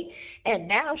 employee, and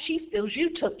now she feels you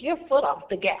took your foot off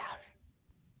the gas.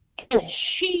 And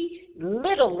she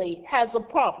literally has a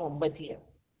problem with you.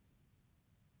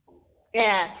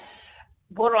 And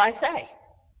what do I say?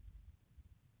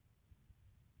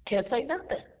 Can't say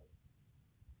nothing.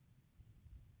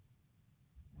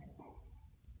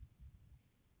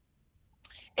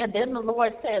 And then the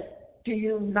Lord says, do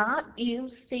you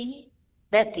see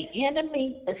that the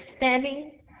enemy is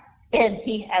standing and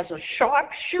he has a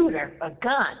sharpshooter, a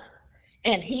gun,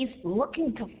 and he's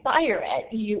looking to fire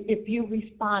at you if you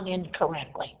respond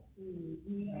incorrectly.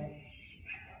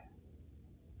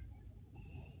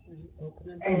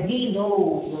 And he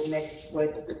knows what next.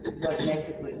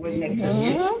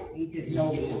 Mm-hmm. He just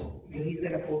knows. And he's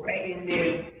gonna put right in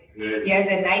there. He has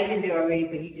a knife in there already,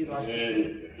 but he just wants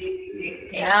to.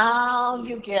 Now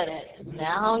you get it.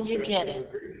 Now you get it.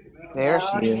 There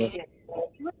she is.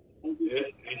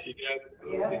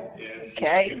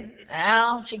 Okay,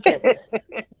 now she gets it.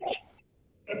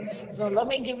 So let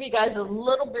me give you guys a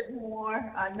little bit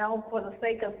more. I know for the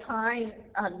sake of time,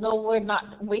 I know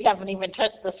we haven't even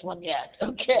touched this one yet,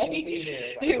 okay?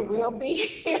 It will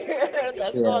be here.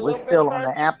 That's Yeah, we're still on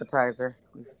the appetizer.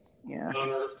 Yeah.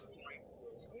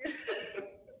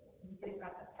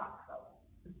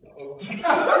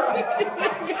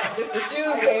 Just the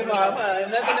shoes came off, huh?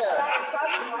 Nothing else.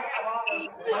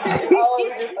 Oh,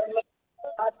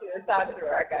 just talk to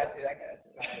her. I got you.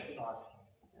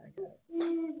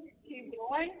 Keep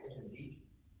going.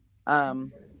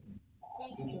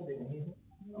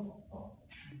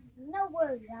 No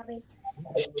worries, Robbie.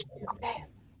 Okay.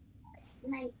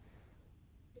 Good night.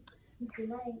 Good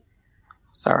night.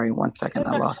 Sorry, 1 second.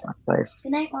 I lost my place.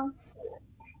 Good night, Mom.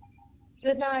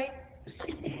 Good night.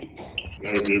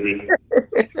 Hey, baby.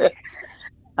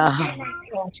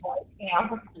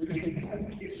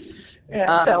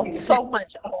 Yeah, so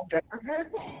much older.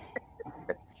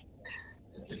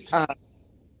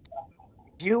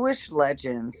 Jewish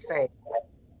legends say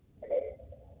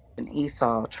and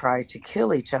Esau tried to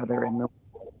kill each other in the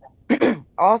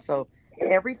also,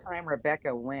 every time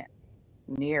Rebecca went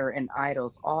near an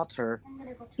idol's altar,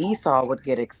 Esau would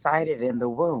get excited in the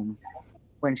womb.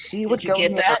 When she would go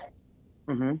get near that?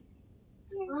 Mm-hmm.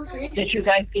 Did you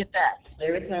guys get that?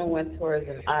 Every time we went towards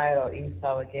an idol,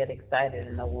 Esau would get excited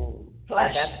in the womb.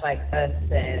 That's like us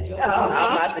saying, I'm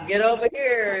about to get over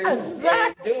here and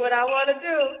do what I want to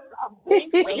do.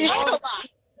 Things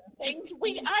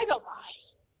we idolize.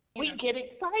 We get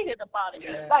excited about it.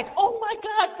 Yeah. Like, oh my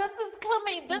God, this is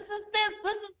coming. This is this.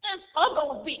 I'm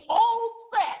going to be all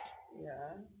set.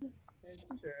 Yeah, it's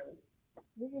true.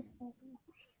 This is so good.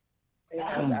 It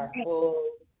has our full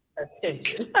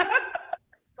attention.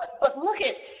 But look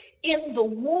at, in the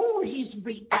womb, he's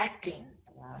reacting.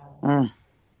 Wow.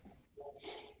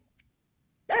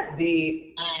 That's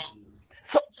deep.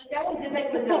 So that was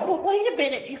but wait a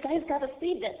minute, you guys got to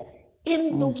see this.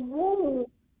 In the womb,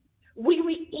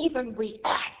 we even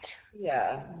react.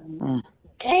 Yeah.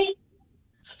 Okay?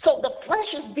 So the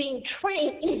flesh is being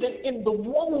trained even in the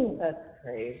womb. That's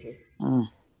crazy.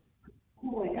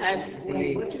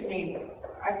 What's his name?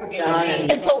 I forget.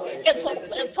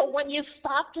 And so when you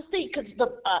stop to see, because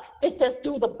it says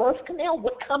through the birth canal,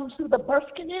 what comes through the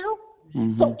birth canal?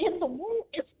 Mm-hmm. So in the womb,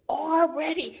 it's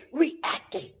already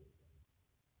reacting.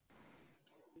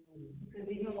 Because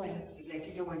even when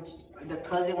the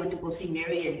cousin went to go see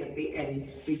Mary and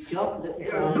they jumped, knew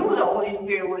the Holy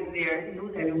Spirit was there, knew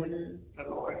that it was the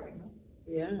Lord.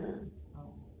 Yeah.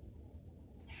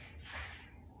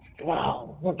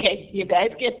 Wow. Okay, you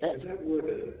guys get this. Is that where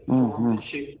the form and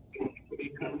shape of iniquity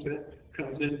comes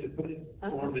into play?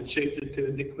 Form and shaped into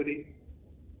iniquity?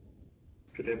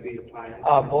 Could that be applied?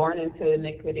 Born into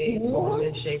iniquity, born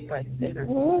and shaped by sinner.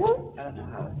 Mm-hmm. I don't know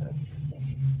how it is.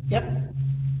 Yep.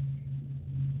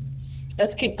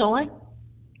 Let's keep going.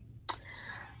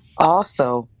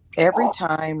 Also, every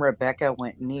time Rebecca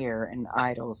went near an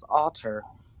idol's altar,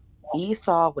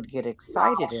 Esau would get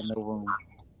excited in the womb.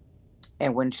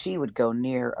 And when she would go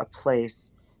near a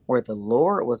place where the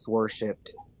Lord was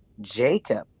worshipped,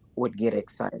 Jacob would get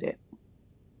excited.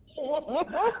 You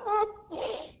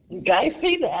guys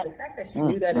see that? The fact that she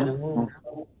knew that in the womb,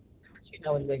 she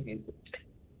knows what they do.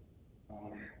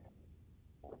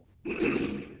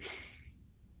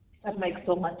 That makes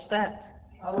so much sense.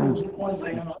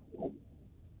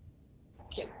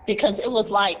 Because it was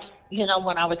like,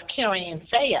 when I was carrying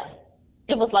Saya,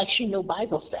 it was like she knew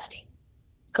Bible study.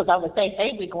 Because I would say,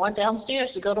 hey, we're going downstairs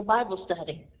to go to Bible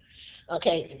study.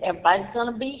 Okay, everybody's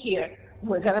going to be here.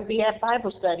 We're going to be at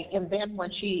Bible study. And then when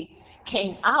she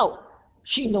came out,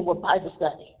 she knew what Bible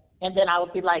study. And then I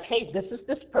would be like, hey, this is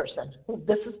this person.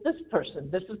 This is this person.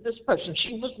 This is this person.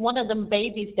 She was one of them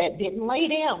babies that didn't lay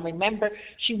down. Remember,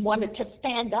 she wanted to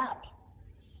stand up.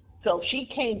 So she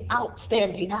came out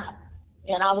standing up.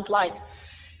 And I was like,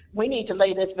 we need to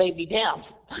lay this baby down.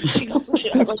 She goes,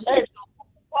 there's no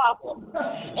problem.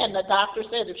 And the doctor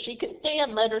said if she could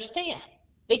stand, let her stand.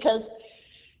 Because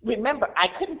remember, I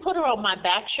couldn't put her on my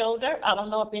back shoulder. I don't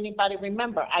know if anybody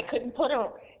remember. I couldn't put her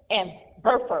and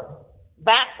birth her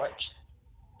backwards.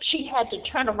 She had to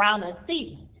turn around and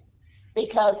see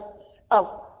because of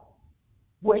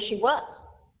where she was.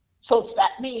 So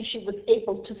that means she was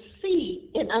able to see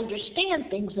and understand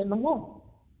things in the womb.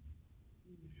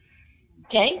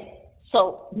 Okay?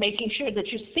 So making sure that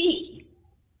you see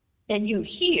and you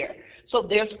hear. So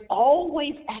there's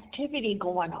always activity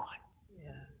going on.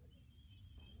 Yeah.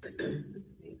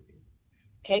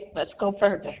 Okay, let's go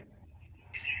further.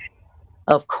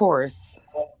 Of course,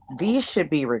 these should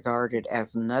be regarded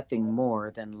as nothing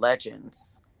more than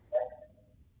legends.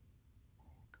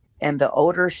 And the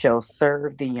older shall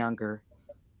serve the younger.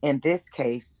 In this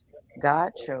case,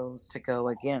 God chose to go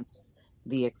against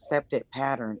the accepted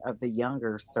pattern of the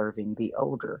younger serving the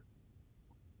older.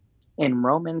 In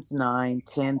Romans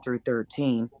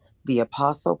 9:10-13, the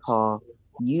Apostle Paul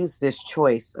used this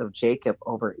choice of Jacob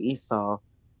over Esau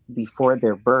before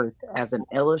their birth as an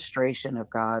illustration of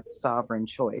God's sovereign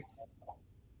choice.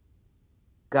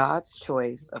 God's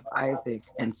choice of Isaac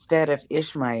instead of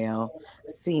Ishmael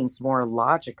seems more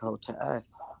logical to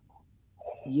us.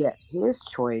 Yet his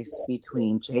choice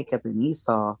between Jacob and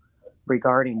Esau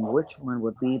regarding which one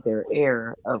would be their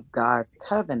heir of God's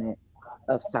covenant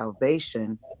of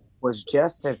salvation was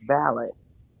just as valid,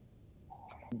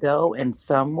 though in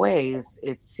some ways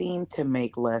it seemed to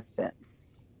make less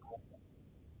sense.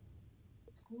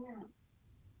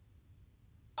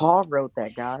 Paul wrote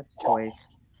that God's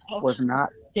choice was not...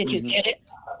 Did you get it?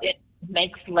 It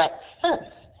makes less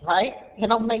sense, right? It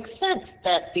don't make sense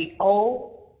that the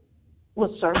old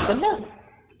will serve the new.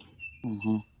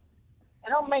 Mm-hmm. It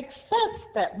don't make sense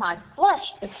that my flesh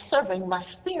is serving my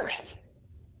spirit.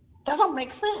 That don't make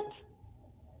sense.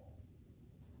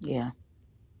 Yeah.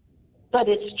 But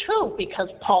it's true because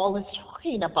Paul is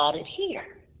talking about it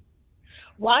here.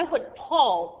 Why would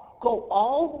Paul go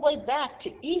all the way back to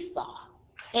Esau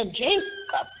and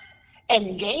Jacob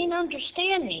and gain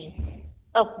understanding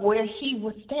of where he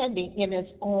was standing in his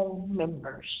own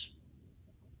members?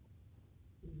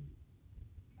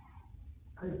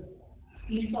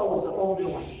 Esau was the older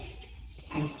one,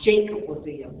 and Jacob was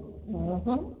the younger one.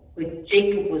 Mm-hmm. But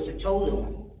Jacob was the chosen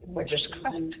one. Which is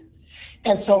correct.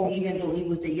 And so, even though he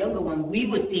was the younger one, we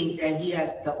would think that he has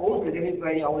the older.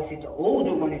 Everybody always says the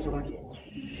older one is the one that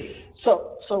be saved.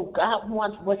 So God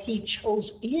wants what He chose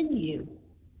in you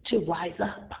to rise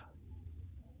up.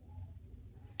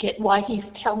 Get why He's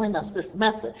telling us this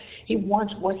message. He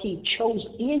wants what He chose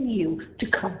in you to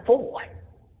come forward.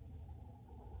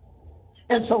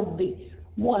 And so the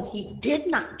one He did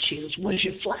not choose was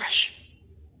your flesh.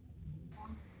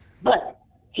 But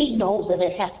He knows that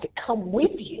it has to come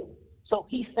with you. So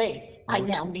He's saying, I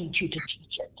now need you to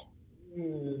teach it.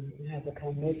 You have to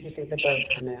come with you through the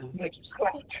birth now. Which is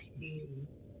correct.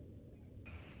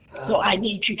 So I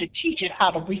need you to teach it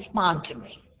how to respond to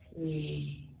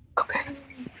me. Okay.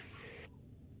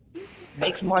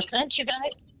 Makes more sense, you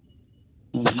guys?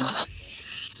 Mm-hmm.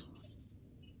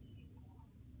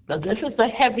 So this is a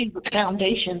heavy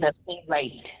foundation that's being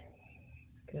laid.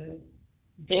 Good.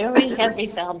 Very heavy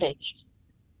foundation.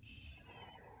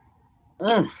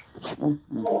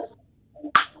 Mm-hmm.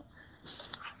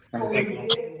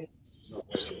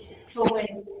 So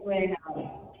when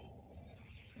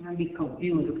I'm be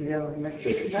confused because I don't remember.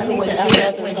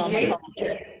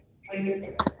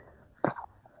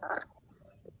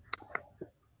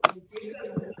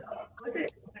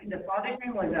 The father's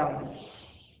name was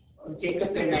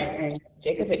Jacob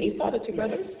and Esau, the two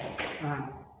brothers.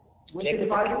 What's his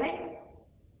father's name?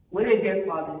 What is their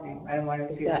father's name? I don't want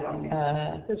to say the wrong name.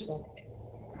 This one.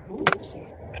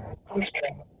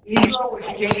 Esau was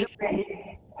Jacob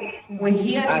and when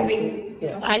he had to make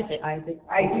Isaac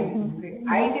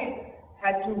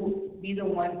had to be the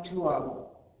one to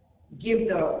give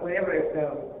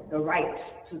the rights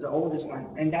to the oldest one,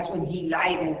 and that's when he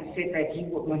lied and said that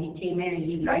when he came in and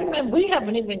he lied. And we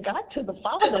haven't even got to the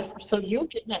father, so you're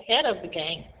getting ahead of the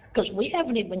game. Because we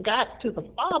haven't even got to the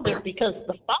father, because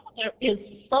the father is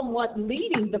somewhat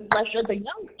leading the flesh of the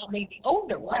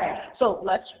older one. So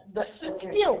let's sit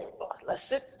still. Let's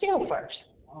sit still first,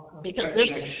 because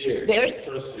there's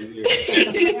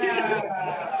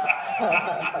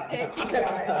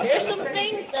some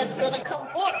things that's going to come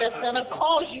forth that's going to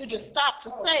cause you to stop to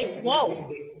say,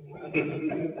 "Whoa."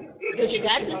 Because you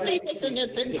got to see this in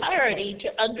its entirety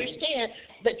to understand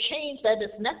the change that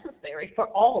is necessary for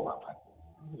all of us.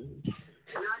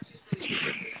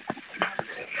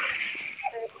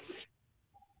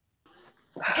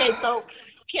 Okay, Okay, so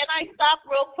can I stop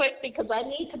real quick because I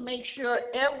need to make sure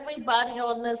everybody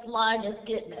on this line is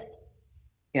getting it.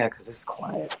 Yeah, because it's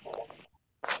quiet.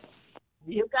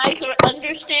 You guys are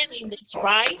understanding this,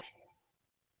 right?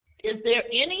 Is there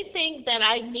anything that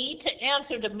I need to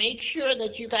answer to make sure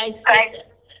that you guys get it?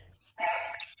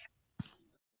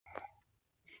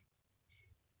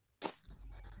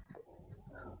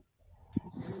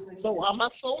 So I'm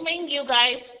assuming you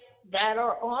guys that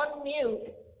are on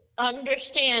mute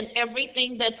understand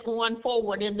everything that's going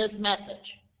forward in this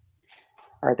message.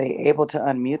 Are they able to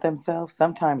unmute themselves?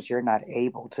 Sometimes you're not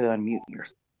able to unmute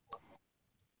yourself.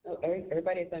 Oh,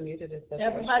 everybody's unmuted.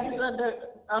 Everybody's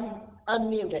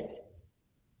unmuted.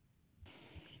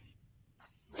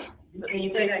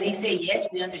 You say yes,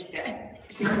 we understand.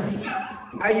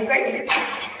 Are you ready?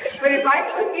 But if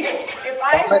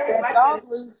Don't let that dog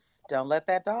loose. Don't let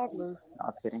that dog loose. No, I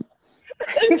was kidding.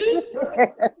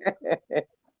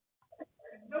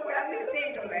 No, but I'm just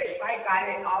saying, though, that if I got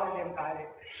it, all of them got it.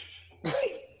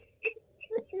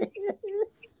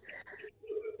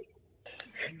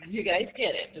 You guys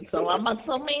get it. And so I'm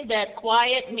assuming that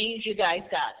quiet means you guys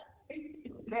got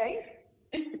it. Okay?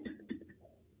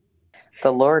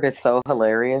 The Lord is so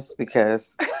hilarious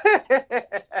because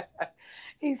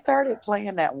he started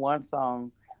playing that one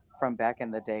song from back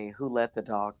in the day, Who Let the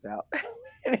Dogs Out?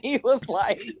 And he was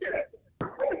like...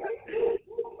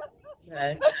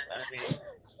 That's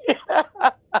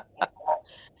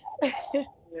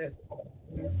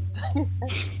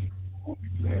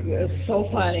It's so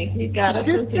funny. He got a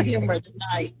sense of humor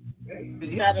tonight.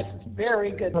 He got a very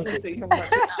good sense of humor tonight.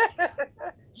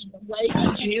 The way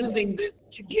he's using this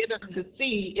to get us to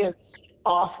see is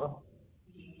awesome.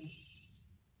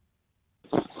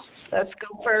 Let's go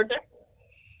further.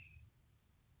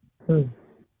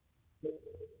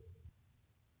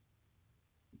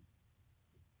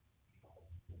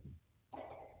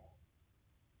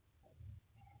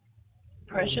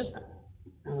 Precious?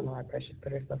 I don't know why Precious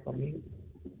put herself on mute.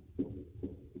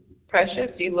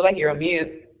 Precious, you look like you're on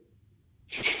mute.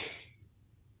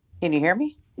 Can you hear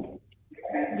me?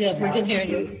 Yes, we can hear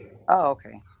you. Oh,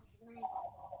 okay.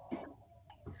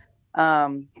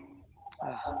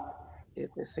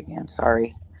 Did this again.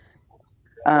 Sorry.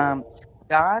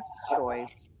 God's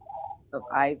choice of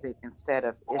Isaac instead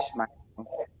of Ishmael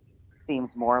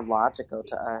seems more logical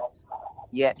to us.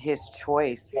 Yet his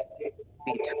choice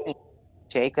between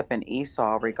Jacob and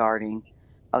Esau regarding,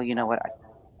 oh, you know what?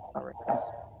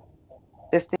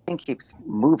 This thing keeps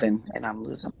moving and I'm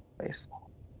losing my place.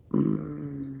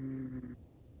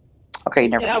 Okay,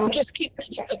 never mind. I will just keep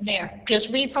reading from there. Just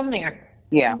read from there.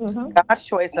 Yeah. Mm-hmm. God's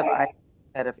choice of Isaac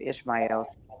instead of Ishmael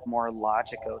seems more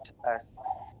logical to us.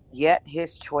 Yet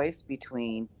his choice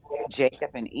between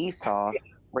Jacob and Esau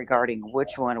regarding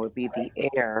which one would be the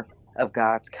heir of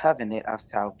God's covenant of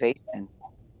salvation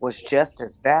was just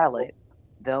as valid,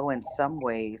 though in some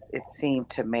ways it seemed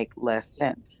to make less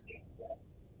sense.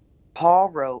 Paul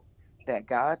wrote that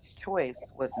God's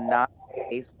choice was not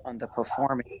based on the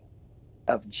performance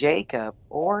of Jacob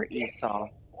or Esau.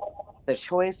 The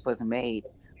choice was made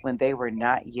when they were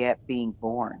not yet being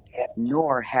born,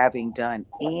 nor having done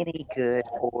any good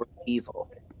or evil.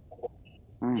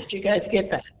 Did you guys get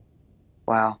that?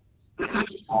 Wow.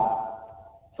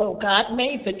 So God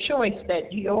made the choice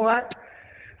that your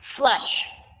flesh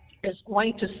is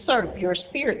going to serve your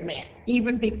spirit man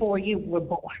even before you were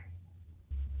born.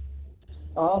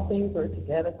 All things work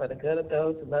together for the good of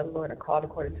those who love the Lord and are called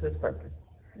according to his purpose.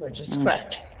 Which is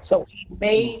correct. So he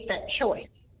made that choice.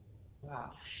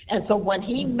 Wow. And so when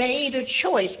he made a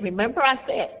choice, remember I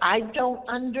said, I don't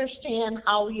understand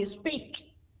how you speak.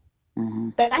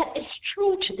 That is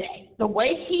true today. The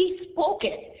way he spoke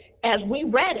it, as we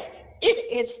read it, it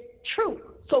is true.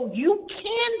 So you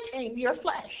can tame your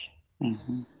flesh.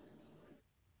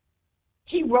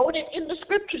 He wrote it in the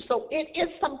scripture, so it is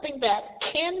something that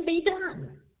can be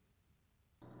done.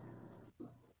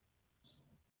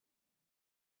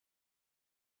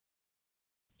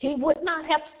 He would not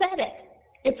have said it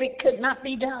if it could not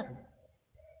be done.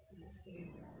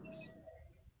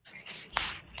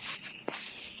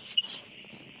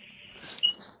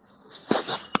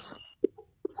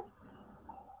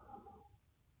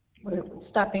 We're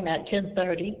stopping at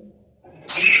 10:30.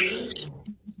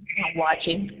 I'm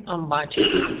watching.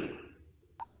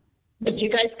 But you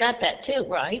guys got that too,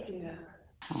 right? Yeah.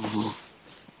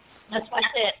 That's why I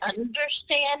said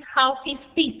understand how he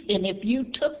speaks. And if you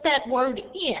took that word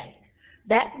in,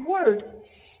 that word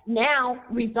now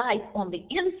resides on the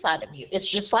inside of you. It's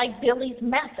just like Billy's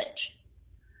message.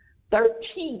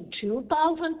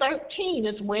 2013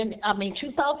 is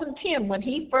 2010, when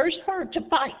he first heard to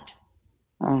fight.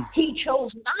 He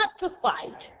chose not to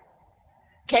fight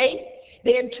Okay?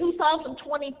 Then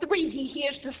 2023, he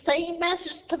hears the same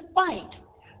message to fight.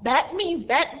 That means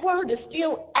that word is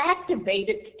still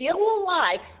activated, still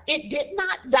alive. It did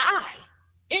not die.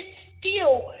 It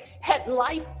still had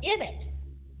life in it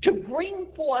to bring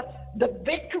forth the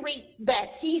victory that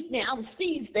he now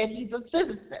sees that he's a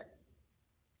citizen.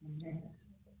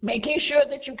 Making sure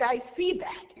that you guys see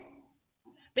that.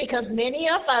 Because many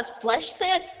of us, flesh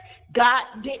said,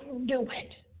 God didn't do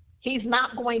it. He's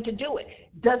not going to do it.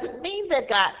 Doesn't mean that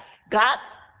God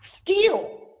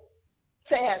still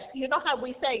says, you know how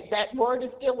we say that word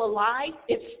is still alive?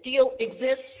 It still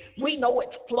exists. We know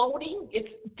it's floating. It's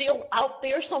still out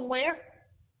there somewhere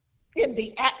in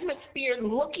the atmosphere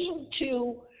looking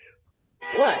to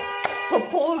what?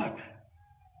 Perform.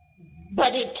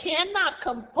 But it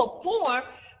cannot perform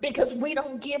because we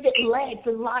don't give it legs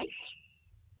and life.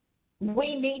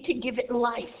 We need to give it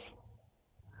life.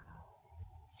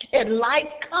 And life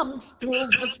comes through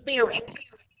the Spirit.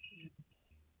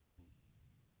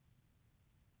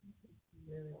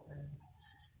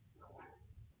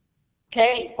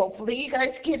 Okay, hopefully you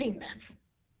guys getting this.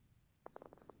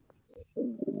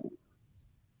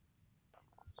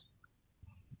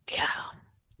 Yeah,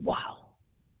 wow.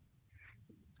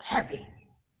 Heavy.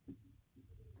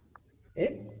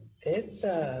 It's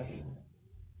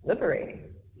liberating.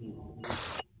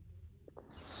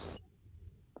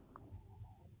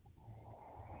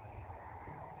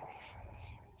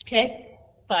 Okay,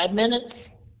 5 minutes.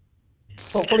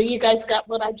 Hopefully you guys got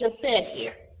what I just said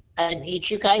here. I need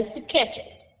you guys to catch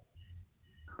it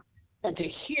and to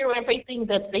hear everything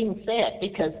that's being said,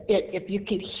 because if you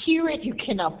can hear it, you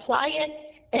can apply it,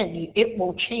 and it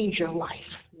will change your life.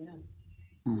 Yeah.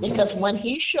 Mm-hmm. Because when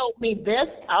he showed me this,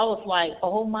 I was like,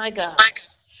 oh my God.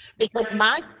 Because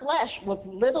my flesh was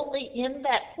literally in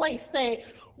that place saying,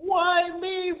 why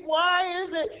me? Why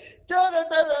is it? Da, da,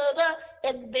 da, da, da.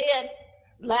 And then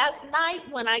last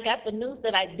night when I got the news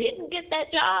that I didn't get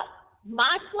that job,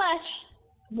 my flesh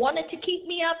wanted to keep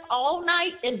me up all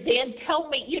night and then tell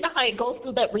me, you know how it goes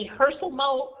through that rehearsal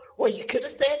mode where you could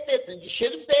have said this and you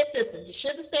should have said this and you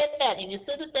should have said that and you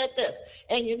should have said this.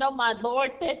 And you know, my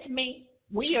Lord said to me,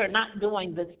 we are not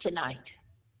doing this tonight.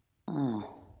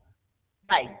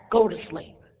 Like, go to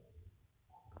sleep.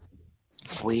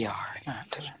 We are not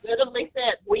doing it. Literally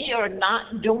said, we are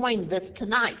not doing this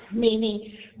tonight,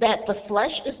 meaning that the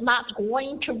flesh is not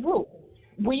going to rule.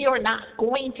 We are not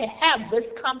going to have this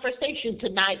conversation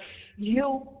tonight.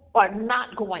 You are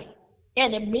not going.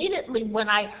 And immediately when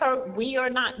I heard we are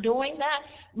not doing that,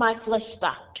 my flesh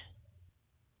stopped.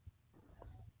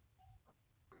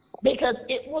 Because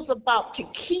it was about to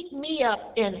keep me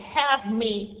up and have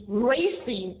me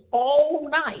racing all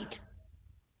night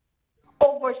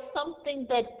over something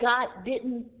that God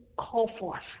didn't call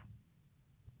forth.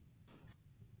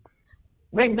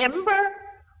 Remember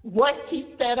what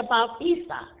he said about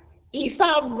Esau.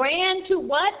 Esau ran to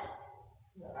what?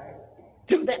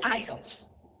 To the idols.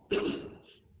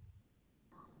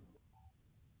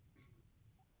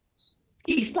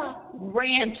 Esau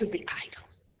ran to the idols.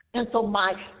 And so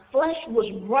my flesh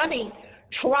was running,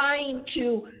 trying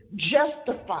to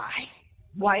justify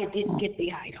why it didn't get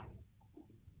the idol.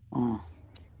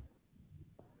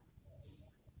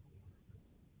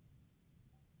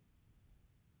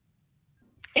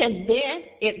 And then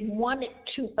it wanted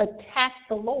to attack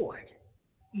the Lord.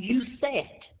 You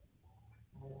said.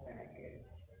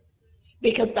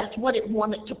 Because that's what it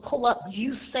wanted to pull up.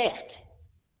 You said.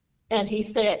 And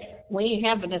he said, we ain't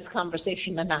having this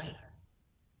conversation tonight.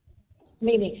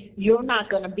 Meaning, you're not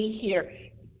going to be here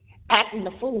acting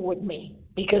the fool with me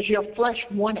because your flesh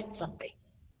wanted something.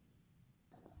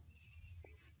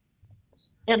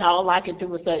 And all I could do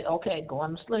was say, okay, go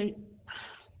on to sleep.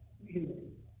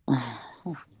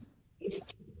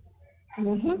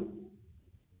 Mm-hmm.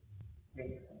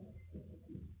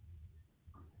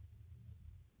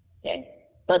 Okay.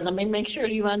 But let me make sure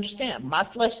you understand. My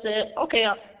flesh said, okay,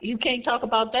 you can't talk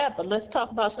about that, but let's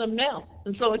talk about something else.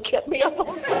 And so it kept me up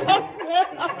on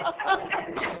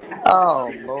Oh,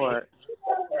 Lord. It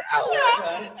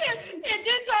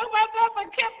didn't talk about that, but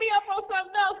kept me up on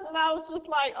something else. And I was just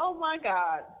like, oh, my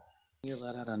God. You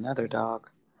let out another dog.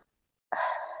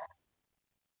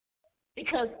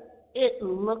 Because it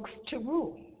looks to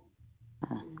rule.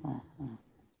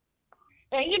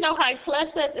 And you know how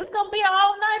flesh says, it's going to be an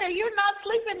all-nighter. You're not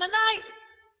sleeping tonight.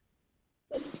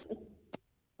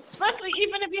 Especially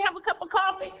even if you have a cup of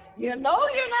coffee. You know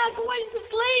you're not going to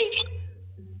sleep.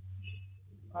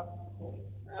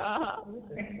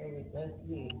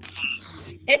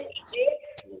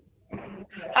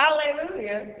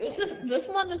 Hallelujah. This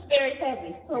one is very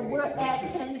heavy. So we're at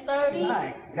 10:30.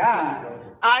 My God.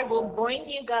 I will bring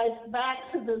you guys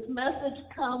back to this message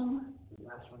come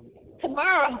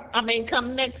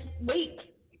come next week,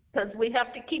 because we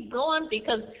have to keep going,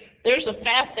 because there's a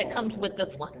fast that comes with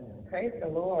this one. Praise the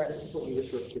Lord.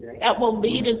 That will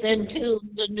lead us into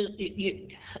the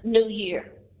new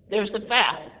year. There's a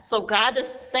fast. So God is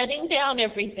setting down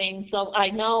everything. So I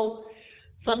know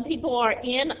some people are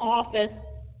in office.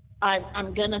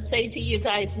 I'm going to say to you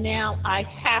guys now, I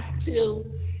have to,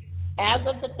 as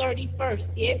of the 31st,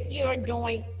 if you're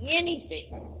doing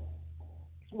anything,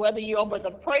 whether you're with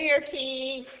a prayer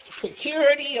team,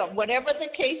 security, or whatever the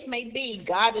case may be,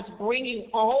 God is bringing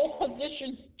all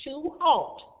positions to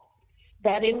halt.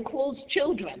 That includes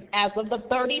children as of the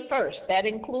 31st. That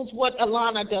includes what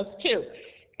Alana does too.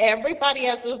 Everybody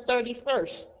as of the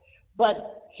 31st.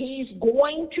 But he's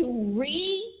going to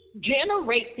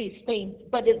regenerate these things,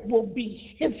 but it will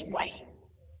be his way.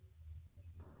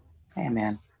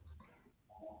 Amen.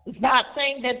 It's not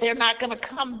saying that they're not going to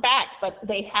come back, but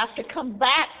they have to come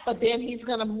back. But then he's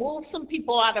going to move some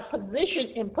people out of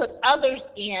position and put others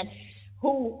in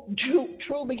who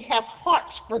truly have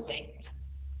hearts for things.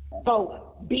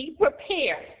 So be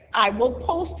prepared. I will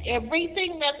post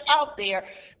everything that's out there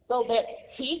so that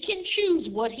he can choose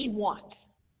what he wants.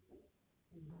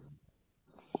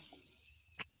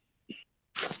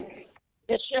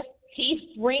 It's just he's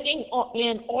bringing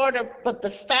in order, but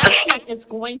the fasting is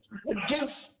going to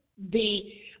produce the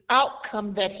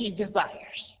outcome that he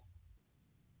desires.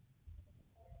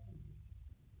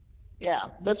 Yeah,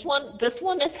 this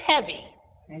one is heavy.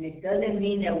 And it doesn't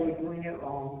mean that we're doing it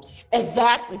wrong.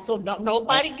 Exactly. So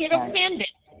nobody get offended.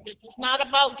 This is not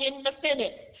about getting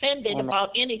offended about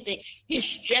anything. He's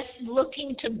just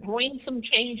looking to bring some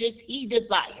changes he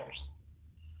desires.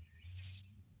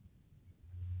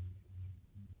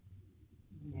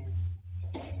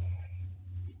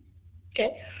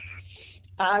 Okay.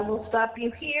 I will stop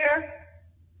you here.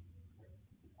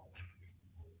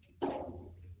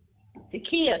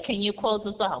 Takia, can you close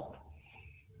us out?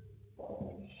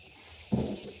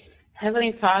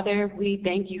 Heavenly Father, we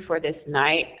thank you for this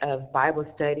night of Bible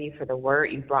study, for the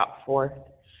word you brought forth,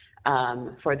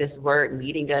 for this word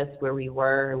meeting us where we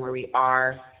were and where we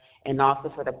are, and also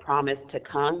for the promise to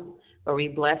come. Lord, we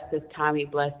bless this time. We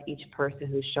bless each person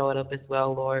who showed up as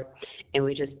well, Lord. And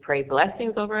we just pray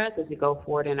blessings over us as we go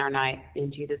forward in our night.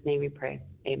 In Jesus' name we pray.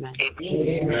 Amen.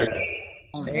 Amen.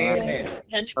 Amen.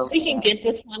 And if we can get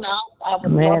this one out, I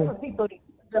would love for people to get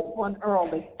this one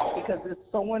early, because it's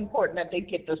so important that they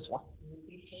get this one.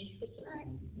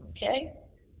 Okay?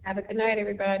 Have a good night,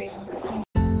 everybody.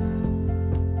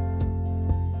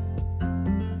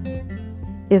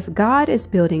 If God is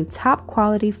building top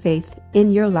quality faith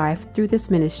in your life through this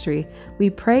ministry, we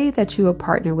pray that you will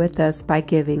partner with us by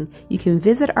giving. You can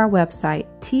visit our website,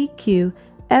 tqfm.org.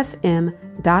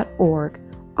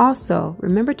 Also,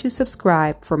 remember to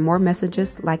subscribe for more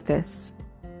messages like this.